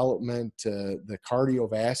the development. The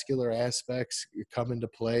cardiovascular aspects come into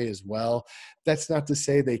play as well. That's not to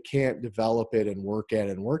say they can't develop it and work at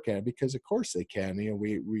it, because of course they can.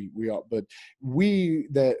 We all, but we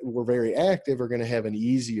that were very active are going to have an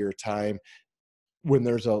easier time when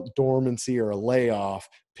there's a dormancy or a layoff,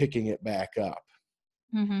 picking it back up.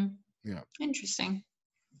 Mm-hmm. Yeah. Interesting.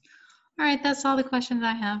 All right, that's all the questions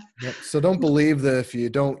I have. Yep. So don't believe that if you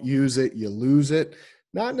don't use it, you lose it.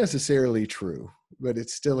 Not necessarily true, but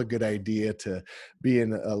it's still a good idea to be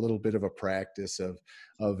in a little bit of a practice of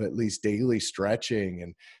at least daily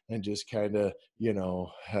stretching and just kind of,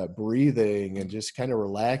 breathing and just kind of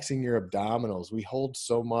relaxing your abdominals. We hold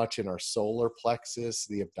so much in our solar plexus,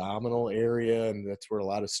 the abdominal area, and that's where a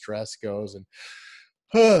lot of stress goes. And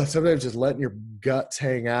sometimes just letting your guts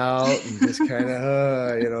hang out and just kind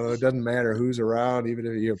of, it doesn't matter who's around, even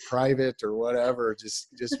if you're private or whatever, just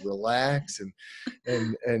relax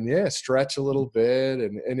and yeah, stretch a little bit.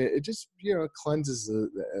 And it just, cleanses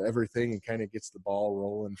everything and kind of gets the ball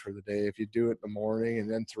rolling for the day. If you do it in the morning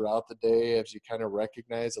and then throughout the day, as you kind of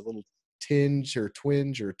recognize a little tinge or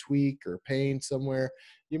twinge or tweak or pain somewhere,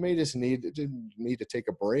 you may just need to take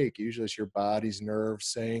a break. Usually it's your body's nerves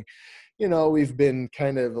saying, we've been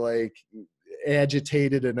kind of like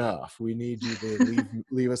agitated enough. We need you to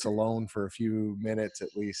leave us alone for a few minutes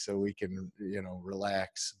at least, so we can,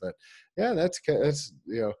 relax. But yeah, that's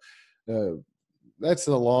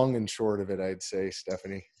the long and short of it, I'd say,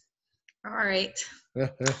 Stephanie. All right.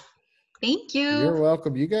 Thank You're you.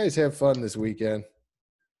 welcome. You guys have fun this weekend.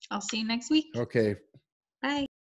 I'll see you next week. Okay.